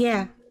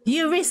 Yeah,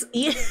 you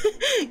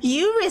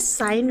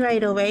resign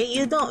right away.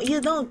 You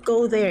don't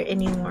go there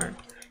anymore.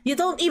 You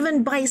don't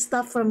even buy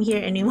stuff from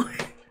here anymore.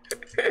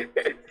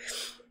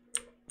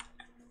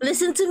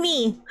 Listen to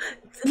me.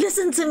 This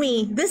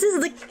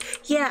is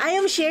I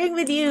am sharing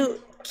with you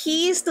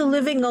keys to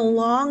living a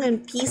long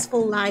and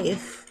peaceful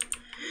life.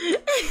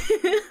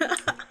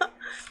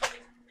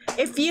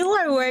 If you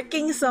are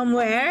working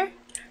somewhere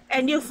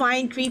and you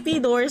find creepy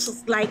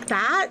doors like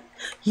that,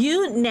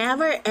 you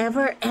never,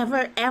 ever,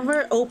 ever,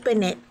 ever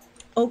open it.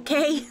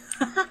 Okay?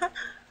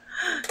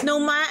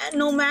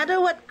 No matter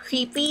what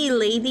creepy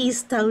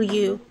ladies tell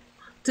you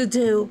to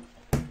do,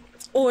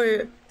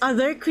 or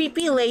other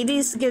creepy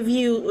ladies give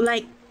you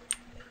like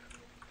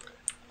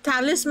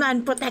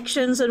talisman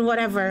protections and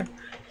whatever.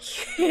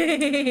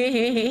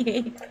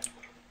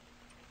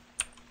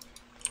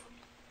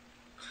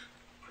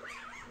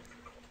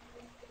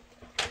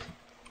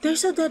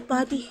 There's a dead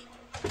body.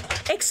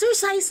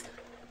 Exercise.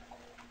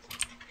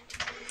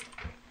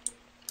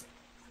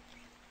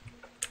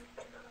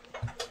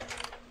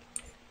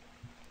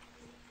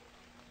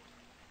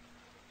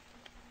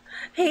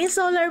 Hey,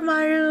 Solar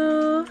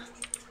Maru.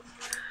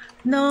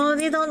 No,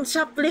 they don't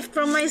shoplift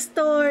from my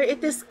store.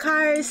 It is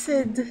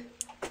cursed.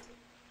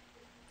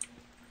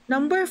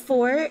 Number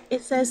 4.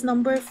 It says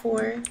number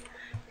 4.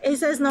 It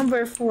says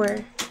number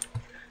 4.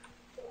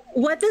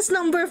 What does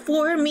number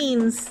 4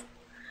 means?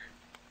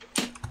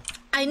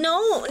 I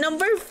know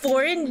number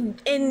 4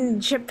 in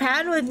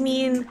Japan would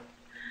mean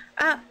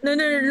no, no,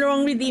 no,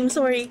 wrong redeem,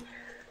 sorry.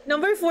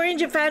 Number 4 in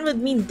Japan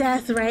would mean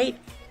death, right?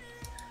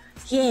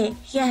 Yeah,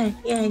 yeah,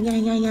 yeah, yeah,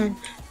 yeah, yeah.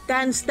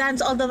 Dance,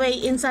 dance all the way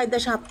inside the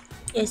shop.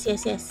 Yes,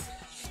 yes, yes.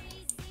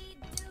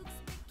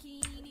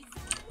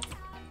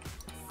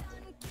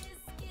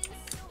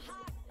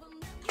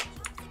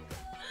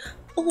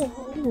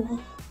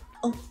 Oh,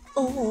 oh,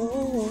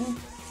 oh.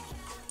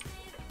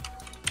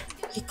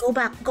 Okay, go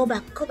back, go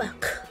back, go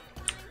back.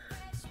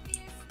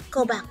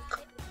 Go back.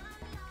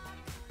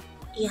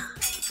 Yeah.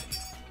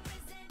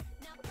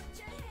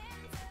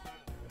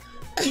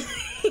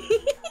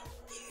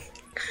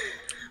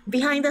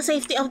 Behind the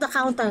safety of the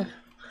counter.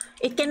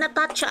 It cannot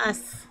touch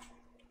us.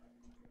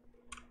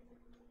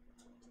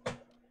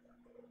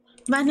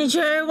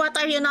 Manager, what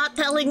are you not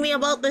telling me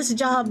about this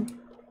job?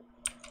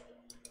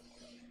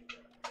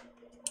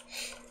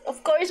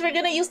 Of course, we're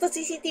gonna use the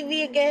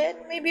CCTV again.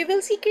 Maybe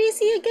we'll see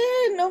Chrissy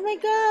again. Oh my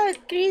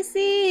god,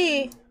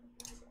 Chrissy.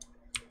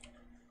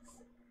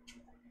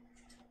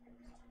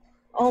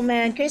 Oh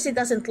man, Chrissy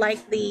doesn't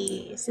like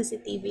the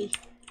CCTV.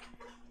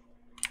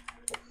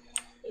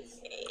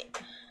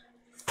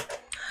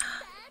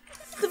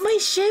 My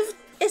shift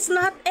is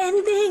not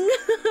ending.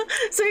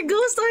 Sir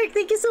Ghost Orc,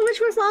 thank you so much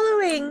for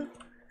following.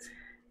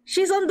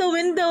 She's on the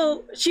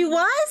window. She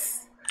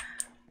was?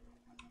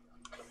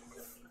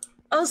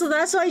 Oh, so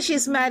that's why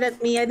she's mad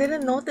at me. I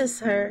didn't notice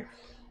her.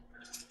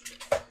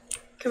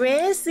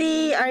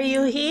 Chrissy, are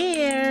you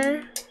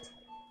here?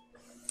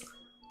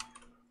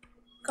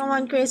 Come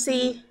on,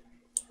 Chrissy.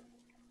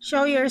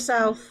 Show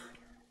yourself.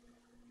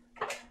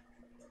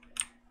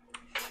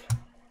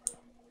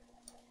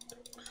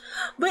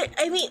 But,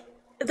 I mean,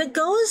 the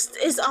ghost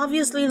is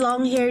obviously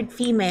long-haired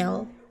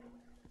female.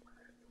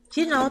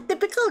 You know,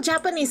 typical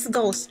Japanese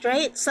ghost,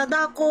 right?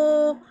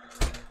 Sadako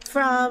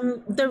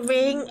from The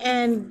Ring,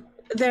 and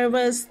there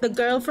was the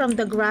girl from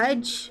The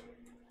Grudge.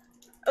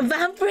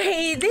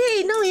 Vampire!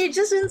 Hey, no, you're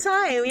just in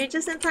time. You're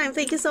just in time.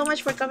 Thank you so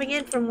much for coming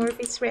in from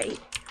Morphe's Ray.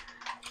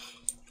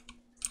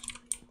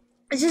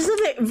 It's just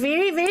a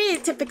very, very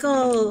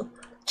typical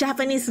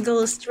Japanese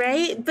ghost,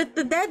 right? But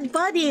the dead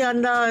body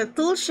on the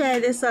tool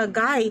shed is a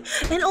guy.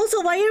 And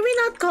also, why are we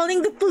not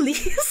calling the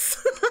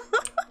police?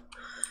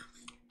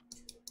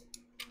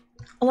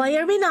 Why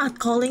are we not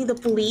calling the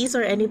police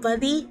or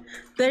anybody?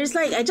 There's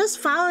like, I just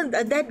found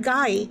a dead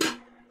guy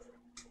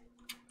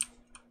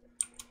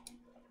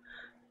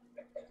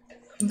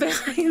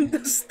behind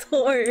the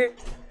store.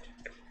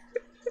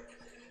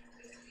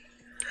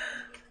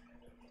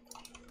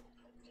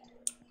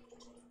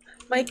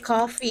 My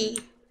coffee.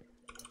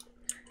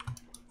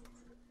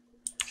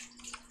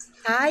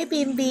 Hi,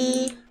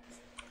 Bimbi.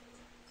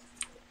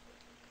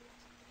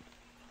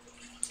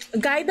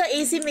 Guy, the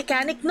AC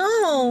mechanic?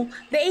 No,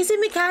 the AC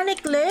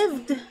mechanic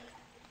lived.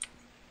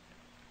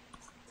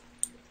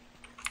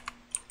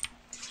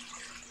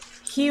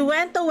 He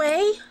went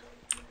away.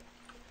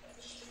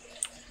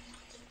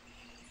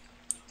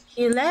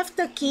 He left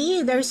the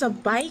key. There's a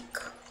bike.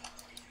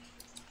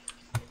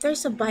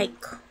 There's a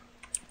bike.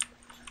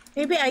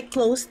 Maybe I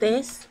close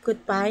this.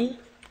 Goodbye.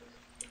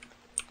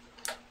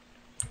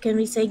 Can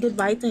we say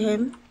goodbye to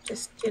him?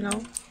 Just, you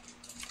know.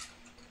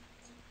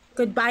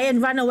 Goodbye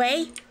and run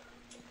away?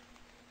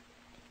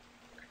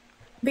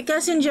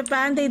 Because in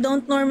Japan, they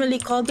don't normally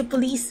call the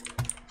police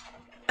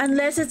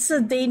unless it's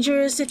a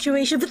dangerous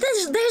situation. But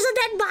there's a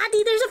dead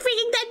body. There's a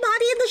freaking dead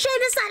body in the shed.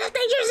 It's not a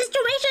dangerous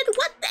situation.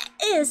 What the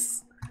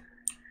is?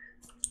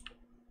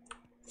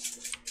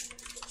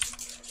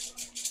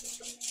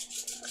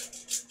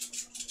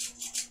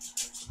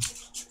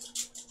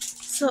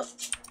 So,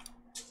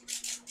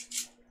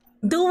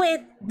 do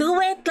it. Do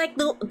it. Like,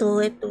 do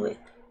it. Do it.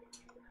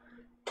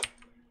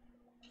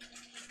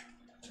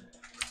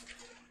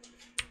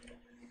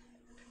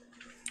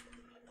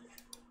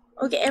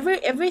 Okay,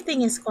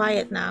 everything is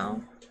quiet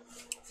now.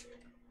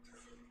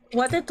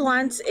 What it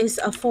wants is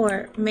a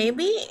 4.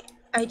 Maybe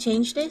I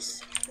change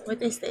this?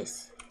 What is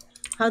this?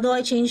 How do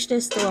I change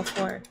this to a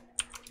 4?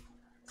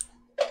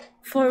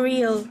 For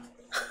real.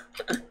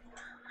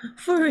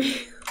 For real.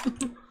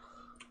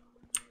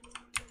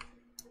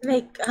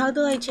 Like, how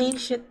do I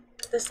change it,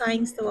 the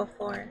signs to a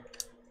 4?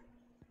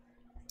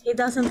 He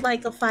doesn't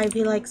like a 5,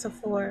 he likes a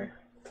 4.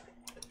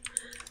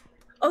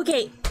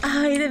 Okay,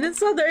 I didn't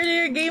saw the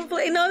earlier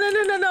gameplay. No,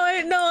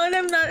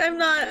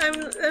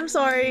 I'm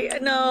sorry.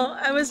 No,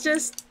 I was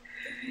just...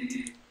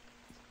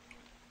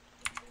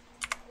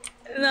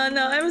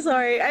 No, I'm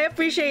sorry. I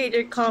appreciate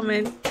your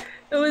comment.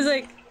 It was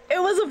like,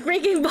 it was a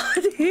freaking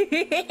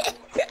body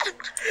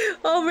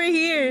over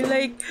here.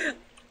 Like,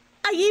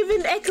 I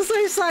even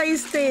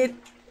exercised it.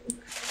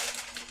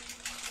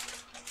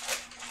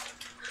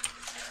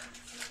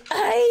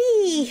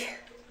 Ay!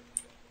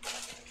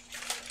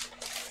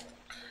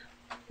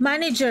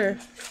 Manager.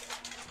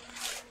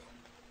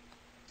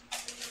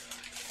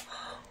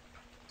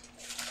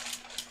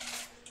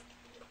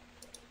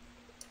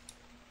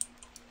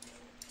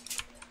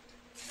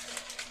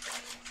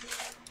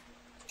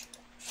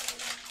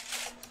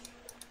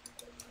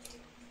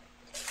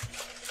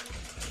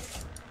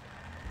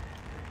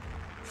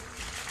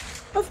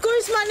 Of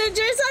course,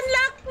 managers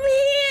unlock me!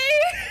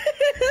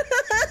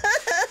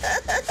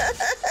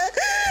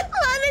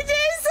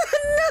 Managers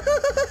unlock!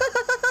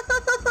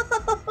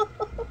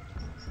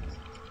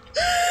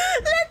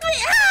 Let me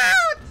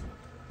out!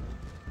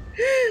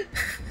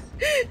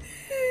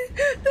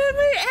 Let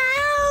me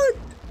out!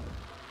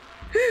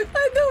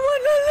 I don't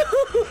wanna know!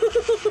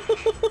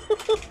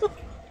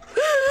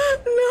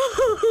 No!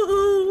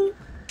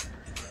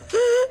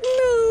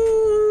 No!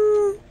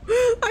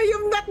 I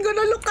am not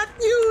gonna look at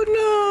you,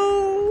 no!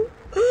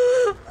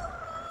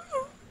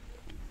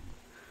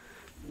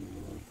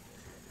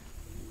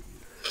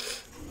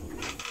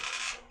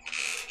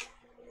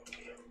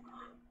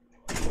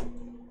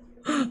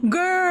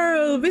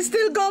 Girl, we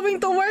still going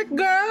to work,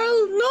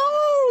 girl?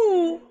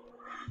 No!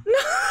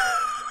 No!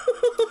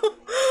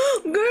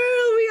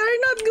 Girl, we are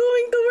not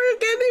going to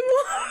work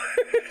anymore!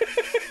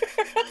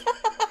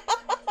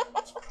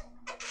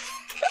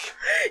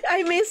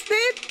 I missed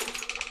it.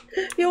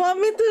 You want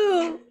me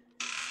to?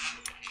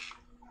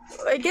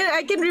 I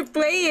can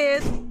replay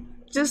it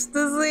just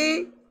to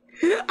see.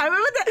 I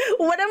remember that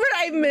whatever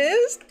I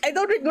missed, I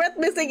don't regret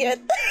missing it.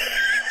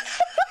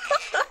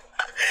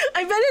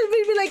 I bet it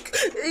will be like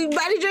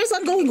managers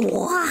on going.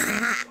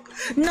 Wah!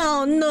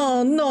 No,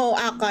 no, no,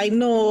 Akai,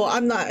 no.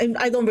 I'm not.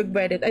 I don't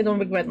regret it. I don't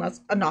regret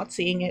not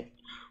seeing it.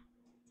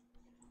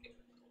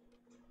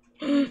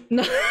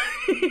 No.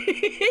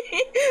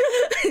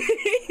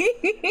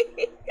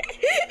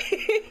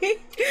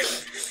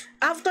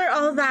 After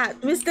all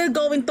that, we're still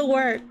going to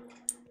work.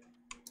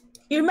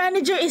 Your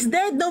manager is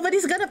dead.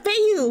 Nobody's gonna pay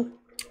you.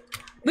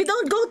 We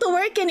don't go to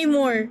work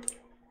anymore.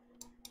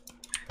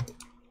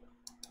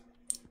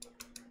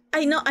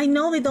 I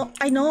know we don't.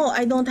 I know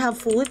I don't have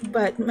food,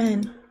 but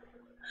man,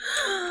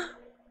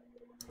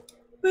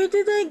 where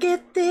did I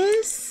get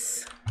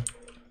this?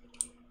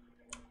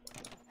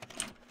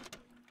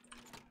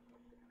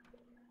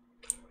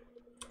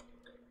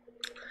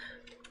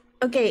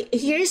 Okay,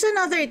 here's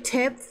another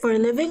tip for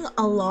living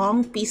a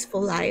long,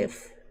 peaceful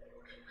life.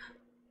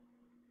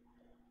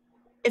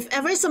 If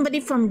ever somebody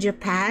from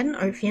Japan,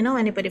 or if you know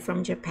anybody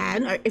from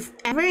Japan, or if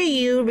ever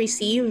you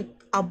receive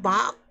a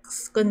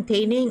box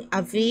containing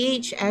a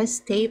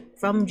VHS tape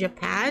from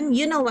Japan,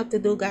 you know what to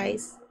do,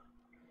 guys.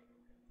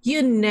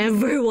 You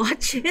never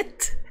watch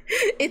it.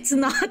 It's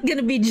not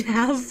gonna be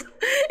Jav.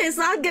 It's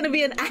not gonna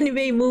be an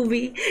anime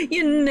movie.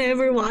 You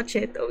never watch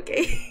it,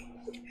 okay?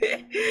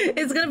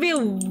 It's gonna be a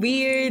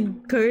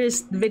weird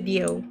cursed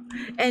video,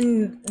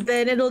 and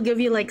then it'll give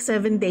you like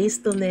 7 days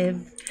to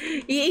live.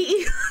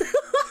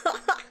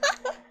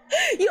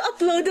 You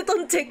upload it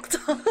on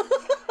TikTok.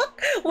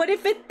 What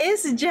if it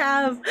is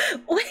Jav?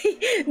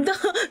 Wait,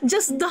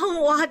 just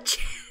don't watch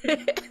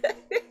it.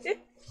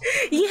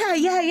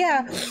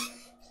 Yeah.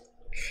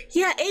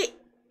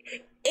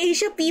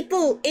 Asia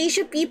people they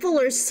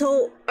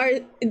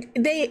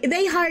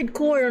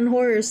hardcore on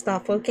horror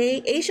stuff,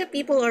 okay? Asia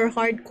people are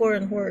hardcore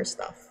on horror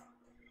stuff.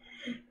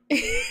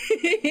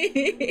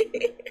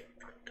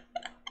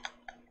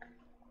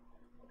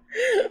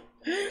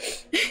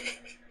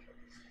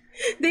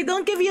 They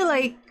don't give you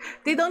like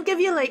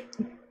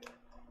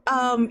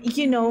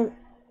you know,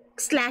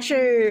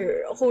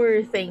 slasher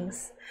horror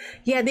things.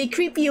 Yeah, they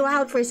creep you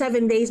out for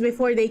 7 days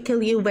before they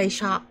kill you by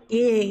shock.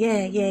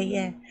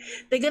 Yeah.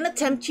 They're gonna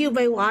tempt you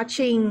by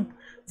watching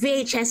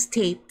VHS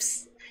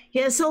tapes.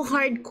 Yeah, so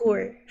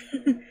hardcore.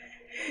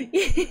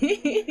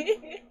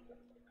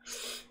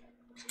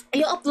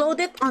 You upload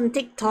it on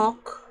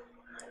TikTok.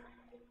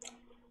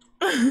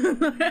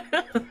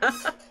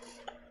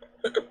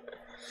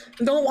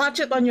 Don't watch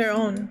it on your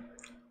own.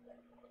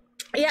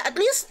 Yeah, at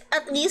least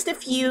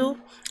if you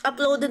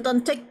upload it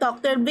on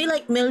TikTok, there'll be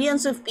like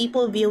millions of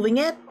people viewing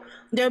it.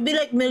 There'll be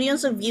like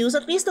millions of views.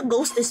 At least the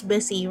ghost is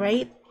busy,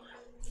 right?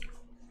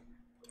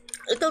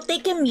 It'll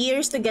take him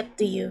years to get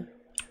to you.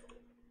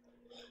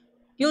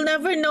 You'll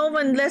never know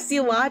unless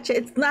you watch it.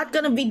 It's not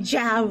gonna be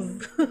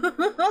Jav.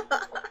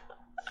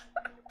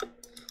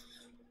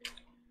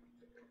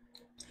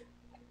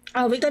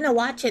 Oh, we're gonna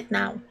watch it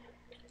now.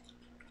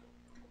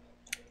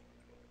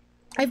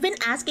 I've been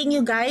asking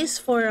you guys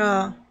for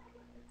a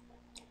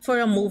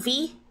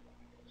movie.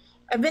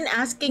 I've been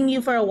asking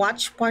you for a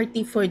watch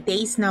party for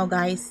days now,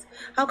 guys.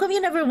 How come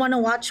you never want to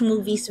watch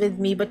movies with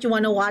me, but you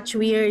want to watch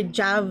weird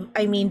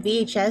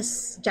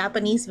VHS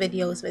Japanese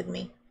videos with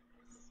me?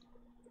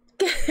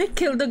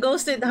 Kill the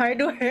ghost with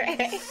hardware.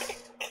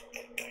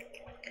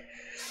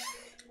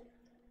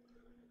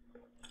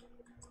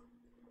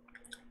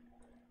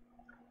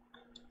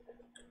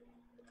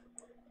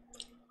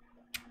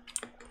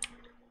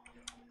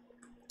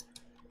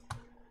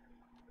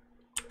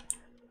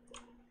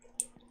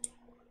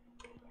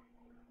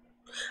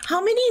 How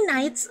many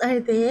nights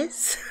are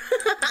this?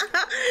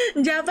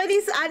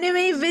 Japanese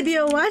anime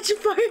video watch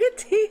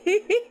party.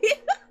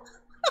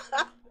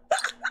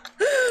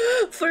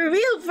 For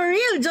real,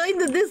 join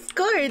the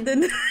Discord.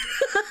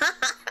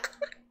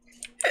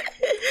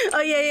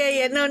 Oh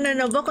yeah. No.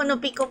 Boku no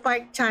Pico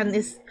Park Chan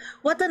is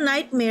what a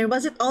nightmare.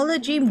 Was it all a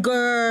dream,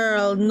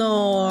 girl?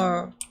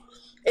 No,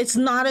 it's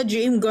not a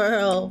dream,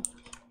 girl.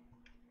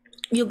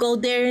 You go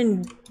there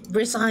and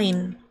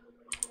resign.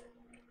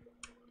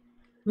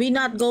 We're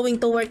not going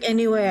to work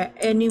anywhere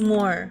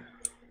anymore.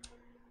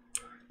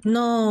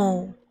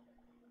 No.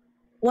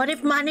 What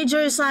if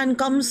manager son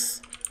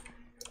comes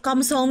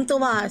home to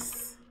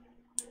us?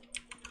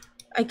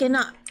 I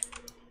cannot.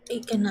 I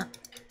cannot.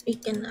 We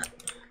cannot.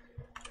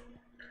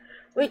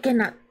 We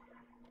cannot.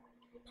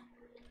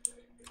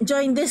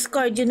 Join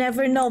Discord. You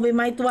never know. We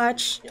might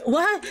watch.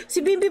 What?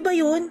 Si Bimbi ba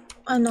yun?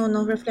 Ah, no.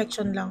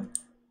 Reflection lang.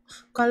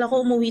 Kala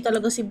ko umuwi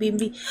talaga si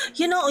Bimbi.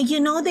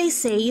 They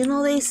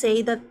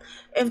say that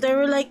if there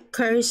were like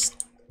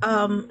cursed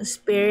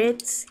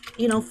spirits,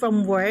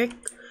 from work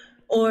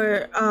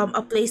or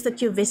a place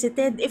that you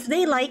visited, if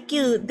they like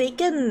you, they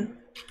can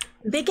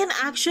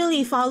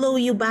actually follow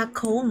you back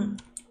home.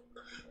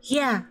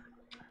 Yeah,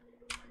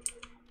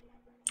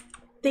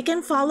 they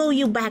can follow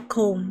you back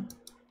home.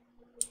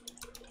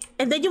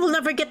 And then you will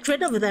never get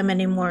rid of them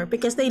anymore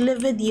because they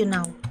live with you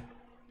now.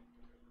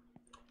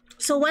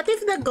 So what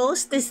if the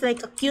ghost is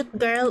like a cute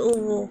girl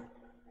who,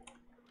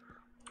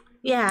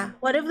 yeah,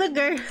 what if the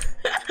girl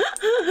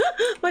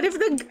what if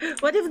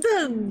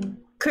the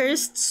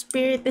cursed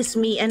spirit is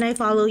me and I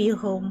follow you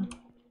home?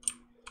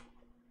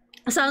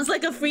 Sounds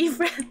like a free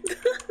friend.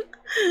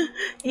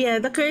 Yeah,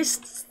 the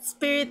cursed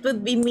spirit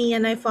would be me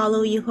and I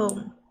follow you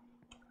home.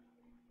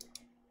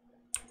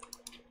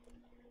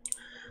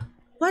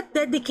 What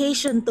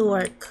dedication to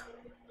work?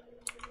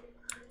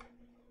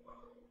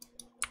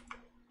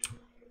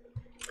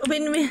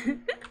 When we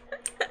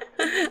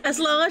as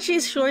long as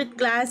she's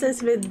short hair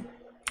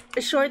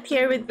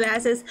with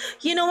glasses,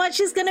 you know what?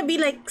 She's gonna be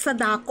like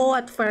Sadako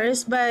at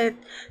first, but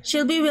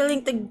she'll be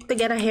willing to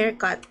get a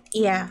haircut.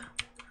 Yeah.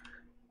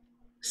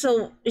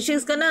 So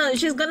she's gonna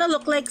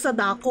look like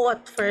Sadako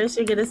at first.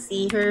 You're gonna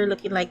see her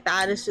looking like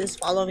that as she's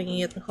following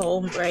you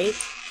home, right?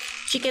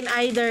 She can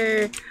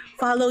either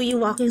follow you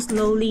walking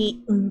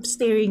slowly,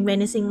 staring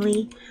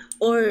menacingly,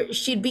 or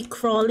she'd be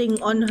crawling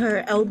on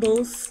her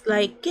elbows,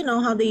 like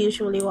how they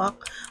usually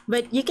walk.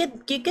 But you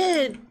could give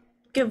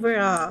her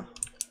a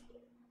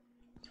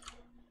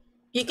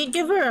you could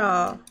give her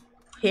a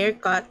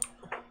haircut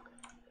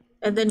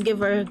and then give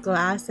her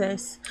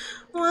glasses.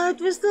 What?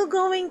 We're still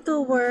going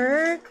to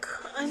work?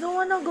 I don't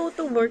want to go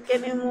to work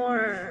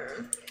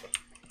anymore.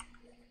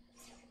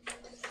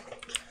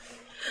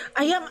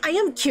 I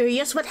am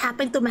curious what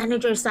happened to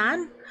Manager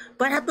San,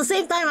 but at the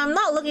same time, I'm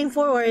not looking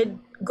forward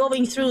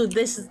going through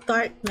this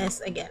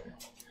darkness again.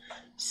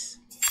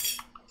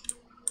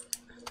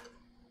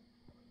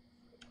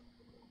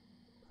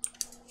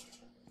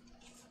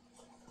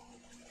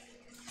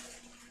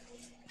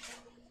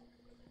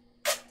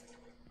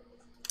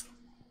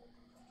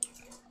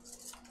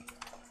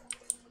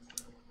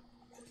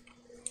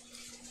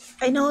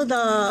 I know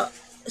the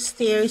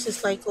stairs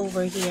is like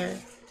over here.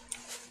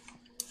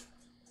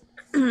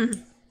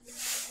 I'm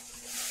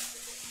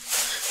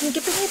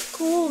keeping it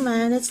cool,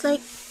 man. It's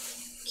like,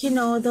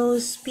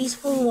 those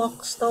peaceful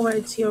walks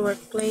towards your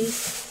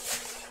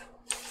workplace.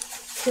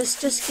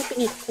 Just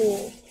keeping it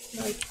cool.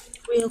 Like,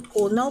 real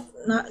cool. Nope,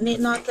 not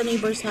the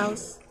neighbor's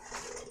house.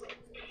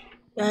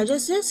 Yeah,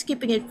 just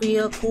keeping it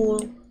real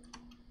cool.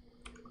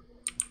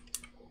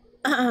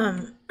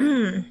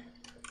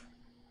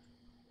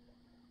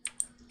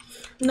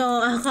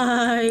 No,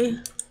 Akay.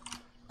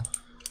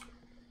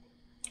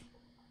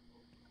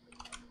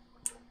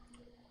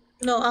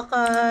 No,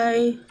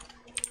 Akay.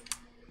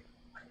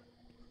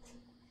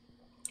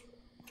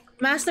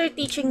 Master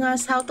teaching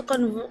us how to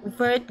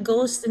convert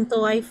ghosts into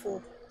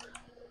waifu.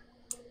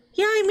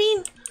 Yeah, I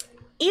mean,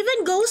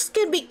 even ghosts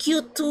can be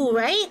cute too,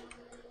 right?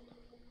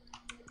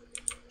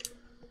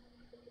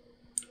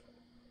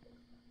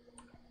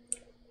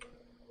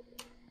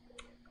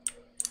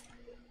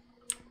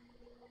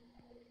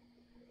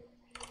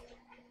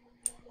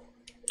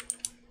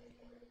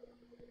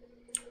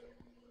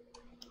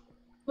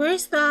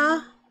 Where's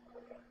the...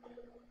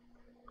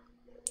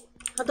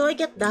 How do I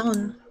get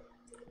down?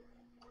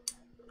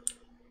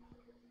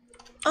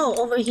 Oh,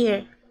 over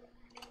here.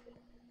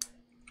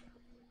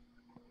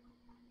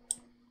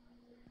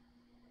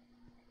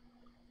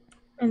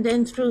 And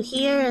then through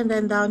here and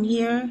then down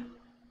here.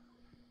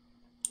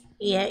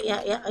 Yeah.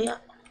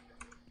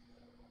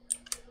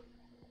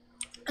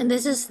 And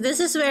this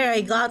is where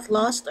I got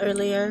lost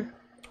earlier.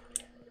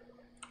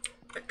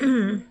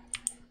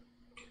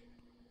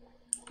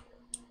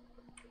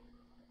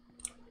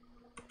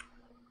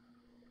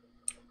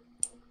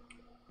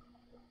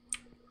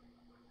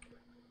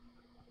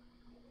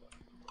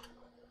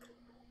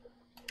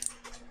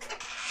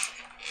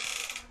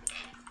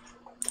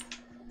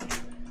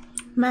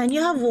 Man,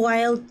 you have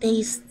wild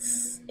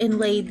tastes in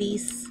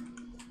ladies.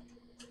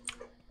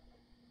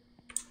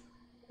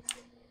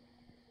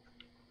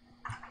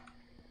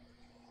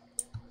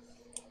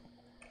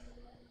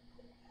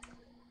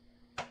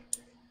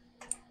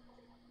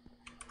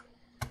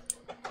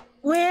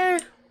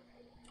 Where?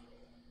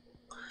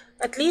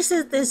 At least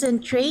it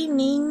isn't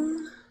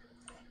training.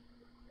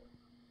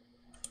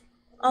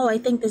 Oh, I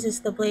think this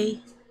is the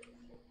way.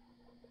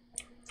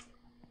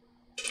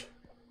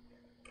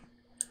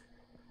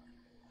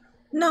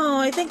 No,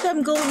 I think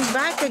I'm going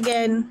back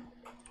again.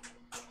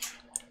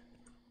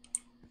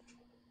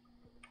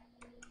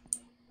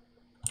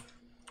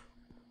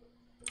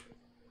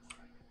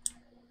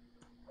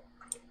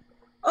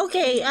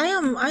 Okay, I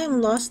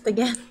am lost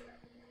again.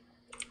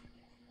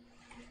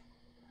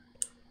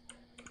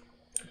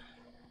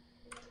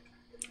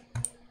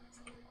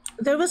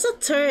 There was a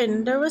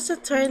turn. There was a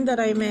turn that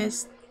I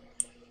missed.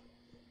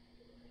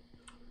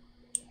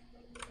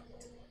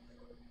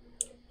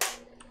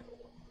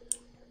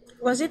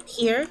 Was it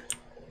here?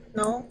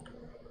 No.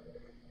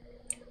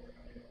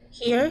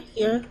 Here.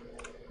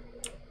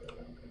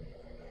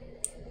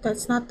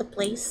 That's not the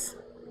place.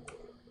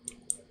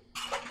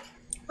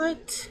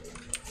 What?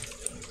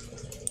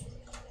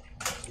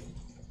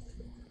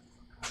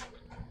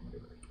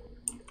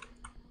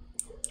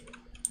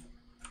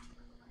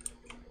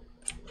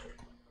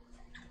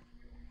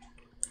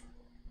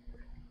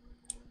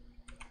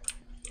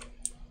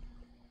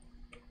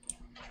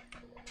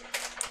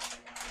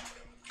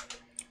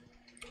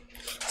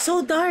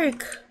 So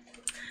dark.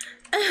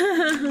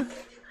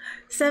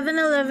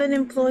 7-Eleven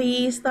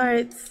employee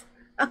starts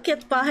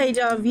Akit Bahay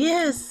job.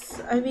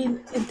 Yes. I mean,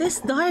 in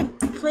this dark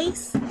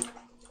place.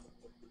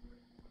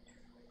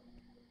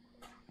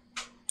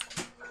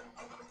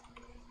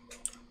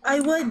 I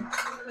would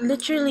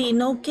literally,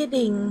 no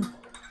kidding.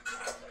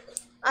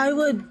 I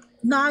would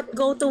not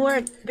go to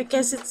work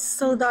because it's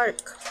so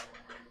dark.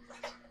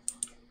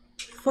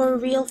 For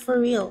real, for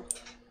real.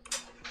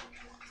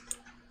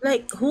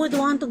 Like, who would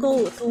want to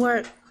go to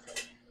work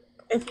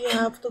if you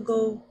have to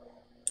go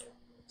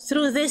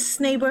through this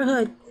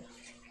neighborhood?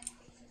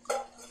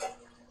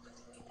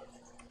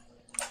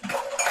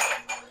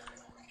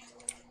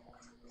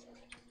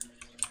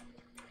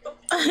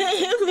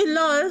 I am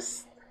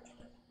lost.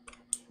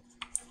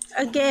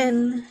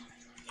 Again,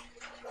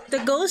 the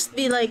ghost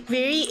be like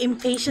very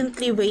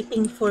impatiently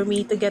waiting for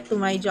me to get to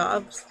my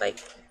jobs. Like,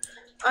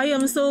 I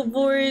am so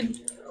bored.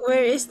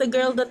 Where is the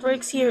girl that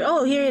works here?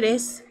 Oh, here it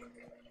is.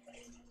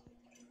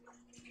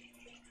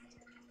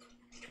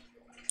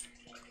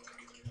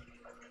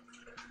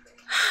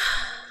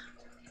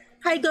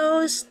 Hi,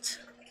 ghost.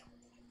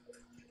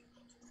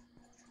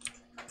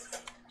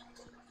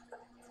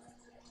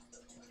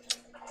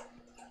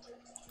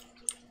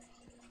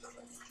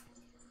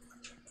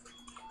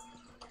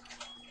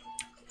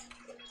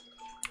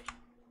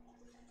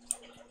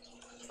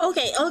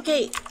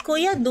 Okay.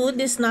 Kuya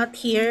Dude is not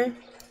here.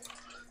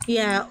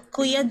 Yeah,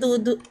 Kuya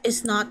Dude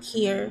is not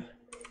here.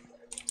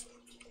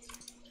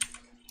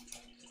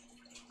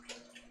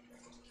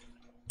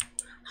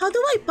 How do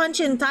I punch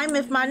in time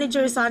if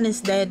manager son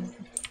is dead?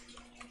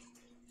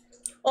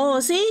 Oh,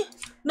 see?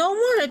 No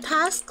more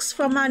tasks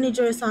from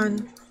manager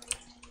son.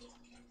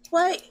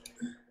 Why?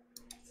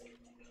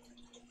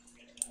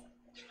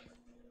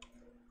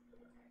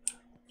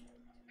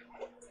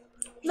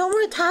 No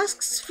more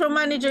tasks from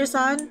manager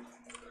son.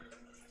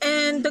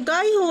 And the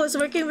guy who was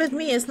working with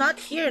me is not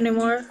here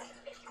anymore.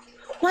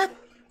 What?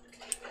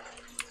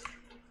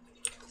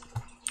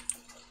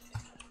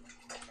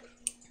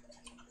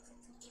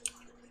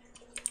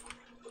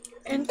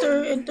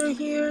 Enter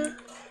here.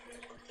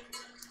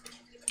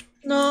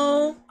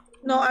 No,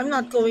 I'm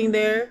not going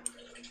there.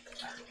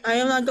 I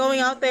am not going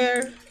out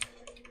there.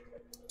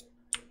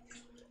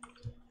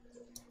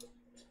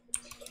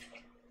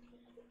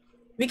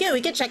 We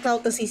can check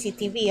out the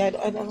CCTV. I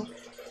don't know.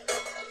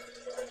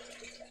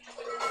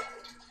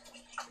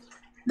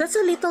 That's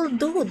a little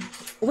dude.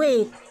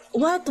 Wait,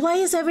 what? Why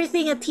is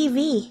everything a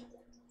TV?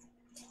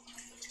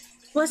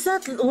 What's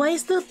that? Why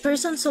is the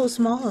person so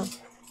small?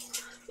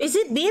 Is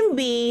it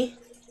Bimbi?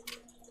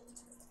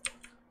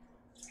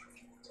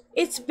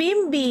 It's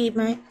Bimbi,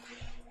 my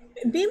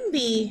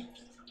Bimbi.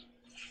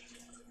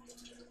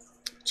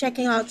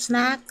 Checking out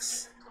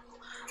snacks.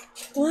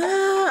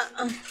 Wow,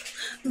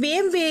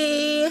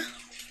 Bimbi.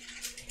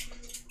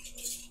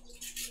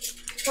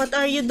 What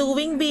are you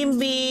doing,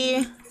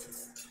 Bimbi?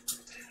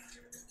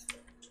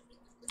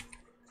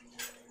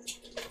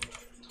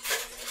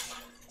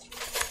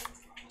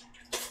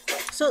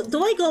 So,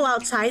 do I go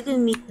outside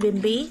and meet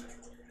Bimbi?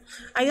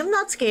 I am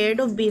not scared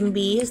of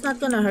Bimbi. He's not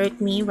gonna hurt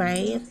me,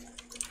 right?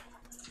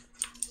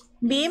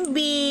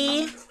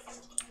 Bimbi!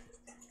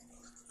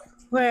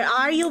 Where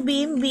are you,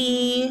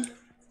 Bimbi?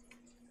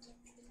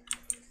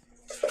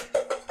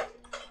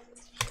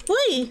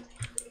 Uy!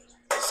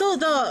 So,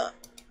 the...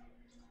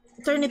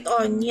 Turn it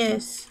on,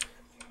 yes.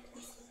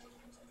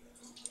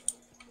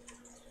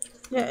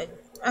 Yeah,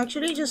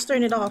 actually, just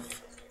turn it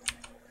off.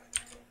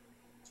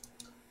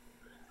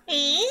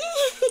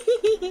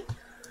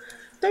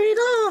 Turn it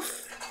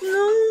off!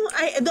 No,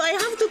 do I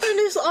have to turn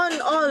this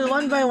on all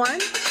one by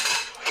one?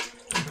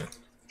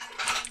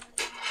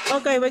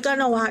 Okay, we're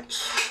gonna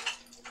watch.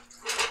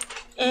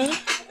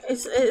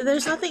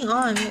 There's nothing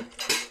on.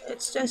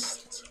 It's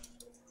just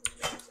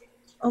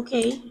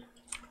okay.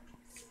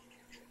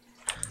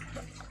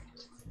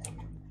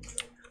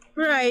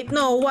 Right,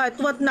 no, what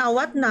now?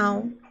 What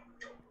now?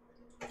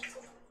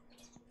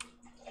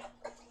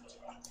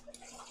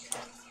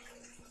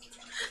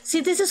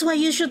 See, this is why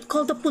you should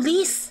call the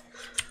police.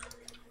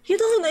 You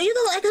don't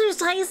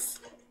exercise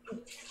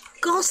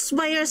ghosts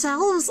by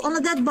yourselves on a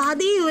dead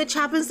body, which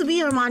happens to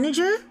be your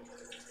manager?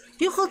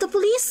 You call the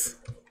police?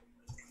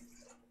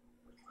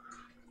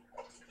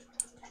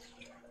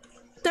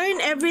 Turn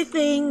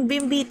everything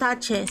Bimbi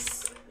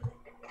touches.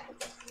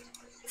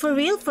 For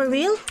real? For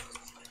real?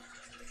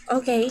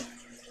 Okay.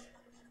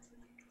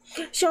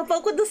 Show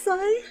up with the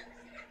sign?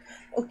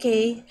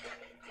 Okay.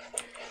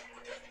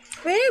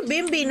 Where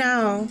Bimbi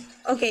now?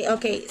 Okay,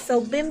 okay.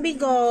 So Bimbi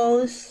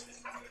goes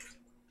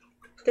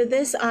to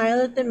this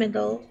aisle at the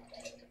middle.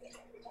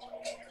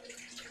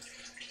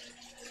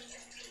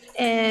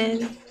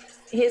 And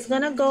he's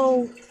gonna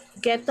go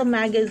get the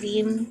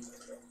magazine.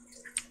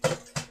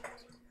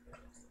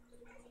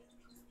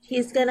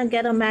 He's gonna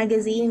get a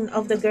magazine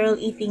of the girl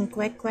eating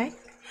quack quack.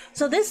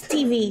 So this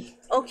TV,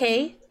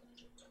 okay.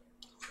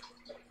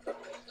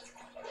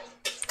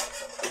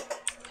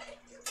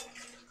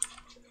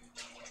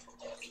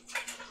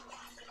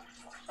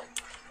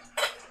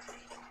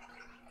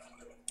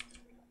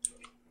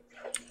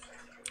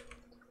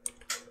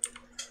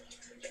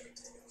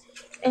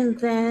 And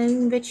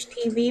then which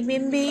TV,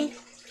 Bimbi?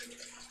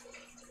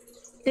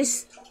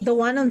 This, the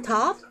one on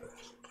top?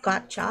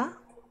 Gotcha.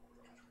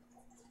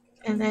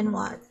 And then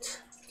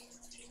what?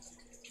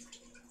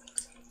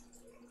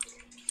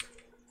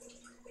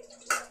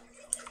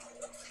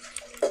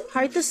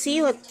 Hard to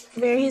see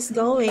where he's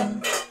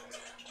going.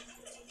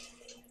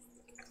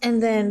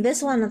 And then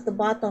this one at the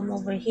bottom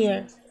over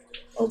here.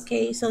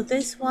 Okay, so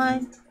this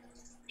one.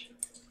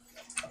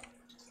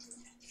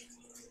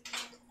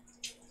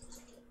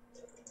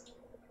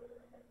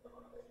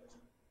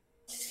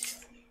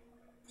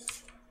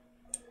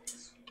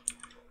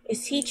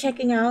 Is he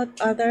checking out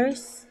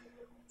others?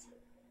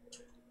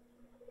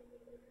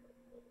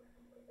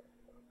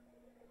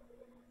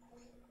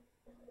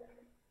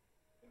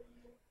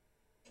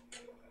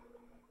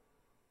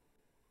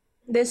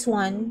 This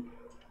one.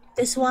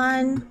 This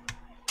one.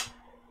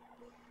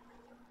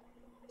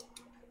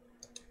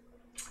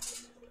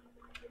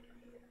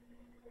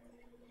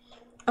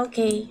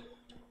 Okay.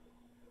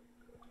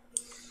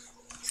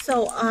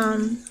 So,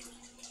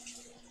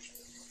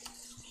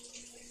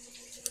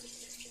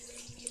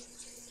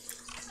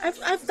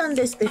 I've done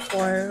this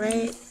before,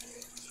 right?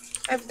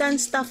 I've done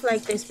stuff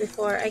like this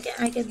before. I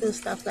can do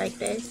stuff like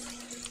this.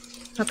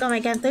 How come I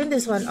can't turn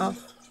this one off?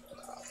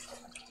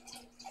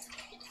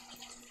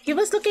 He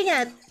was looking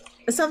at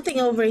something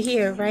over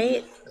here,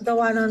 right? The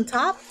one on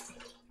top?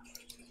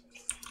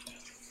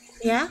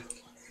 Yeah?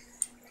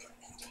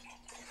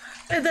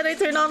 And then I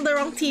turned on the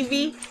wrong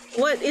TV.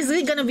 What, is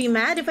he gonna be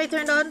mad if I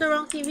turned on the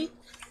wrong TV?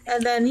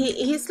 And then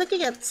he's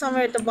looking at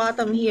somewhere at the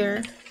bottom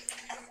here.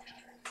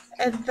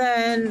 And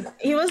then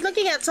he was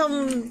looking at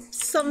some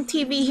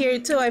TV here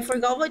too. I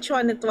forgot which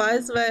one it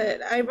was,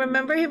 but I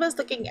remember he was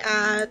looking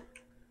at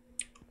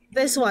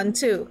this one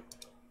too.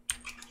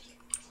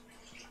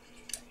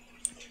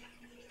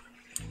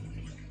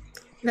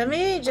 Let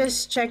me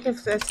just check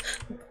if this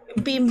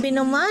Bimbi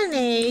naman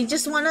eh.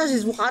 Just wanna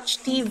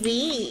watch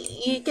TV.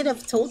 You could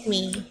have told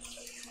me.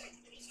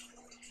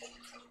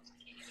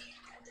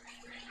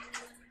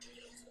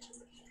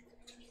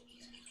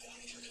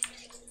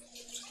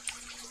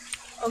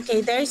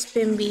 Okay, there's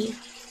Bimbi.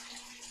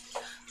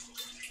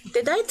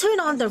 Did I turn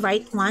on the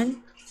right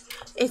one?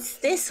 It's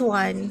this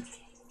one.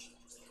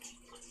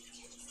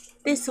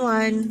 This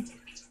one.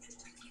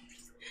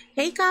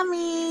 Hey,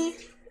 Kami.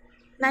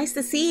 Nice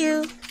to see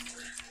you.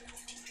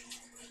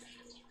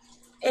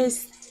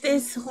 It's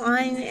this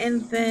one,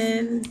 and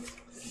then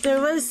there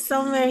was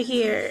somewhere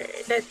here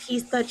that he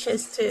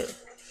touches too.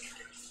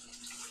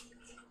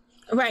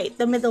 Right,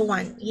 the middle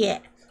one. Yeah.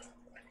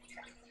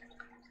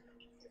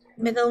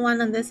 Middle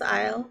one on this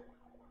aisle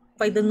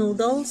by the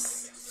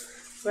noodles.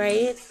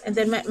 Right? And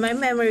then my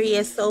memory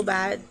is so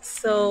bad.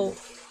 So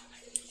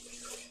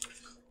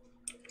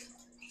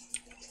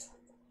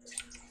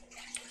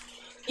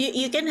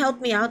you can help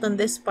me out on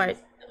this part.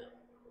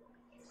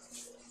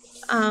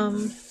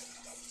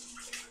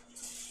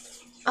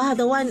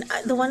 The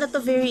one at the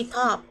very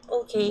top.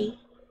 Okay.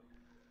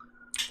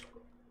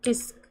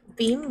 Is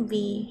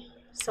Bimbi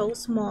so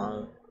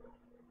small?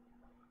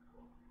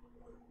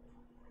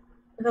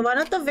 The one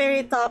at the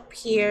very top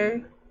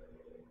here.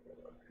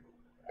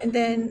 And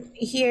then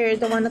here,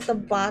 the one at the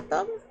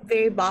bottom,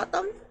 very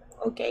bottom.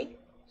 Okay.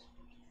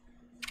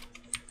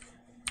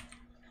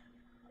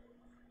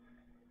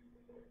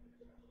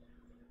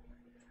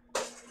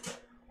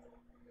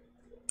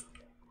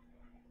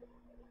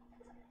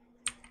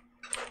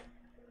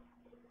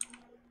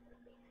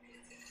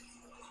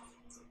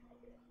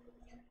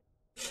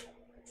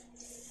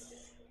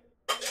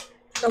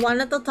 The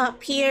one at the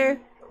top here,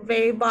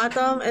 very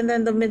bottom, and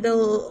then the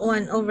middle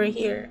one over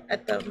here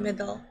at the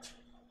middle.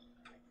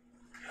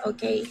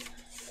 Okay.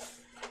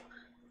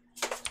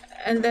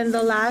 And then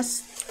the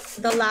last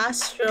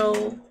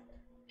row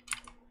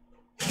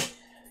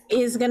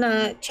is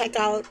gonna check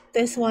out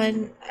this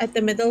one at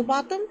the middle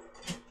bottom.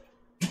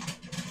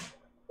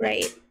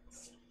 Right.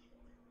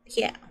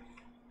 Yeah.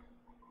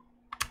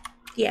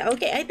 Yeah,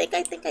 okay, I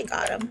think I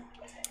got him.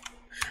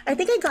 I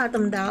think I got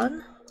them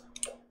down.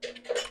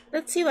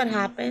 Let's see what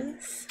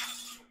happens.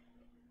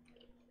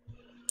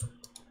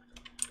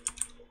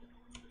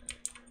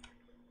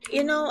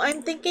 You know,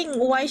 I'm thinking,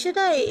 why should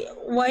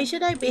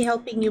I be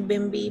helping you,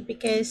 Bimby?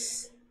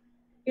 Because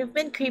you've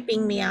been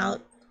creeping me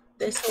out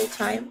this whole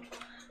time.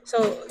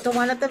 So the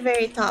one at the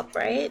very top,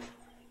 right?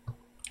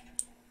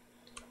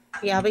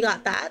 Yeah, we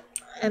got that.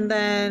 And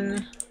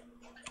then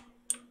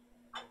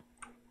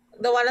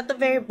the one at the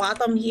very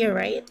bottom here,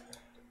 right?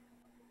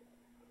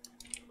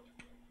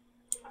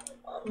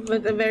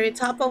 With the very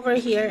top over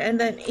here, and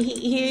then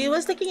he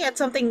was looking at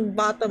something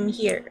bottom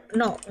here.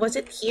 No, was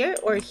it here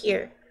or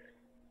here?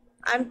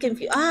 I'm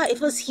confused. Ah,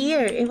 it was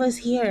here. It was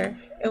here.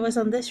 It was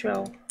on this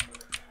row.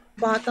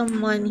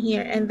 Bottom one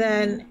here, and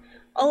then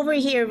over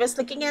here was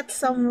looking at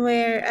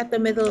somewhere at the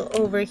middle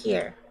over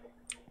here.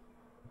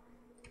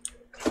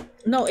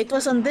 No, it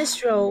was on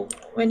this row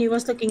when he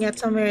was looking at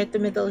somewhere at the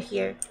middle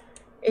here.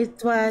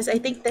 It was, I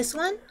think, this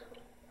one,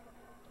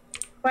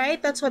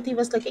 right? That's what he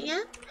was looking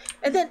at.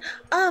 And then,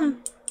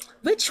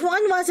 which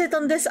one was it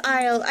on this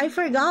aisle? I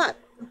forgot.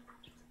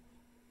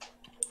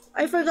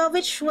 I forgot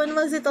which one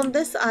was it on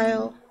this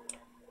aisle.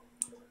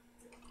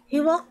 He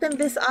walked in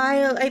this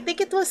aisle. I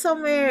think it was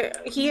somewhere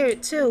here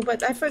too,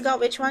 but I forgot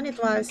which one it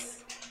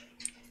was.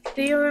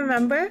 Do you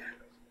remember?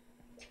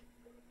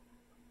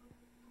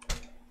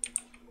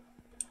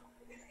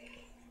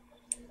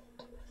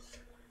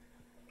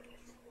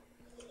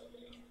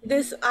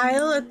 This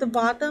aisle at the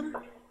bottom?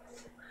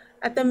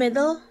 At the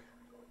middle?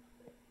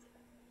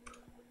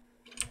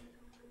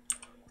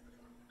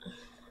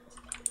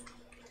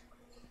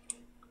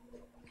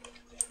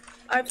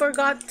 I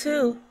forgot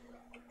too.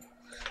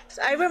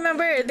 So I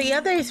remember the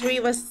other three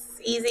was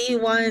easy.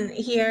 One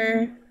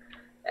here,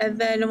 and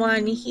then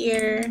one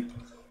here.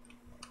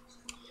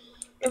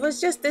 It was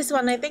just this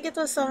one. I think it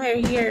was somewhere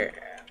here.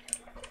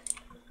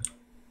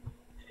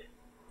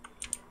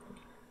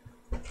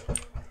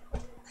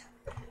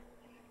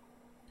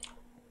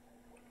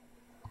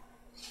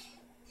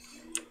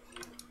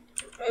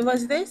 It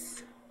was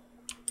this?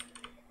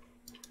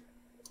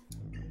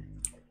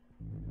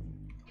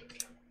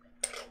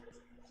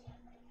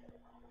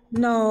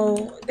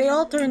 No, they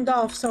all turned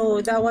off, so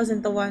that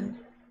wasn't the one.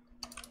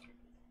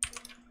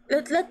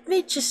 Let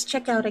me just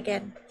check out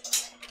again.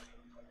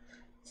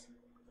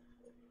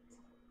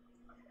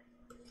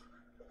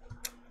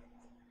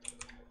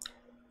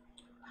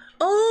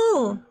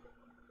 Oh!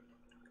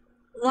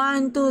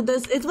 One, two,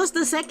 this, it was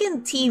the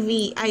second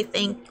TV, I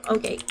think.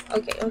 Okay.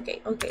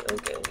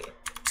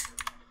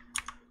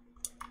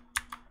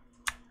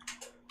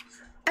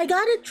 I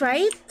got it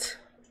right.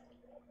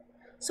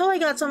 So I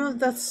got some of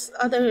the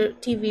other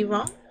TV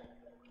wrong.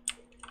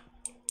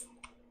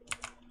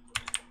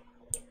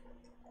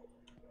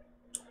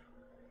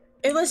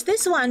 It was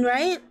this one,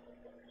 right?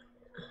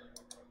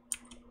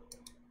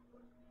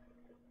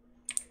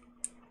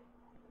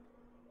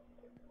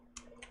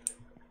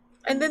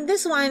 And then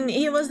this one,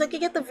 he was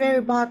looking at the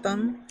very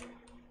bottom.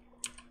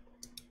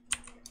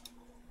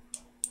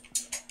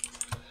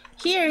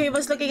 Here, he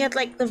was looking at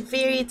like the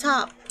very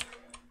top.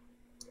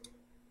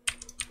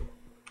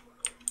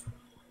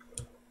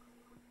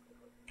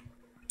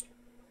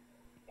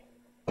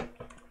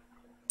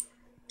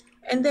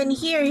 And then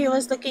here, he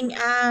was looking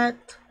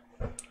at,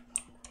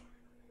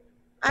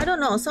 I don't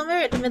know,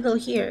 somewhere in the middle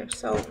here.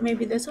 So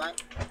maybe this one?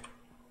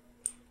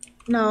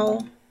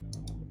 No.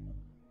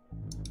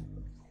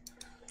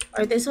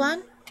 Or this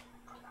one?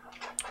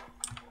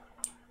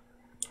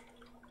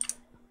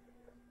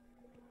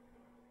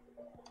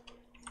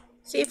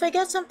 See, if I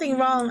get something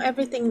wrong,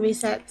 everything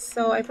resets.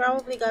 So I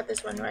probably got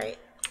this one right.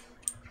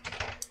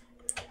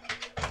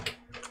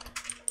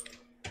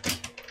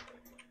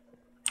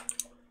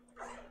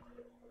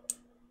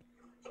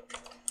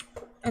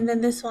 And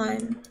then this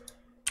one.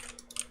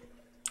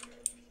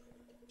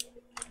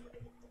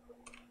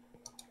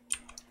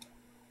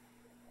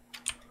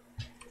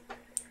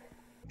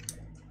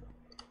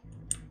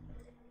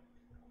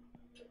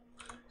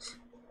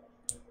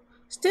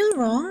 Still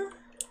wrong?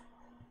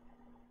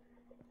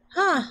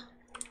 Huh.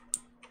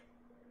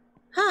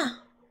 Huh.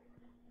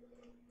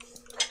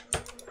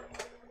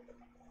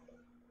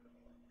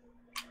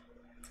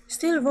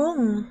 Still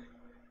wrong.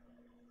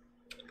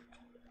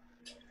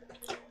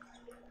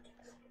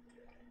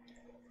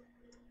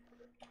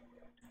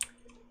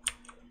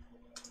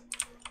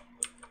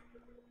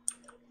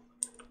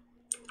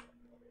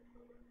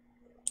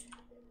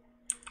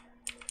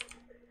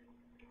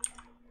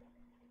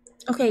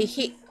 Okay,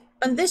 he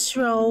on this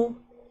row,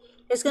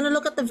 he's gonna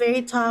look at the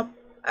very top,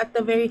 at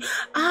the very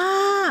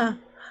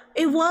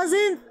it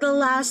wasn't the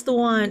last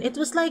one. It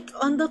was like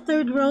on the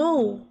third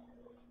row.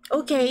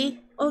 Okay.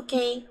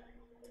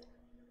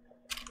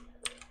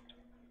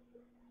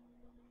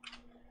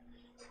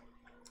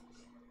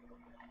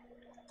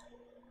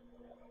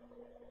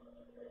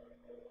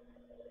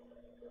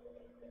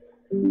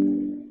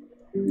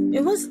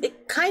 It was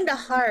kinda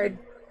hard.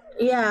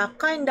 Yeah,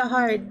 kinda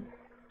hard.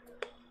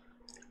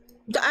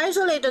 The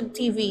isolated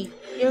TV.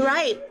 You're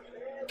right.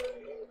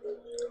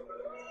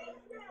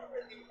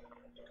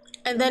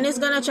 And then he's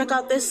gonna check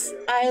out this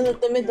aisle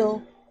at the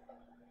middle.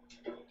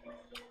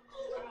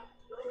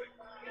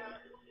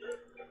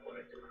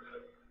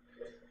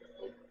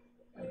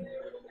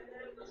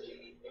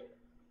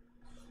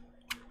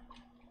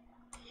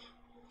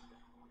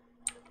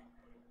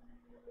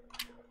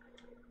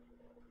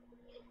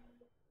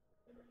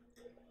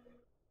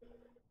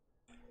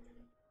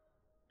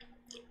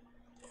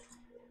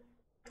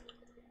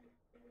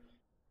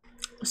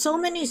 So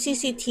many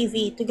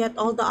CCTV to get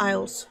all the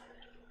aisles.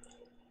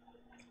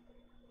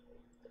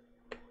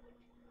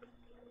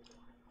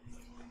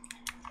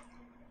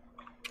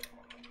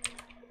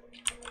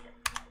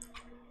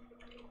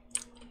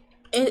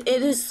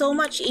 It is so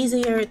much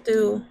easier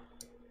to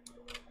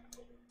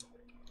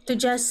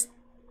just,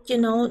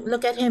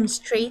 look at him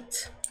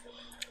straight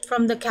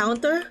from the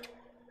counter.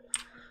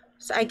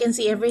 So I can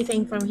see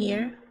everything from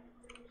here.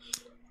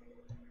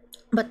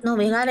 But no,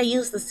 we gotta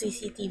use the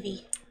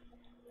CCTV.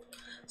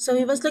 So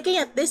he was looking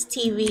at this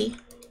TV.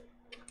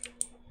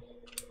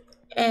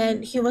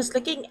 And he was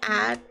looking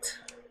at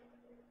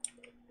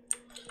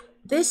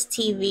this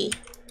TV.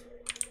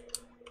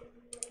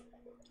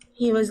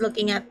 He was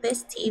looking at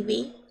this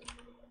TV.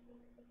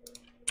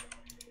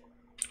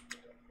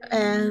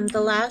 And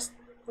the last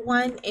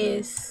one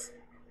is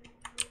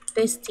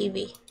this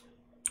TV.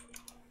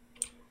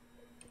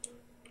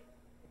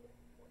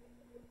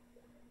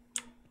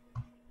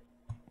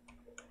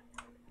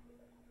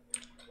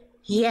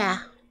 Yeah.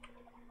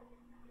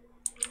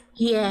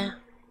 Yeah.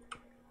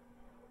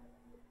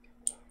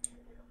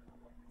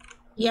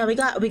 Yeah, we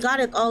got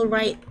it all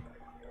right.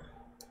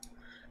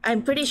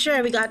 I'm pretty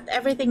sure we got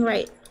everything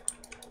right.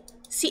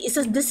 See, it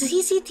says the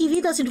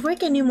CCTV doesn't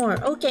work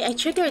anymore. Okay, I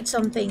triggered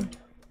something.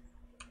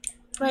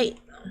 Right.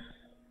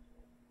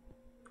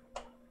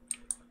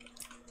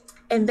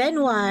 And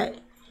then what?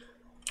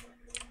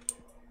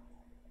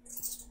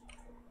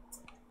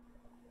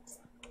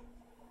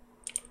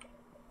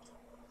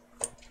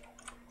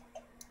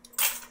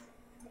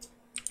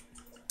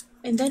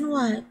 And then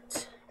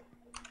what?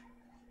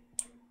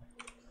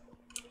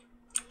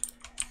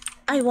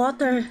 I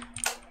water.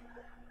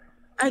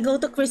 I go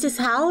to Chris's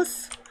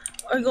house?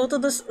 Or go to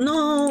the...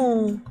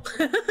 No!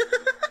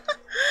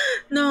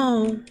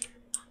 No.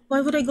 Why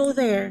would I go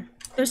there?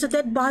 There's a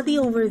dead body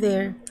over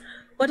there.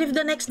 What if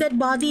the next dead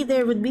body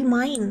there would be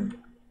mine?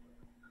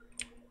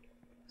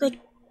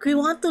 Like, we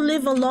want to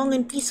live a long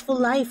and peaceful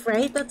life,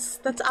 right? That's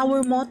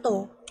our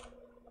motto.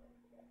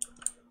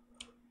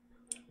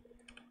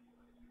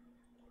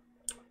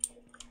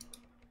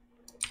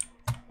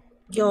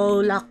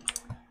 Yo, luck.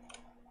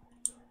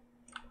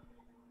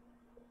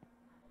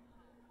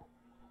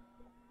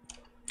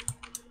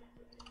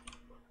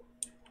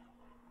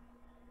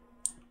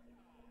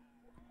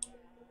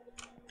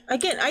 I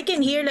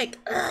can hear like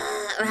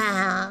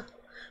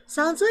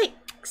sounds like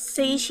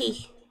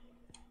Seishi.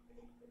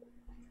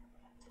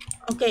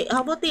 Okay,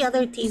 how about the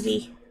other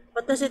TV?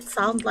 What does it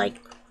sound like?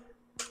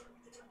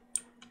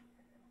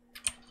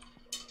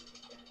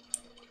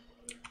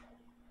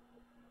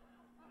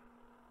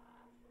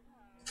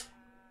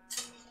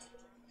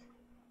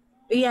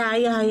 Yeah,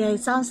 yeah, yeah.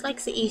 It sounds like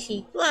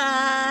Seishi.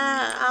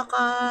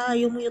 Aka,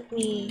 you mute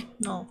me.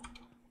 No.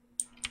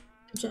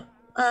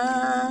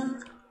 Uh,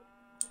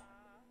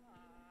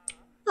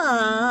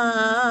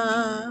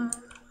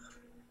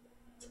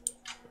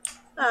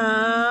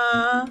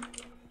 uh,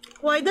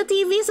 why the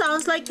TV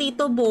sounds like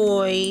Tito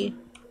Boy?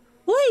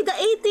 Why the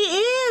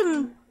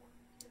ATM?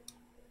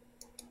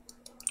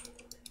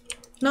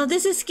 No,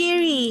 this is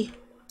scary.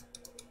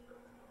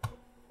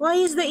 Why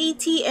is the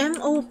ATM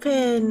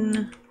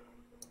open?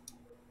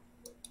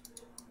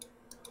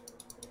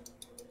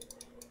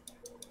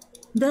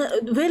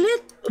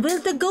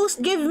 Will the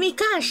ghost give me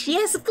cash?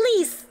 Yes,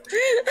 please.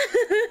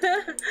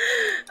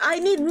 I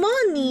need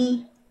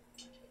money.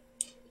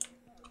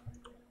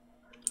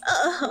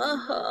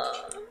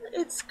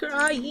 It's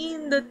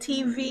crying, the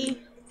TV.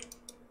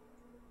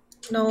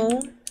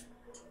 No.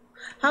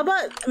 How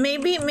about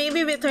maybe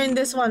we turn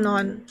this one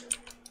on?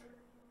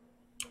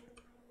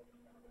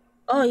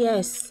 Oh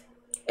yes.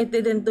 It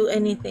didn't do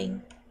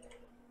anything.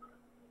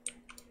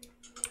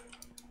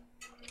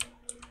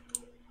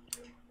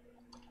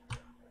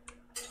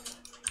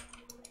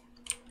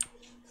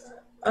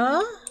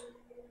 Oh?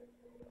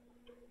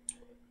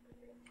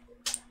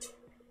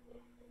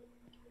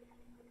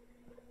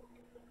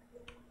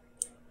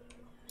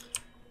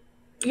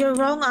 You're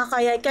wrong,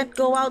 Akai. I can't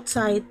go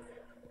outside.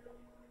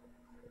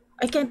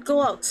 I can't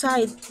go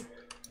outside.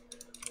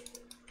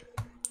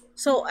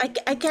 So I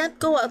can't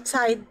go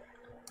outside.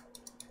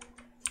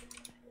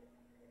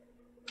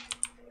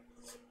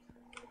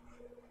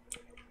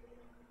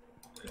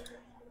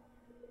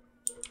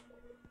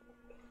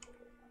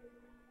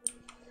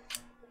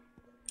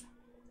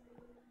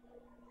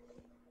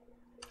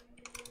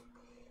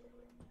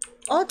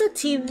 All the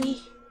TV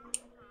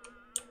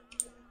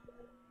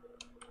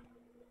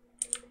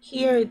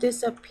here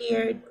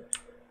disappeared.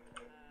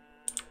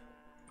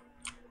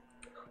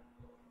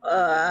 Uh,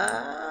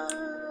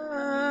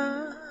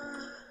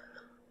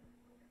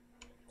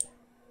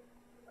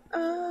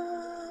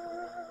 uh,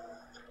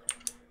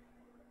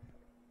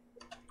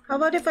 How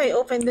about if I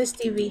open this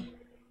TV?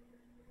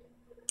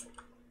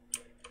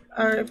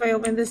 Or if I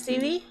open this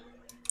TV?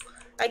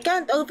 I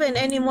can't open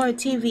any more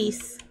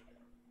TVs.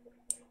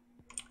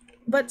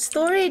 But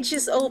storage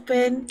is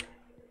open.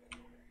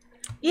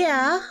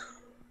 Yeah.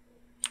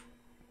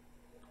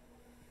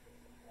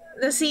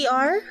 The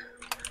CR?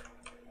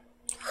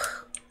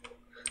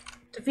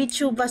 The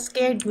VTuber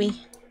scared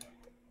me.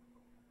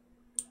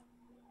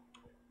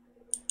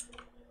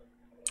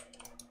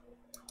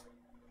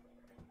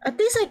 At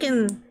least I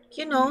can,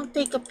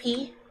 take a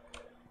pee.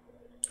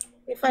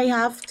 If I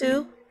have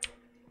to.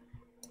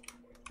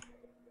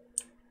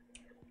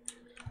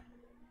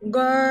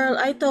 Girl,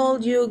 I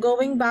told you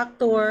going back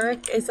to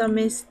work is a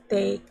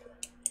mistake.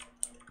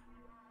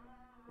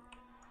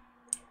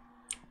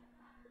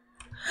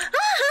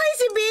 Ah, hi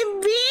si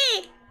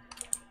Baby!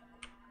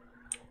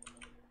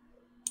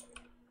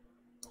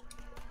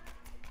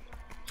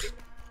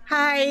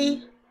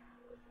 Hi.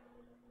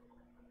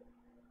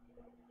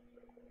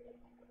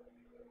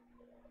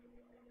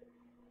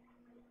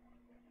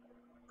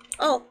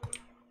 Oh.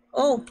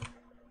 Oh.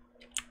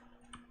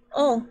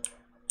 Oh.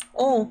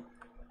 Oh.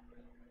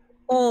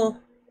 Oh.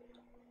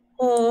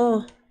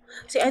 Oh.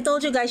 See, I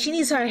told you guys, she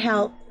needs our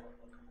help.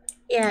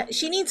 Yeah,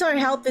 she needs our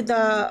help with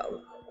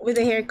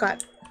the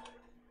haircut.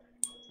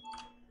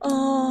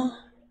 Oh.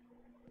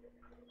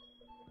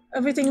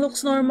 Everything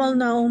looks normal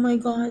now. Oh my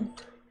god.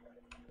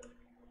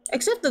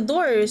 Except the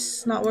door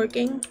is not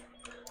working.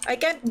 I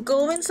can't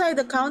go inside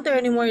the counter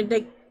anymore.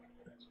 Like,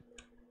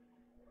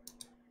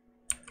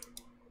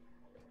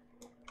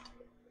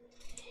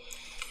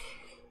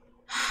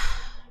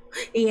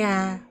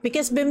 yeah,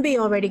 because Bimbi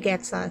already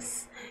gets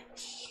us.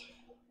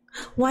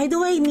 Why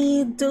do I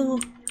need to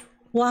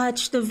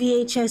watch the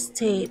VHS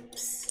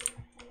tapes?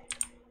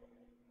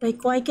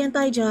 Like, why can't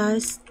I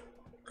just...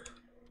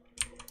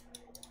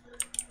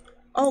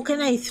 Oh,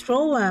 can I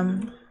throw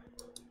them?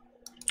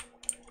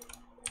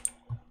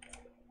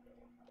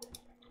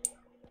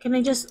 Can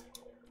I just...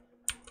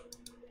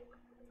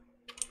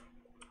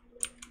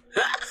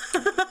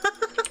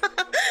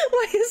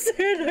 Why is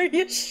there? Are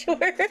you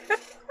sure?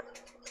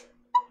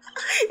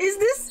 Is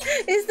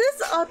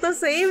this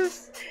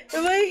autosave?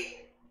 Am I...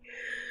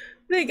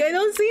 Like, I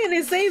don't see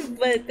any save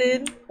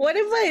button. What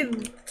if I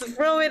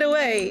throw it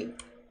away?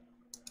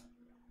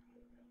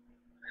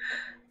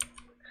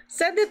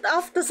 Send it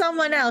off to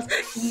someone else.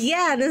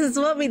 Yeah, this is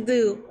what we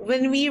do.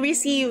 When we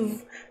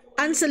receive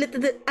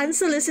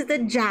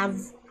unsolicited jab,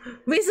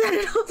 we send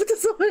it off to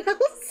someone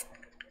else.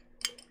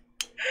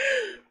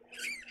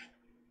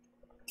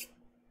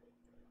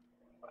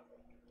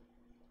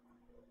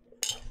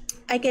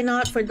 I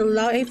cannot for the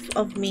life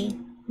of me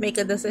make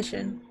a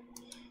decision.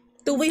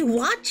 Do we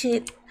watch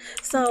it?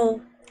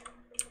 So,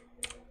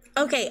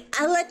 okay,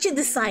 I'll let you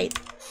decide.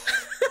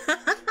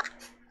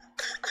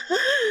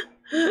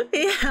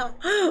 Yeah,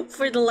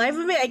 for the life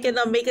of me, I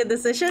cannot make a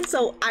decision,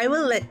 so I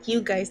will let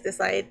you guys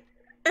decide.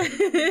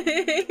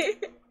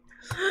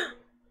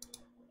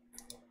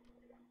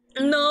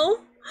 No,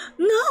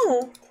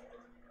 no,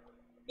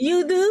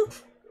 you do.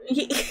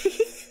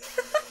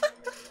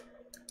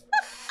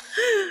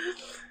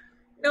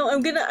 No,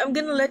 I'm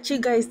gonna let you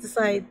guys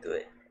decide.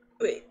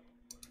 Wait.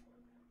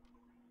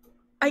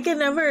 I can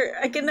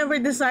never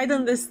decide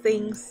on these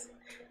things.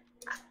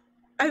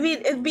 I mean,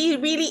 it'd be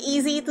really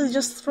easy to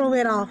just throw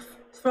it off,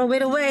 throw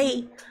it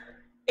away,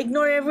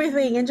 ignore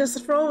everything, and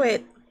just throw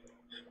it.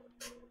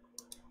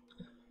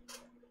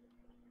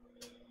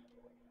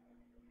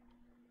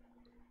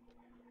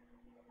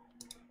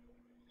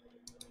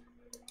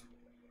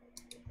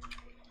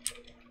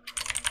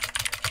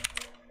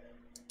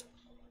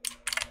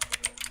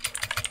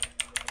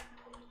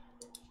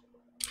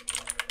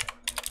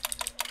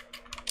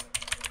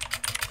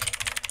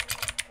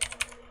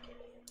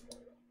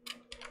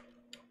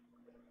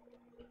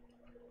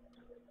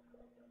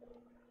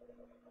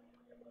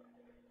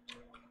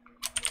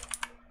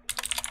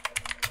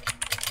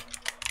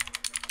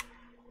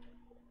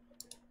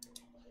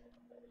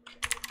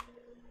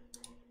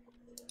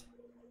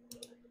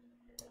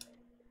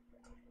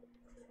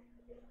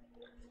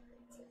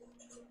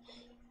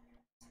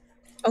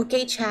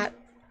 Okay, chat.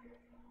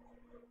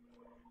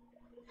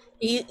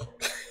 You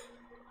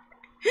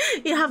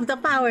you have the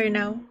power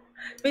now.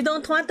 We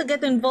don't want to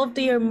get involved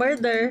to your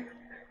murder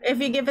if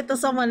you give it to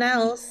someone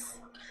else.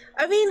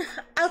 I mean,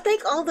 I'll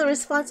take all the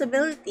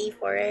responsibility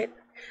for it.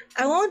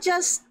 I won't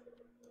just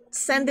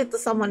send it to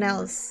someone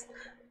else.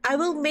 I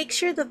will make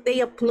sure that they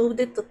upload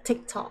it to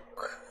TikTok.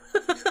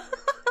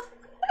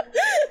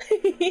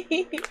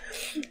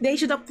 They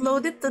should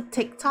upload it to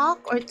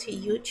TikTok or to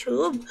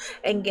YouTube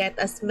and get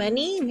as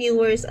many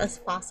viewers as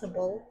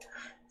possible.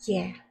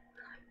 Yeah.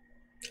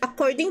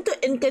 According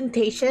to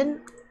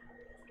Incantation,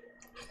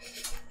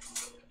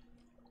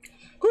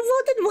 who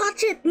voted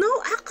watch it?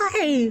 No,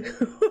 Akay.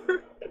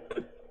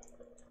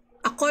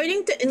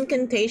 According to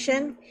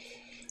Incantation,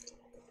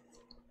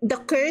 the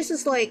curse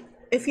is like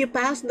if you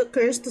pass the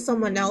curse to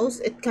someone else,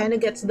 it kind of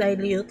gets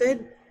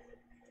diluted.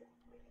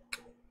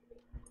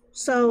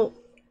 So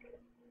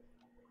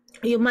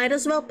you might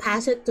as well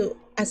pass it to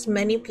as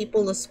many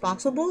people as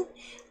possible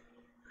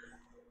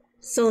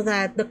so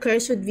that the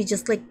curse would be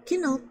just like,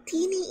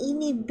 teeny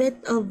eeny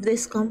bit of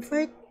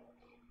discomfort.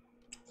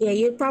 Yeah,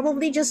 you'd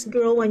probably just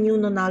grow a new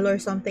nonal or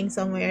something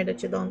somewhere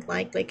that you don't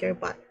like your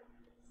butt.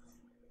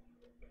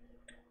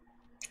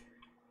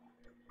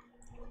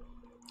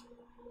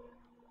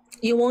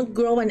 You won't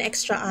grow an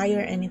extra eye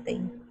or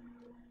anything.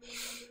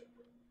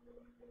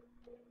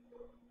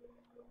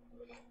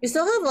 You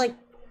still have like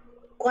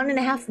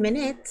 1.5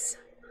 minutes.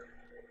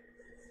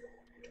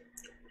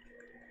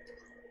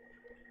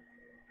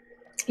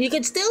 You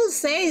could still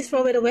say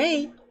throw it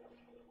away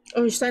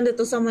or send it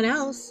to someone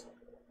else.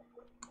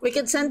 We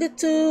could send it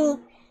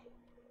to,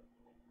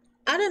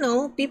 I don't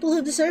know, people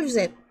who deserves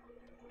it.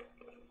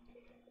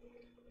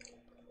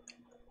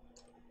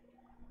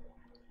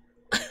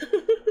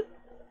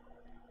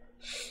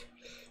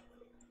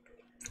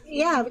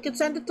 Yeah, we could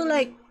send it to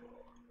like,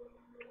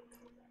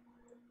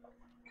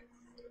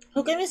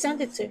 who can we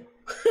send it to?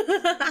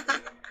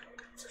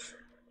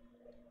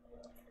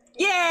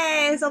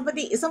 Yay!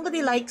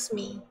 Somebody likes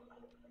me.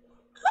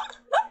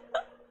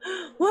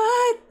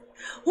 What?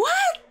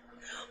 What?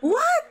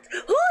 What?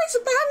 Who is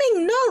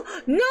spamming? No!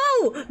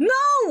 No!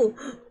 No!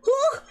 Who?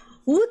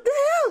 What the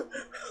hell?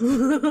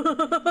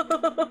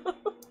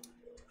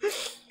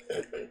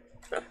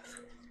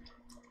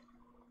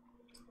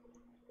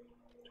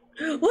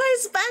 Who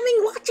is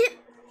spamming? Watch it!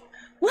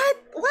 What?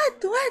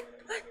 What? What?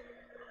 What?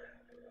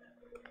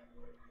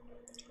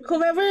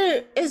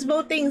 Whoever is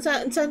voting,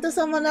 send to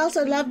someone else.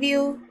 I love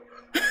you.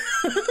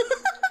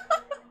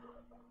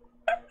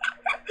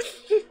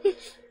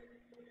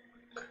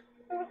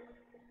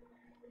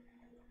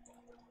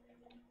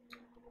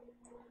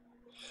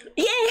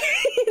 Yay!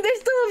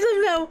 There's two of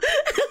them now.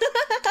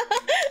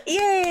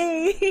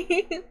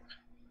 Yay!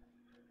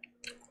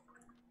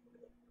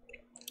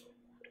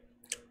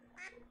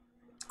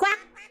 Quack!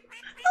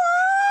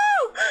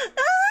 Oh!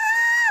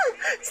 Ah!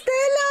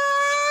 Stella!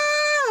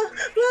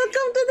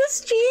 Welcome to the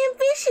stream,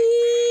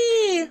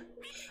 fishy!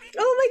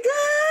 Oh my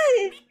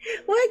god!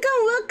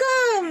 Welcome,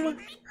 welcome!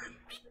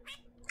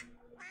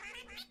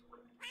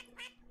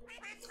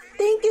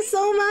 Thank you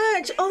so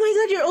much! Oh my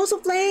god, you're also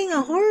playing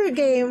a horror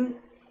game.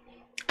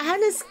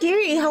 Anna's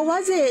scary. How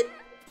was it?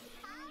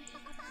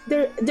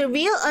 The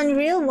real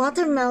unreal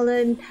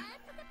watermelon.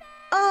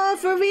 Oh,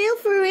 for real,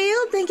 for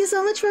real. Thank you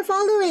so much for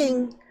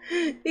following.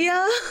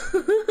 Yeah.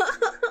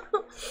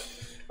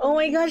 Oh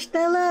my gosh,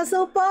 Stella,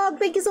 so pog.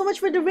 Thank you so much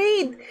for the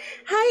raid.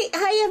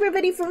 Hi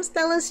everybody from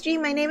Stella's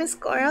stream. My name is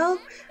Coral.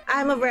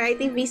 I'm a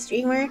variety V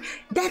streamer.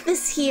 Death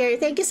is here.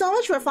 Thank you so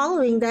much for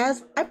following,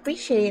 Death. I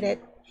appreciate it.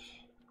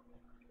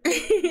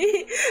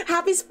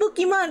 Happy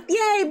spooky month.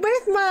 Yay,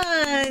 birth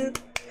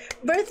month.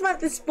 Birth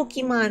month is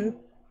spooky month.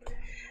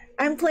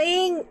 I'm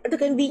playing the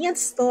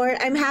convenience store.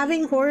 I'm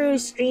having horror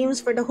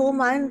streams for the whole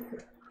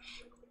month.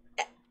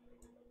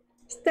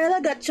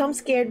 Stella got jump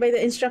scared by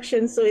the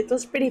instructions, so it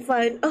was pretty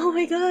fun. Oh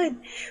my god.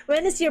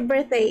 When is your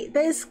birthday?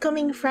 This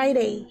coming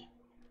Friday.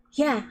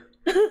 Yeah.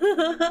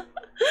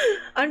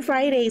 On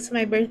Friday is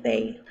my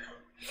birthday.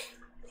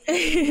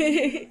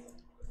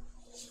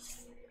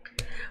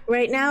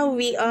 Right now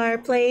we are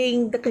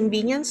playing the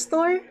convenience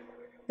store.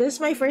 This is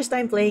my first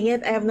time playing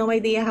it. I have no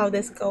idea how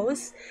this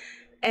goes.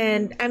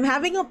 And I'm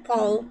having a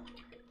poll.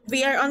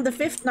 We are on the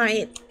 5th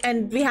night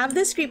and we have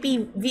this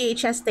creepy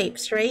VHS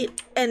tapes, right?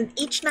 And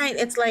each night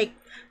it's like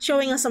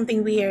showing us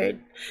something weird.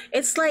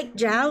 It's like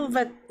Jab,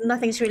 but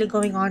nothing's really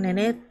going on in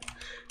it.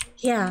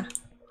 Yeah.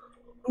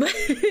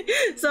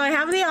 So I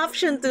have the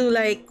option to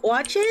like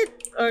watch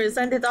it or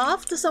send it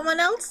off to someone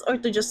else or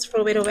to just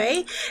throw it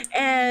away.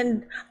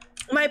 And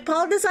my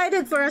poll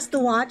decided for us to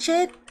watch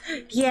it.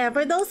 Yeah,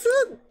 for those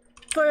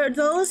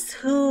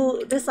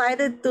who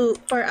decided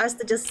for us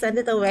to just send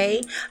it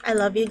away, I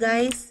love you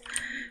guys.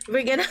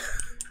 We're gonna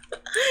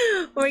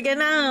we're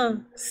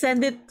gonna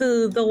send it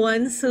to the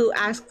ones who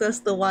asked us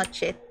to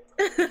watch it.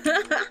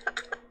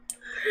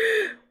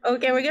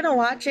 Okay, we're gonna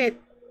watch it.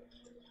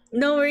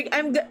 No,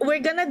 we're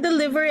gonna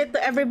deliver it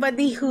to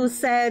everybody who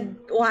said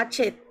watch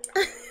it.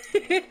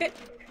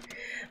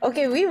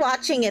 Okay, we're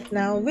watching it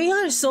now. We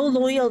are so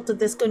loyal to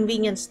this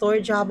convenience store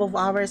job of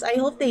ours. I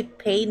hope they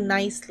pay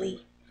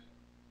nicely.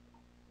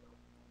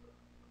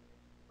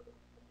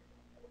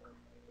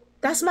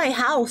 That's my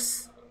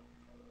house.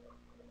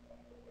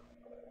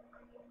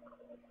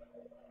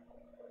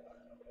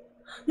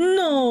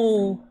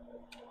 No.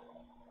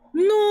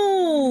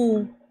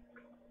 No.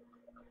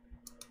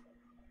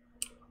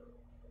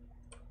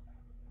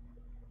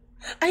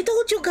 I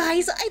told you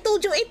guys, I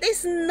told you it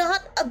is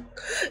not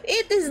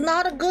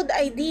a good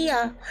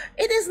idea.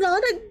 It is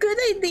not a good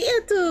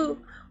idea to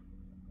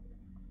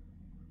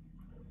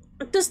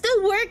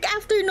still work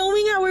after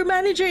knowing our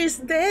manager is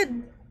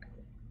dead.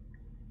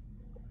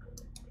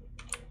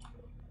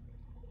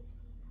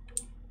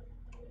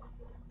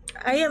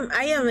 I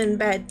am in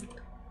bed.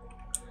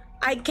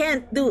 I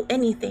can't do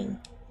anything.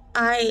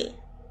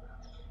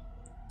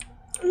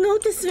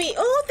 Notice me.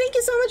 Oh, thank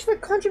you so much for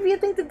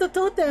contributing to the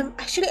totem.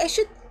 Actually, I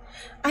should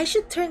I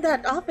should turn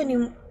that off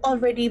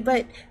already,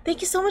 but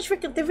thank you so much for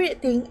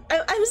contributing.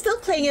 I'm still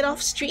playing it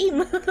off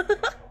stream.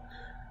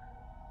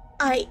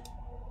 I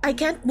I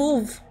can't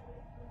move.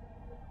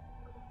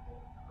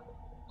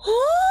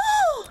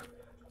 Oh!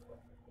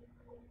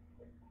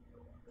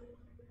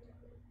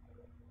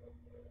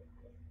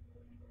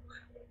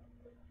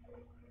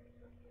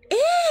 Eh!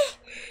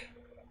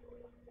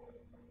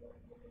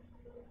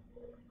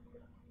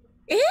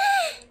 Eh!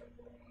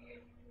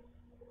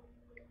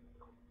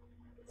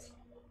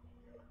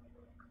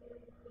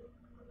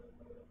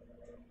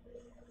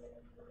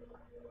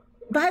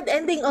 Bad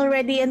ending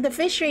already, and the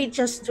fish rate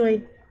just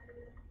joined.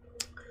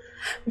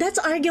 That's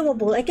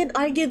arguable. I can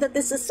argue that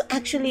this is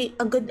actually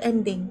a good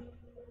ending.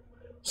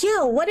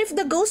 Yeah, what if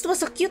the ghost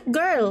was a cute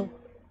girl?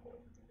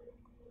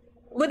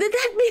 Wouldn't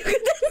that be a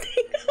good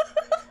ending?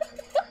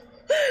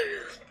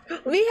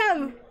 we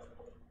have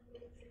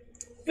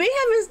we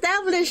have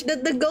established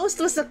that the ghost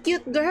was a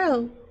cute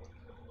girl.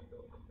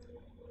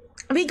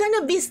 We're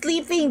gonna be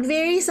sleeping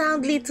very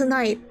soundly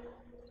tonight.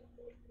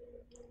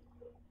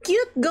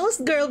 Cute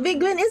ghost girl,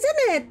 big win, isn't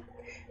it?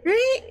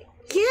 Right?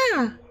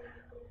 Yeah.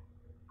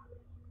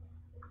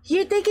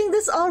 You're taking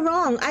this all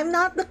wrong. I'm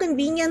not the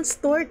convenience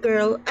store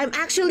girl. I'm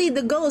actually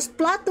the ghost.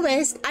 Plot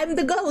twist, I'm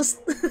the ghost.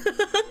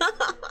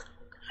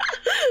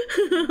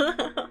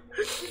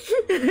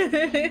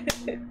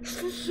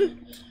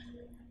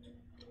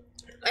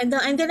 And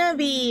I'm gonna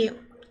be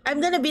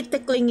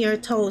tickling your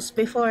toes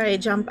before I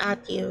jump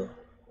at you.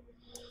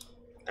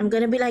 I'm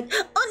gonna be like,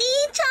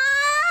 Onicha!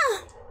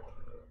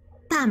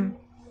 Bam!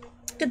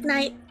 Good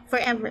night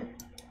forever.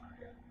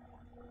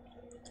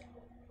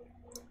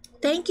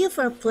 Thank you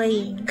for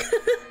playing.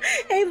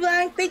 Hey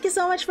Blank, thank you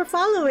so much for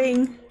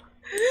following.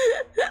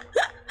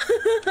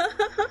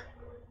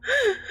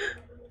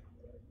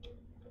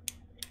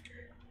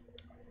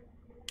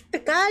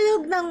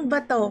 Tagalog ng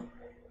bato.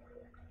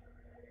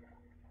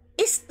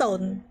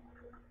 Stone.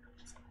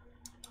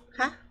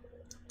 Ha?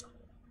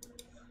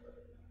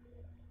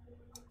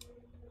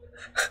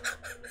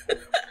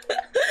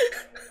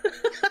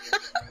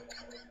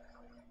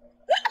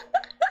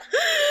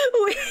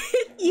 Wait,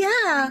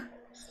 yeah.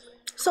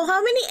 So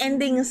how many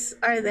endings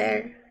are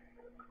there?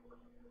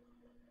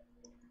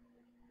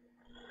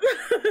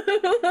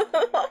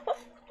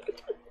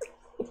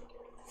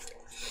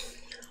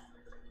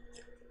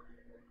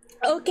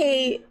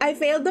 Okay, I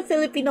failed the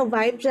Filipino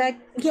vibe check.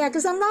 Yeah,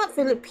 because I'm not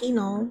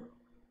Filipino.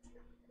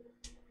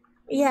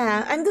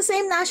 Yeah, I'm the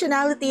same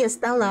nationality as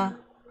Stella.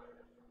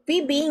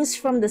 We beings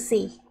from the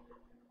sea.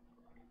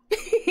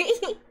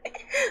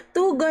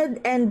 Two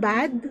good and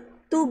bad.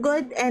 Two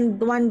good and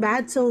one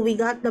bad, so we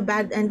got the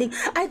bad ending.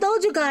 I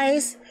told you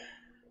guys.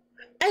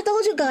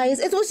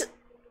 It was,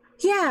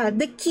 yeah,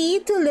 the key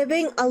to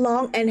living a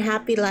long and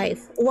happy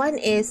life. One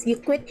is you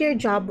quit your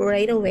job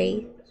right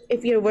away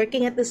if you're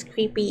working at this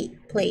creepy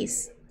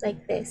place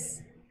like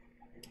this.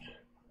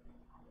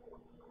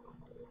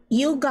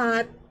 You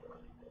got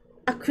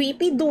a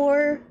creepy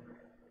door,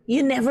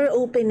 you never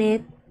open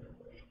it.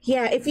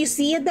 Yeah, if you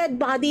see a dead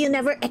body, you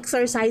never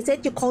exorcise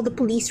it, you call the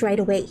police right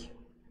away.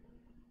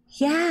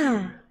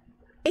 Yeah.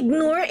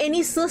 Ignore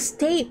any sus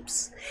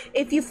tapes.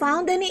 If you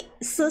found any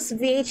sus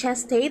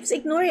VHS tapes,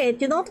 ignore it.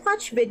 You don't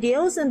watch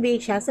videos on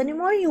VHS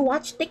anymore, you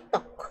watch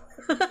TikTok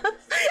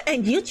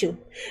and YouTube,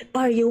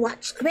 or you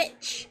watch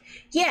Twitch.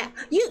 Yeah,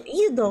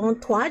 you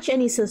don't watch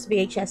any sus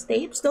VHS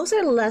tapes. Those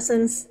are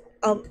lessons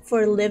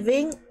for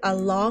living a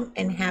long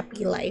and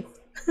happy life.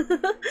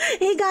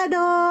 Hey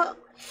Gado!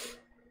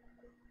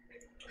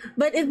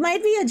 But it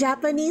might be a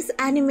Japanese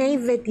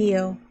anime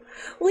video.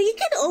 Well, you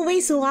can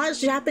always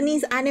watch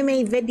Japanese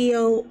anime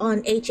video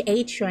on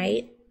HH,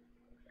 right?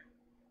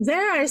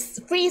 There are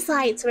free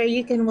sites where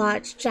you can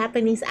watch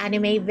Japanese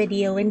anime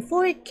video in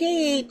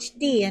 4K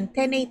HD and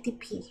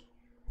 1080p.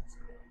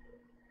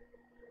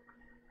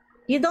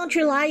 You don't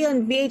rely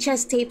on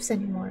VHS tapes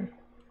anymore.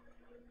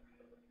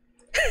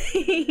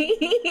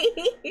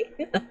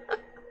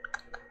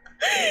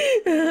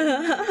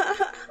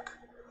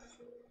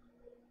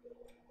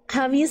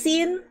 Have you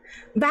seen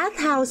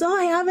Bathhouse? Oh,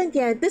 I haven't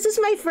yet. This is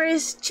my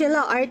first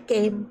Chilla art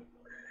game.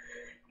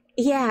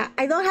 Yeah,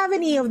 I don't have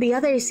any of the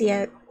others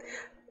yet.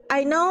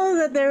 I know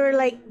that there were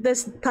like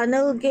this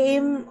tunnel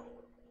game.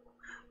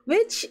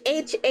 Which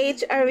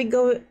HH are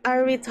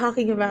we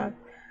talking about?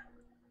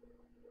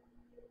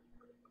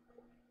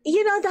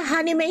 You know the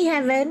Anime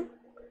Heaven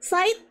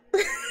site?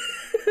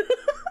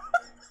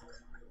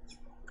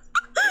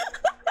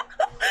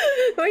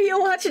 Where you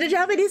watch the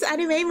Japanese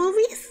anime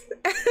movies?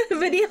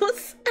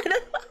 Videos? I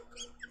don't know.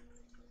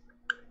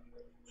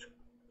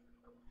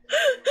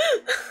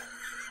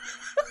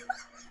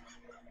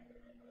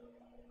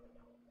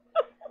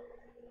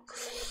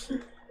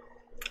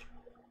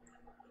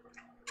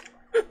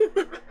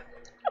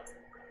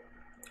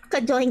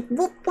 Kajoink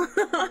boop.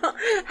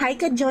 Hi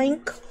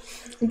Kajoink.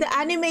 The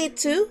anime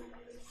too?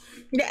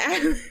 The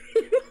anime.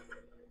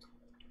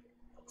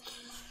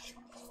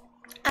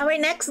 Our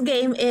next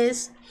game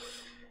is,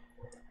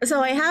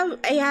 so I have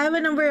a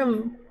number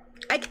of,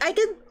 I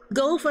could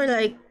go for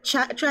like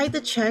try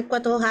to check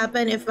what will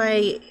happen if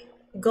I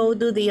go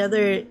do the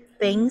other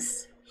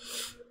things.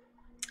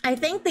 I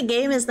think the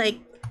game is like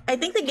I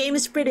think the game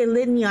is pretty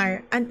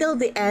linear until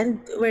the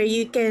end where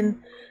you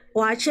can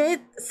watch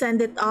it,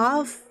 send it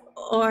off,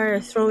 or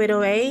throw it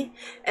away.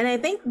 And I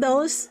think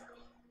those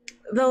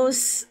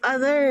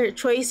other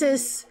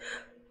choices.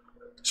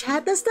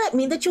 Chat, does that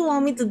mean that you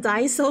want me to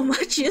die so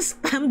much you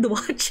spammed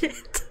watch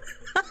it?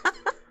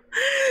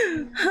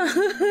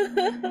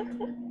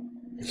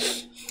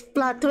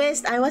 Plot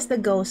twist, I was the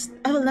ghost.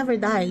 I will never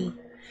die.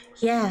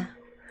 Yeah.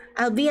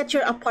 I'll be at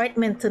your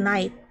apartment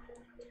tonight.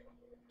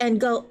 And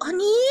go,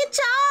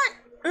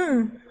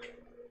 Oni-chan!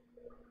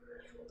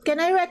 Can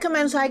I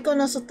recommend Psycho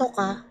no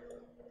Sotoka?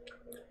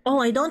 Oh,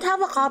 I don't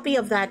have a copy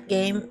of that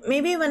game.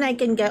 Maybe when I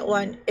can get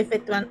one if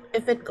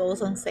it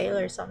goes on sale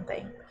or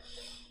something.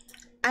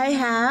 I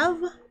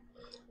have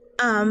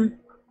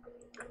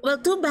well,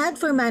 too bad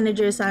for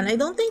Manager San. I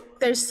don't think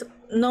there's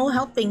no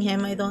helping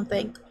him, I don't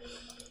think.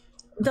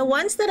 The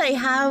ones that I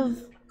have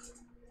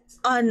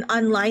on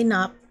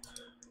lineup,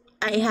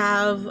 I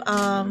have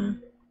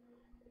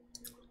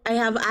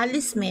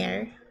Alice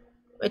Mare,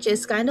 which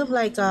is kind of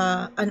like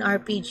an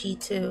RPG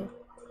too.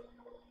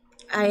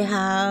 I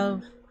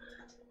have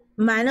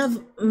Man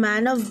of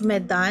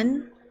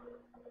Medan,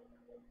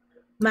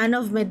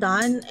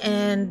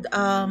 and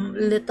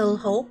Little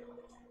Hope.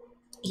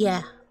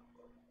 Yeah.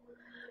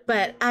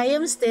 But I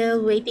am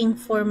still waiting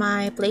for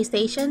my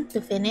PlayStation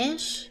to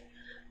finish.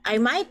 I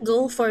might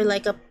go for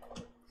like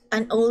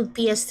an old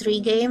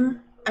PS3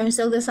 game. I'm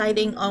still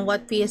deciding on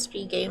what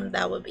PS3 game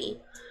that would be.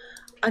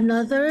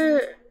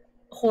 Another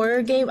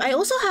horror game. I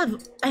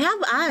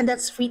have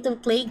that's free to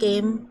play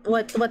game.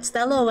 What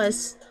Stella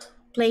was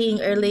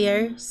playing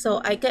earlier. So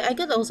I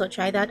could also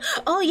try that.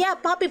 Oh yeah,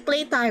 Poppy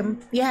Playtime.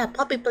 Yeah,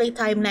 Poppy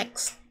Playtime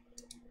next.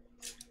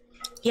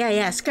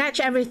 Yeah, scratch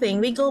everything.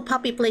 We go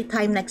Poppy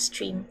Playtime next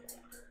stream.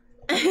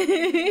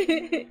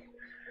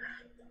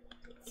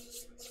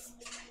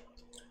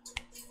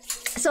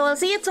 So I'll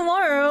see you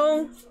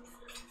tomorrow.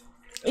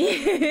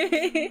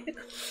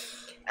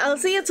 I'll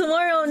see you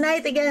tomorrow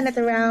night again at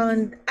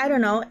around, I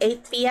don't know,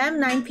 8 p.m.,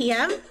 9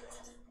 p.m.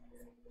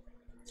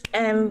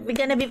 And we're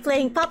gonna be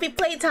playing Poppy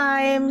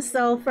Playtime.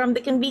 So from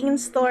the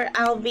convenience store,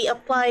 I'll be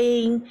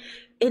applying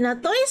in a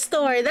toy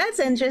store. That's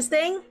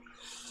interesting.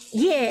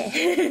 Yeah.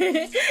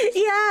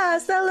 Yeah,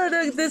 Stella,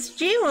 the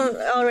stream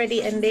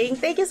already ending.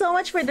 Thank you so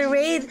much for the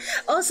raid.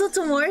 Also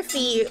to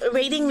Morphe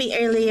raiding me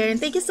earlier. And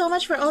thank you so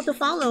much for all the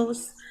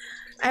follows.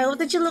 I hope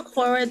that you look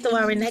forward to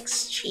our next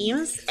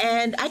streams.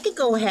 And I could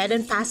go ahead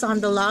and pass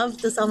on the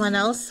love to someone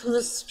else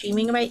who's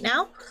streaming right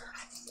now.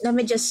 Let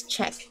me just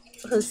check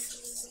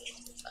who's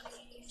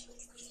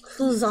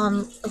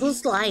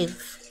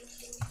live.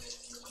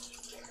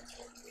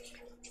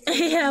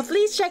 Yeah,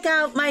 please check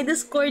out my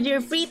Discord. You're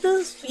free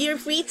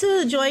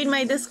to join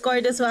my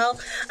Discord as well.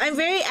 I'm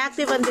very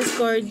active on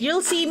Discord.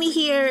 You'll see me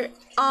here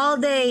all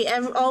day,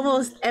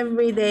 almost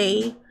every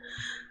day.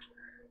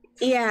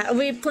 Yeah,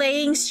 we're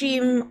playing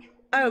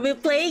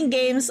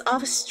games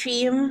off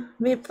stream.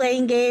 We're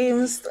playing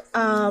games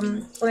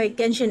like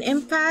Genshin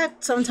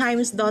Impact,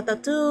 sometimes Dota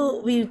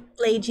 2, we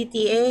play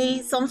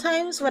GTA,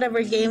 sometimes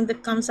whatever game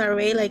that comes our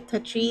way like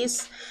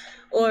Tetris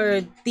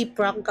or Deep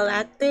Rock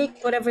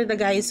Galactic, whatever the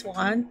guys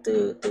want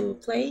to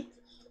play.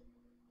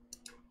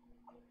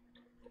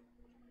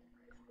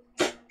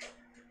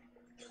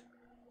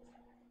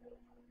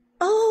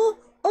 Oh,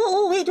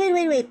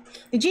 wait.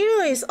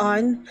 Jiro is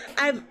on.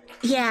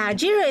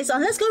 Jiro is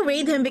on. Let's go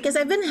raid him because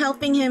I've been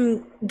helping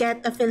him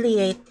get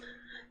affiliate.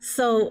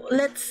 So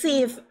let's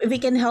see if we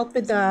can help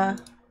with the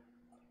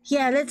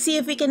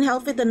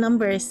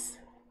numbers.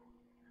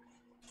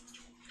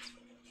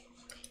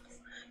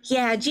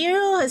 Yeah,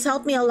 Jiro has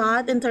helped me a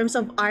lot in terms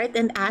of art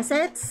and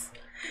assets.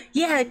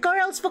 Yeah,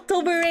 Coral's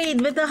Spooktober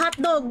raid with the hot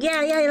dog.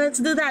 Yeah, let's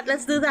do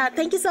that.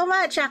 Thank you so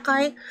much,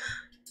 Akai.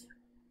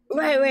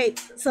 Right.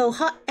 So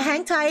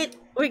hang tight.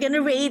 We're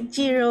gonna raid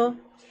Jiro.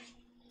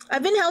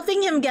 I've been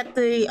helping him get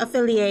the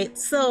affiliate,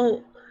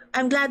 so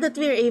I'm glad that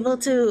we're able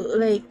to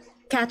like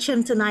catch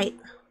him tonight.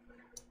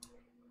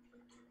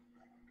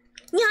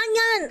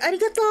 Nyan,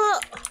 arigato.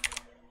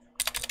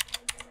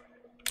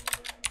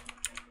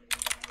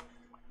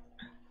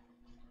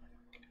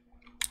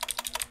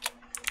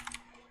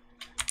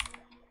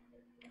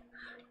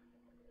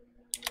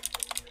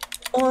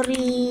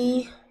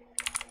 Ori,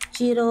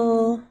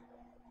 Jiro.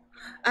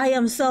 I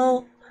am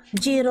so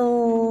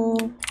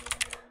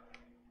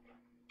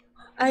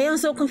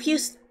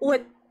confused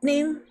what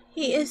name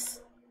he is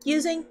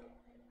using.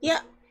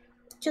 Yeah,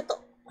 choto.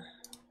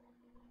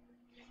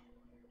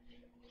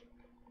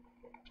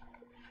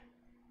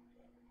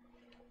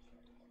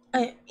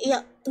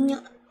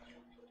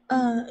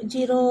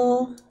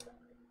 Jiro.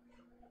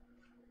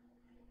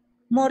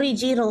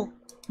 Morijiro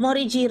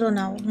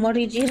now.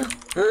 Morijiro.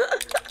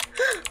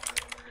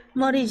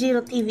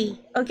 Morijiro TV.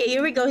 Okay,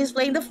 here we go. He's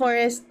playing the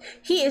forest.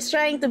 He is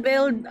trying to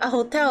build a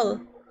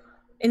hotel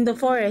in the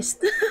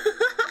forest.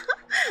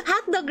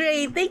 Hot the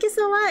great. Thank you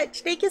so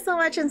much. Thank you so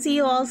much and see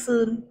you all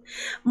soon.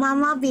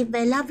 Mama,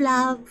 Bibe, love,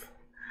 love.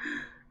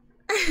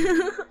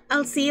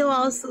 I'll see you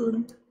all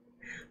soon.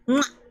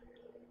 Mwah.